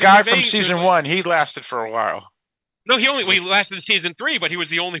guy, the guy from season 1, he lasted for a while. No, he lasted to season 3, but he was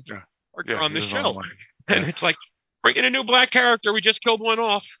the only character on the show. And it's like, bring in a new black character. We just killed one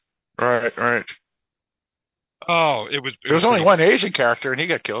off. Right. Oh, it was only one Asian character, and he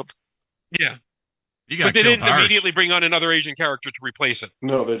got killed. Yeah. But they didn't immediately bring on another Asian character to replace it.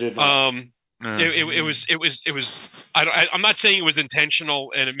 No, they didn't. It was. I'm not saying it was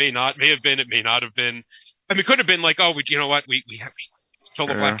intentional, and it may have been. It may not have been. I mean, it could have been like, oh, you know what? We have to kill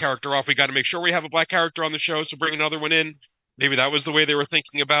the black character off. We got to make sure we have a black character on the show, so bring another one in. Maybe that was the way they were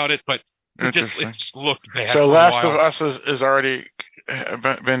thinking about it, but it just looked bad. So Last of Us is already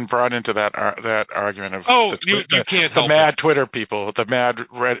been brought into that argument of you can't help the mad Twitter people, the mad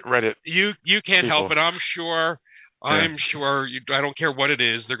Reddit. You can't help it. I'm sure. I don't care what it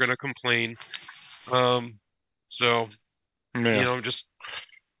is. They're going to complain. So just.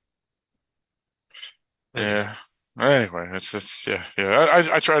 Yeah. Anyway, it's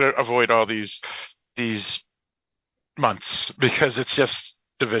I try to avoid all these months because it's just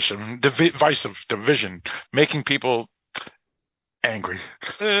divisive division, making people angry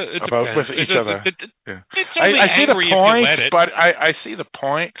with each other. It's only I see the angry point, if you let it. but I see the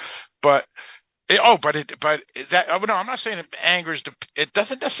point, but. I'm not saying it angers. It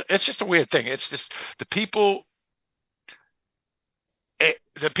doesn't. It's just a weird thing. It's just the people.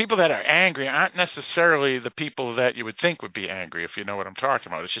 The people that are angry aren't necessarily the people that you would think would be angry, if you know what I'm talking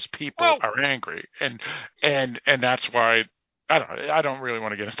about. It's just people are angry, and that's why I don't really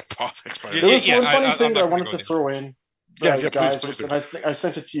want to get into politics. But there was one funny thing that I wanted to throw in, guys. Please. And I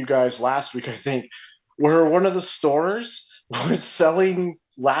sent it to you guys last week, I think, where one of the stores was selling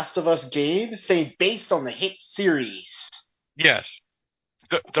Last of Us game, saying based on the hit series. Yes.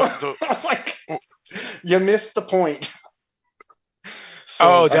 You missed the point.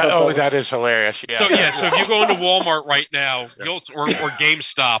 So that is hilarious. Yeah. So if you go into Walmart right now, or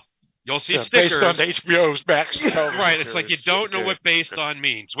GameStop, you'll see stickers based on HBOMax. Right. It's like you don't know what based on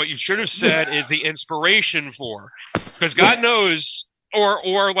means. What you should have said is the inspiration for, because God knows,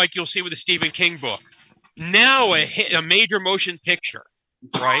 or like you'll see with the Stephen King book. Now a major motion picture,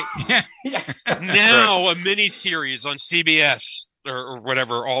 right? Now a mini series on CBS or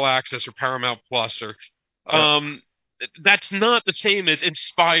whatever, All Access or Paramount Plus or that's not the same as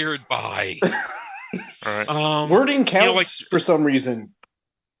inspired by. Right. Wording counts for some reason.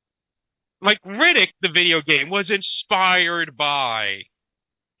 Like Riddick, the video game, was inspired by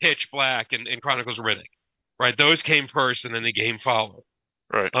Pitch Black and Chronicles of Riddick, right? Those came first, and then the game followed.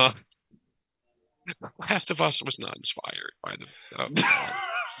 Right. Last of Us was not inspired by them.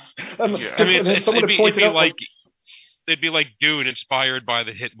 I mean, it'd be like Dune inspired by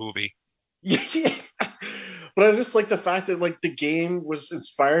the hit movie. Yeah. But I just like the fact that like the game was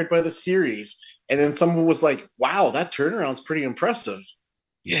inspired by the series, and then someone was like, "Wow, that turnaround's pretty impressive."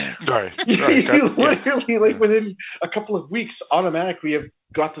 Yeah, right. You literally like within a couple of weeks, automatically have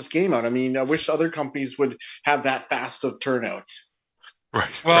got this game out. I mean, I wish other companies would have that fast of turnout. Right.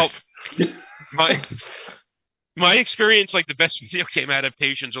 Well, my experience, like the best video game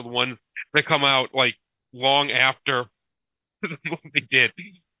adaptations are the ones that come out like long after the movie did.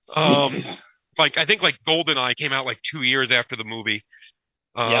 Like I think like GoldenEye came out like 2 years after the movie.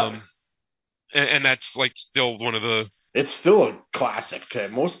 And that's like still one of the. It's still a classic to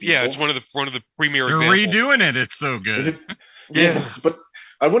most people. Yeah, it's one of the premier. They're redoing it. It's so good. Yes, but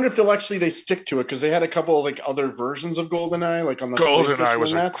I wonder if they stick to it because they had a couple of like other versions of GoldenEye, like on the GoldenEye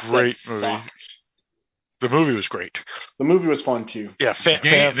was a great movie. The movie was great. The movie was fun too. Yeah, the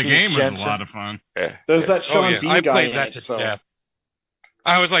game was a lot of fun. Yeah. There's that Sean Bean guy. I played that to death.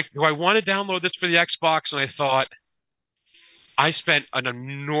 I was like, do I want to download this for the Xbox? And I thought, I spent an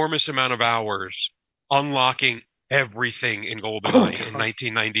enormous amount of hours unlocking everything in Oh GoldenEye in god.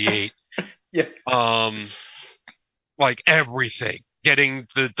 1998. Yeah. Like everything, getting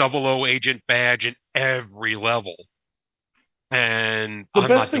the 00 agent badge in every level. And The I'm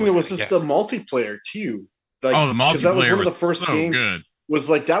best not thing doing was that just again. the multiplayer too. Like, Oh, the because that was multiplayer one of the was first so games. good.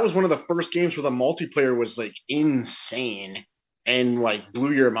 That was one of the first games where the multiplayer was like insane and like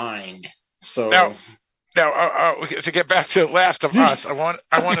blew your mind. Now, So to get back to Last of Us, I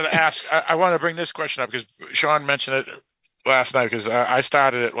wanted to ask. I want to bring this question up because Sean mentioned it last night because I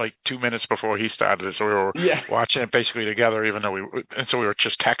started it like 2 minutes before he started it, so we were yeah, watching it basically together, even though we were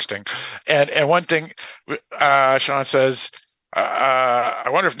just texting. And one thing, Sean says, I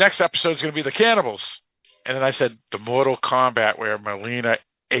wonder if next episode is going to be the cannibals. And then I said the Mortal Kombat where Melina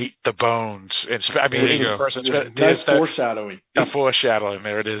ate the bones. I mean, There you which ate the go. was person. nice There's foreshadowing. that foreshadowing.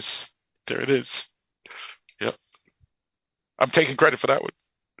 There it is. There it is. Yep. I'm taking credit for that one,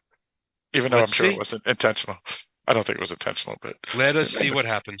 even though I'm Let's sure it see. wasn't intentional. I don't think it was intentional, but Let us see what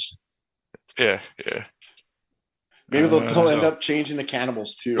happens. yeah. Maybe they'll end So- up changing the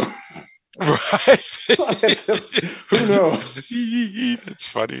cannibals too. Right. Who knows? That's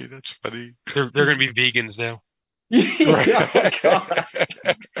funny. That's funny. They're going to be vegans now. Oh god.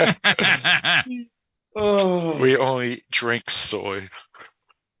 Oh. We only drink soy.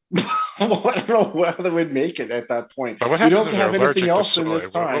 Well, I don't know how they would make it at that point. But what We happens don't if they're have anything allergic to else in soy?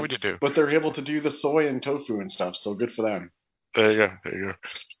 this What time, would you do? but they're able to do the soy and tofu and stuff. So good for them. There you go. There you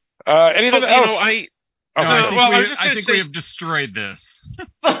go. Anything Well, else? No, I think, I was just I gonna think say- we have destroyed this.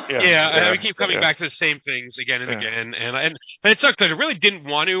 Yeah, we keep coming back to the same things again and again, and it sucks because I really didn't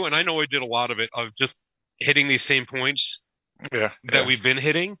want to, and I know I did a lot of it of just hitting these same points that we've been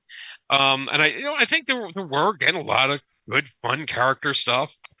hitting. And I think there were again a lot of good, fun character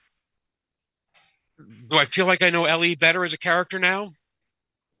stuff. Do I feel like I know Ellie better as a character now?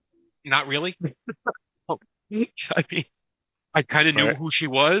 Not really. I mean, I kind of knew who she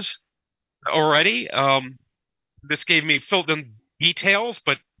was already. This gave me filled in details,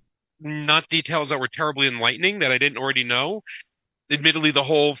 but not details that were terribly enlightening that I didn't already know. Admittedly,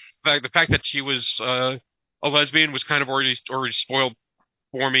 the fact that she was a lesbian was kind of already spoiled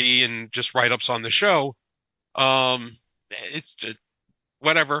for me and just write-ups on the show. It's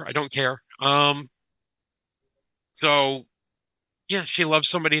whatever. I don't care. So yeah, she loves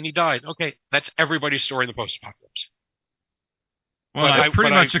somebody and he died. Okay, that's everybody's story in the post-apocalypse. Well, I pretty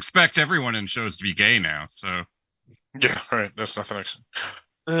much expect everyone in shows to be gay now, so Yeah, right. That's nothing.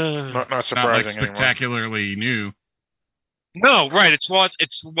 Not surprising not like spectacularly new. No, right. It's lost.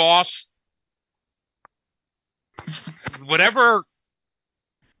 It's lost. Whatever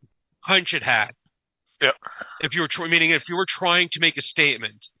hunch it had. Yeah. If you were trying to make a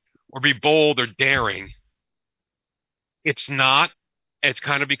statement or be bold or daring, it's not. It's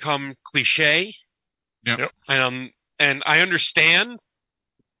kind of become cliche. Yep. And I understand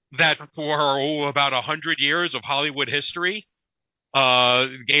that for about 100 years of Hollywood history,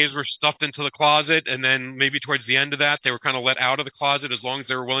 gays were stuffed into the closet, and then maybe towards the end of that, they were kind of let out of the closet as long as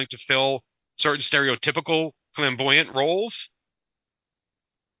they were willing to fill certain stereotypical flamboyant roles.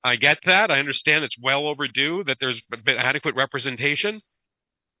 I get that. I understand it's well overdue that there's been adequate representation.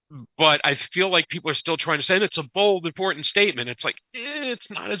 But I feel like people are still trying to say it's a bold, important statement. It's like, it's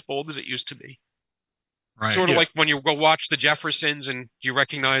not as bold as it used to be. Right. Sort of like when you go watch The Jeffersons and you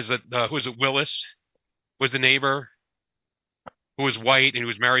recognize that, who was it, Willis was the neighbor who was white and he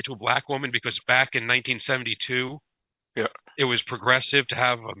was married to a black woman because back in 1972, it was progressive to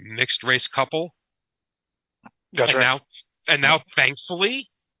have a mixed race couple. That's right. Now, thankfully,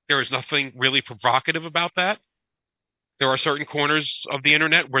 there is nothing really provocative about that. There are certain corners of the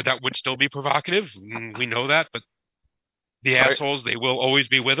internet where that would still be provocative. We know that, but the assholes, they will always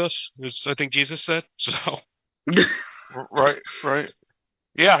be with us, as I think Jesus said. So, right.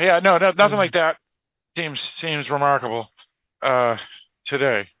 Yeah. No, nothing like that seems remarkable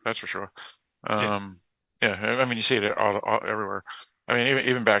today. That's for sure. Yeah. I mean, you see it all everywhere. I mean,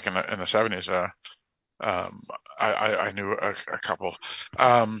 even back in the 70s. I knew a couple.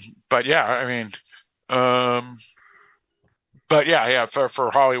 But yeah, I mean, but yeah,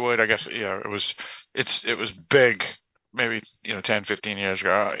 for Hollywood, I guess, it was big, maybe, 10, 15 years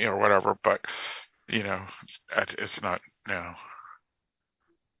ago, whatever, but, it's not now.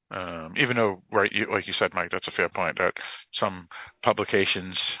 Even though, right, like you said, Mike, that's a fair point, that some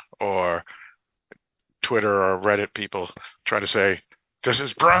publications or Twitter or Reddit people try to say, this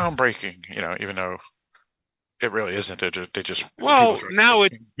is groundbreaking, even though it really isn't. They just well, now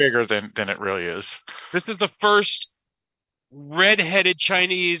it's bigger than it really is. This is the first Red-headed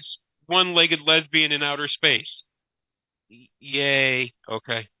Chinese one-legged lesbian in outer space. Yay.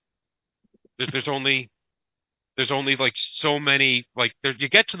 Okay. There's only like so many like you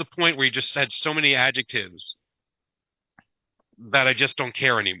get to the point where you just had so many adjectives that I just don't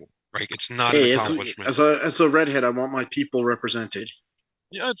care anymore. Right? It's not an accomplishment. As a redhead, I want my people represented.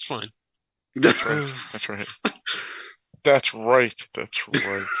 Yeah, that's fine. That's right. That's right. That's right. That's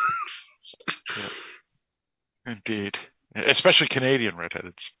right. Yeah. Indeed. Especially Canadian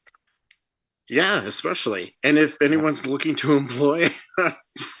redheads. Yeah, especially. And if anyone's looking to employ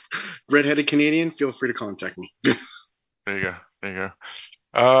redheaded Canadian, feel free to contact me. There you go. There you go.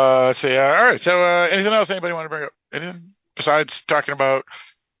 Let's see. All right. So, anything else anybody want to bring up? Anything besides talking about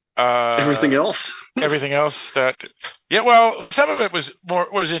Everything else? Everything else that, yeah. Well, some of it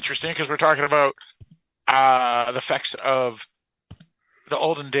was interesting because we're talking about the effects of the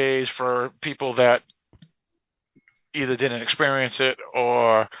olden days for people that either didn't experience it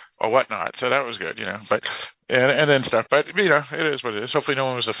or whatnot. So that was good, you know. But and then stuff. But you know, it is what it is. Hopefully, no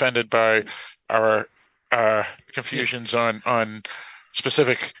one was offended by our confusions on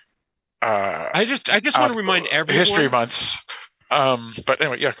specific. I just want to remind everyone history months. But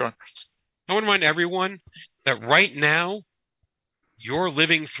anyway, yeah, go on. I want to remind everyone that right now you're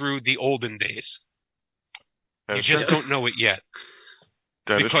living through the olden days. You just don't know it yet.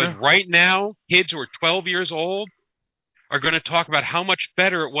 Because right now, kids who are 12 years old are going to talk about how much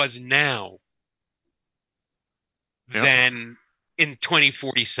better it was now than in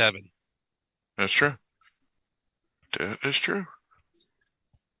 2047. That's true. That is true.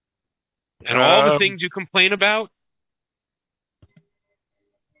 And all the things you complain about,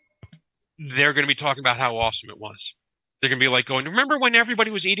 they're going to be talking about how awesome it was. They're going to be like going, remember when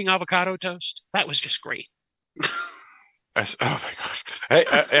everybody was eating avocado toast? That was just great. Oh my gosh! Hey,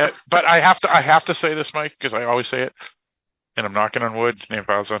 but I have to say this, Mike, because I always say it, and I'm knocking on wood. Name,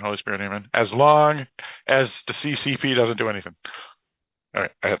 Father, Son, Holy Spirit, Amen. As long as the CCP doesn't do anything. All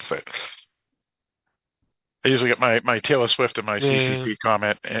right, I have to say it. I usually get my Taylor Swift and my CCP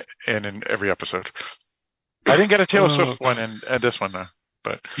comment in every episode. I didn't get a Taylor Swift one in this one though.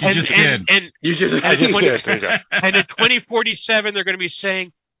 But you just did. I just did. There you go. And in 2047, they're going to be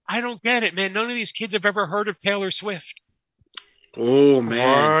saying, "I don't get it, man. None of these kids have ever heard of Taylor Swift." Oh man!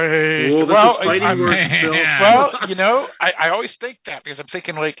 Right. Oh, well, fighting words, Bill. Well, you know, I always think that because I'm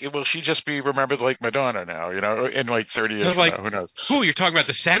thinking like, will she just be remembered like Madonna now? You know, in like 30 years from now, who knows? Who you're talking about?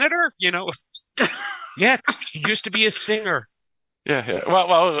 The senator? You know? Yeah, she used to be a singer. Yeah.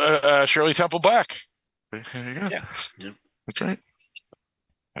 Well, Shirley Temple Black. There you go. Yeah. That's right.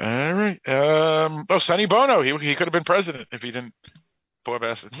 All right. Sonny Bono. He could have been president if he didn't. Poor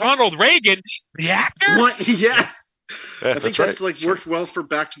bastard. Ronald Reagan, the actor. What? Yeah. I think that's like worked well for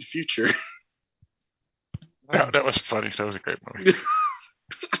Back to the Future. That was funny. That was a great movie.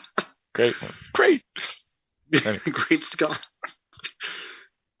 Great movie. Great. Anyway. Great Scott.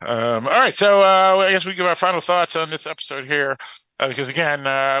 All right, so I guess we give our final thoughts on this episode here, because again,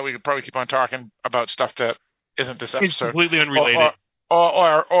 we could probably keep on talking about stuff that isn't this episode. It's completely unrelated.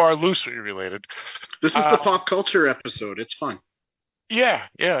 Or loosely related. This is the pop culture episode. It's fun. Yeah,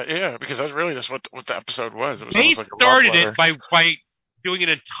 because that's really just what the episode was. It was they like a started it by doing an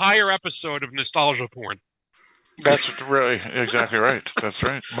entire episode of nostalgia porn. That's really exactly right. That's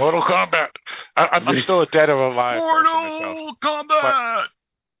right. Mortal Kombat. I'm still a dead or alive Mortal Kombat.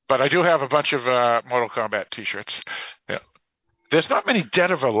 But I do have a bunch of Mortal Kombat T-shirts. Yeah. There's not many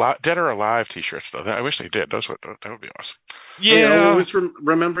dead or alive T-shirts though. I wish they did. That would be awesome. Yeah. Hey, I always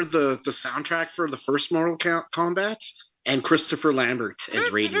remember the soundtrack for the first Mortal Kombat and Christopher Lambert as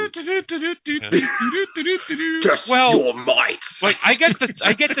Raiden. Just your might. Like I get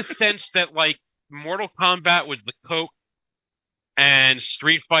the sense that like Mortal Kombat was the Coke and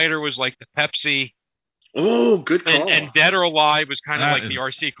Street Fighter was like the Pepsi. Oh, good call. And Dead or Alive was kind of like the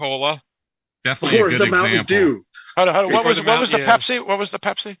RC Cola. Definitely a good the Mountain Dew. What was the Pepsi? What was the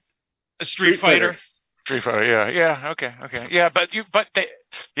Pepsi? A Street Fighter. Street Fighter, yeah, okay, yeah,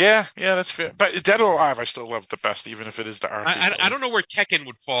 that's fair. But Dead or Alive, I still love the best, even if it is the RC. I don't know where Tekken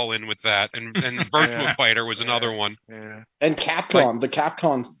would fall in with that, and Virtua Fighter was another one. Yeah. And Capcom, the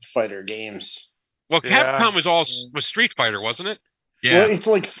Capcom Fighter games. Well, Capcom was Street Fighter, wasn't it? Yeah. Well, it's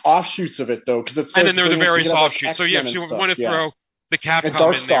like offshoots of it though, because it's. And then there are the various offshoots. So yeah, if you want to throw the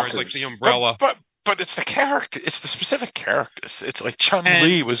Capcom in there as like the umbrella. But it's the character. It's the specific characters. It's like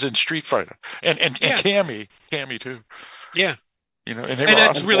Chun-Li was in Street Fighter, and Cammy too. Yeah, you know, and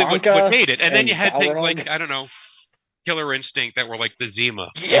that's awesome. really what made it. And then you had things like I don't know, Killer Instinct that were like the Zima.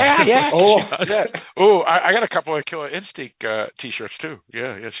 Yeah. I got a couple of Killer Instinct T-shirts too.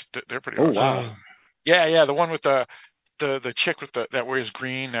 Yeah, they're pretty. Oh awesome. wow. Yeah, the one with the the chick with that wears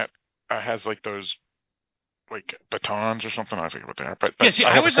green that has like those like batons or something. I forget what they are. But Yeah, see, I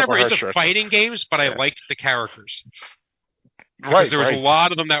I have a was couple never of her into shirts. fighting games, but I Yeah. liked the characters. Because Right, there was a right.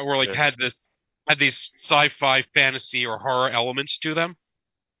 lot of them that were like Yeah. had these sci-fi, fantasy, or horror elements to them.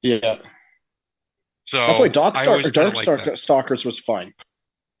 Yeah. So That's why I always kind of liked that. Stalkers was fun.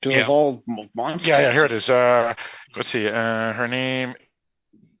 Because it was Yeah. all monsters. Yeah, here it is. Let's see. Her name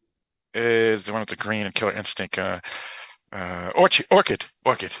is the one with the green and Killer Instinct. Orchid.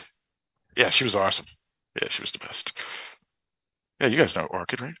 Yeah, she was awesome. Yeah, she was the best. Yeah, you guys know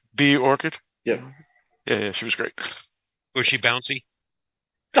Orchid, right? B Orchid. Yep. Yeah, she was great. Was she bouncy?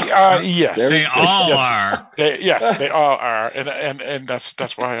 Yes. They all are. Yes, they all are, and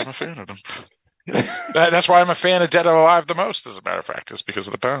that's why I'm a fan of them. Yes. That's why I'm a fan of Dead or Alive the most, as a matter of fact, is because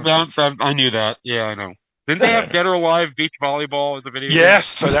of the bounce. I knew that. Yeah, I know. Didn't they have Dead or Alive Beach Volleyball as a video game? Yes,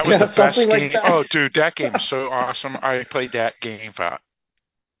 so that was the best something game. like that. Oh, dude, that game is so awesome. I played that game for.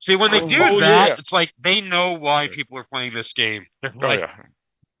 See, when they do that, yeah. it's like they know why people are playing this game. They're like, yeah.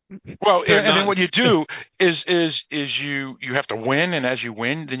 Well, and not- then what you do is you have to win, and as you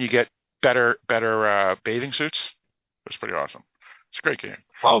win, then you get better bathing suits. It's pretty awesome. It's a great game.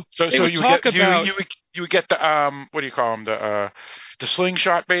 Well, So they would you talk get about you would get the what do you call them, the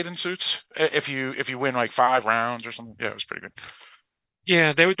slingshot bathing suits if you win like 5 rounds or something. Yeah, it was pretty good.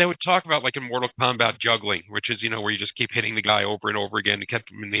 yeah, they would talk about like in Mortal Kombat juggling, which is where you just keep hitting the guy over and over again to keep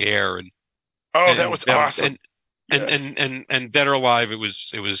him in the air and That was awesome. And Dead or Alive, it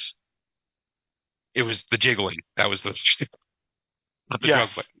was the jiggling. That was the not the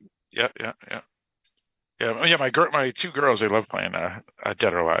Yes. juggling. Yeah. My 2 girls, they love playing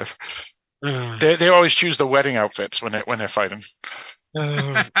Dead or Alive. They always choose the wedding outfits when they're fighting.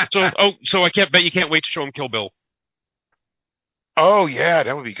 So I can't bet you can't wait to show them Kill Bill. Oh yeah,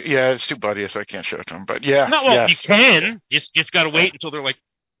 that would be good. Yeah, it's too bloody, so I can't show it to them. But yeah, You can. Just got to wait until they're like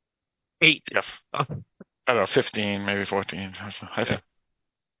 8. Yes. I don't know, 15, maybe 14. I think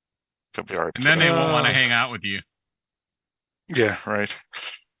it'll be alright. And then they won't want to hang out with you. Yeah, right.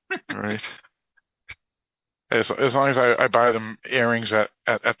 Right. As long as I buy them earrings at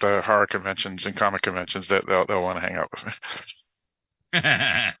the horror conventions and comic conventions, that they'll want to hang out with me.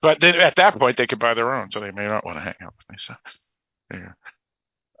 But then at that point, they could buy their own, so they may not want to hang out with me. So, yeah.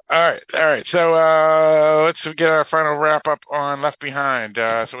 All right. So let's get our final wrap up on Left Behind.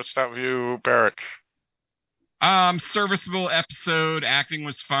 So let's start with you, Barrett. Serviceable episode. Acting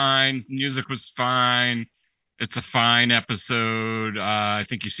was fine. Music was fine. It's a fine episode. I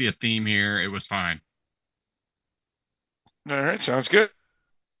think you see a theme here. It was fine. All right, sounds good.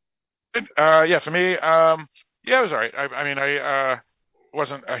 Yeah, for me, yeah, it was all right. I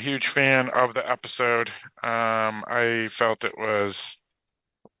wasn't a huge fan of the episode. I felt it was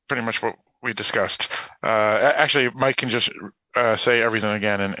pretty much what we discussed. Actually, Mike can just say everything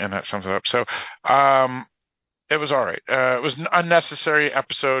again, and that sums it up. So, it was all right. It was an unnecessary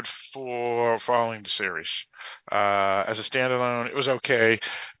episode for following the series. As a standalone, it was okay,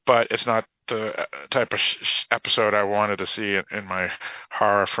 but it's not the type of episode I wanted to see in my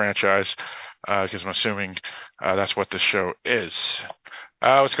horror franchise, because I'm assuming that's what this show is.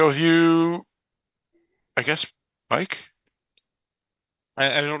 Let's go with you, I guess, Mike.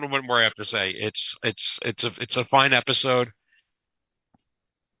 I don't know what more I have to say. It's a fine episode,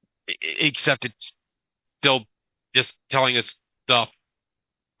 except it's still just telling us stuff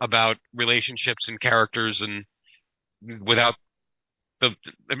about relationships and characters, and without in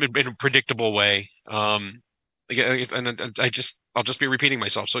a predictable way. And I'll just be repeating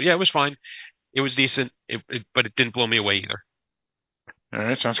myself. So yeah, it was fine. It was decent, but it didn't blow me away either. All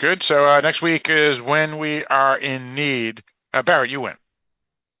right, sounds good. So next week is When We Are in Need. Barrett, you went.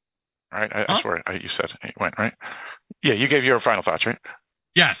 Right? I swear you said you went, right? Yeah, you gave your final thoughts, right?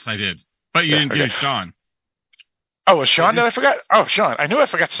 Yes, I did. But you didn't do Sean. Oh, was Sean that I forgot? Oh, Sean. I knew I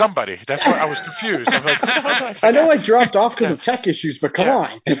forgot somebody. That's why I was confused. I was like, I know I dropped off because of tech issues, but come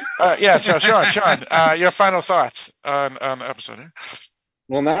on. So Sean, your final thoughts on the episode.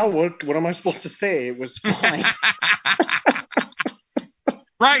 Well, now what am I supposed to say? It was fine.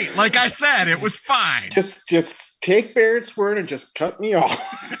 Right, like I said, it was fine. Just take Barrett's word and just cut me off.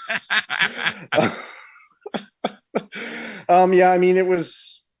 Yeah, I mean, it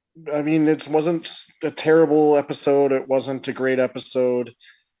wasn't a terrible episode. It wasn't a great episode.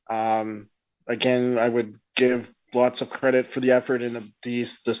 Again, I would give lots of credit for the effort in the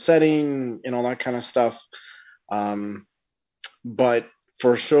setting and all that kind of stuff. But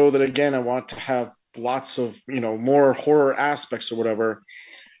for a show that, again, I want to have lots of, more horror aspects or whatever,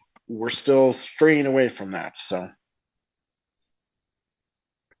 we're still straying away from that. So.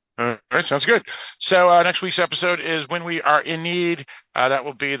 All right, sounds good. So next week's episode is When We Are in Need. That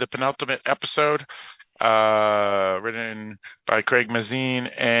will be the penultimate episode, written by Craig Mazin,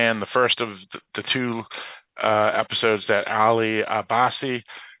 and the first of the two episodes that Ali Abbasi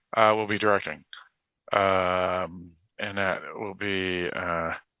will be directing. And that will be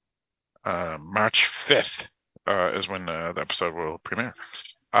March 5th is when the episode will premiere.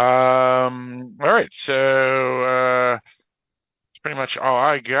 All right, so that's pretty much all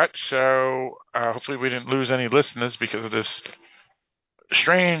I got. So hopefully we didn't lose any listeners because of this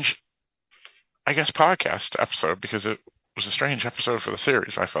strange, I guess, podcast episode, because it was a strange episode for the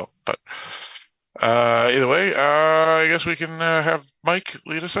series, I felt. But either way, I guess we can have Mike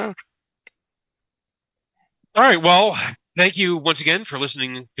lead us out. All right. Well, thank you once again for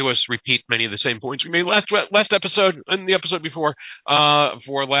listening to us repeat many of the same points we made last episode and the episode before.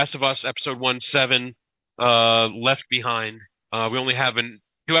 For Last of Us, episode 1-7, Left Behind. We only have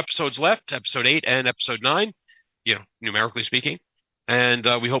two episodes left, episode 8 and episode 9, numerically speaking. And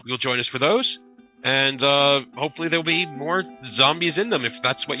we hope you'll join us for those. And hopefully there'll be more zombies in them if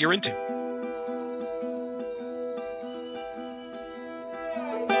that's what you're into.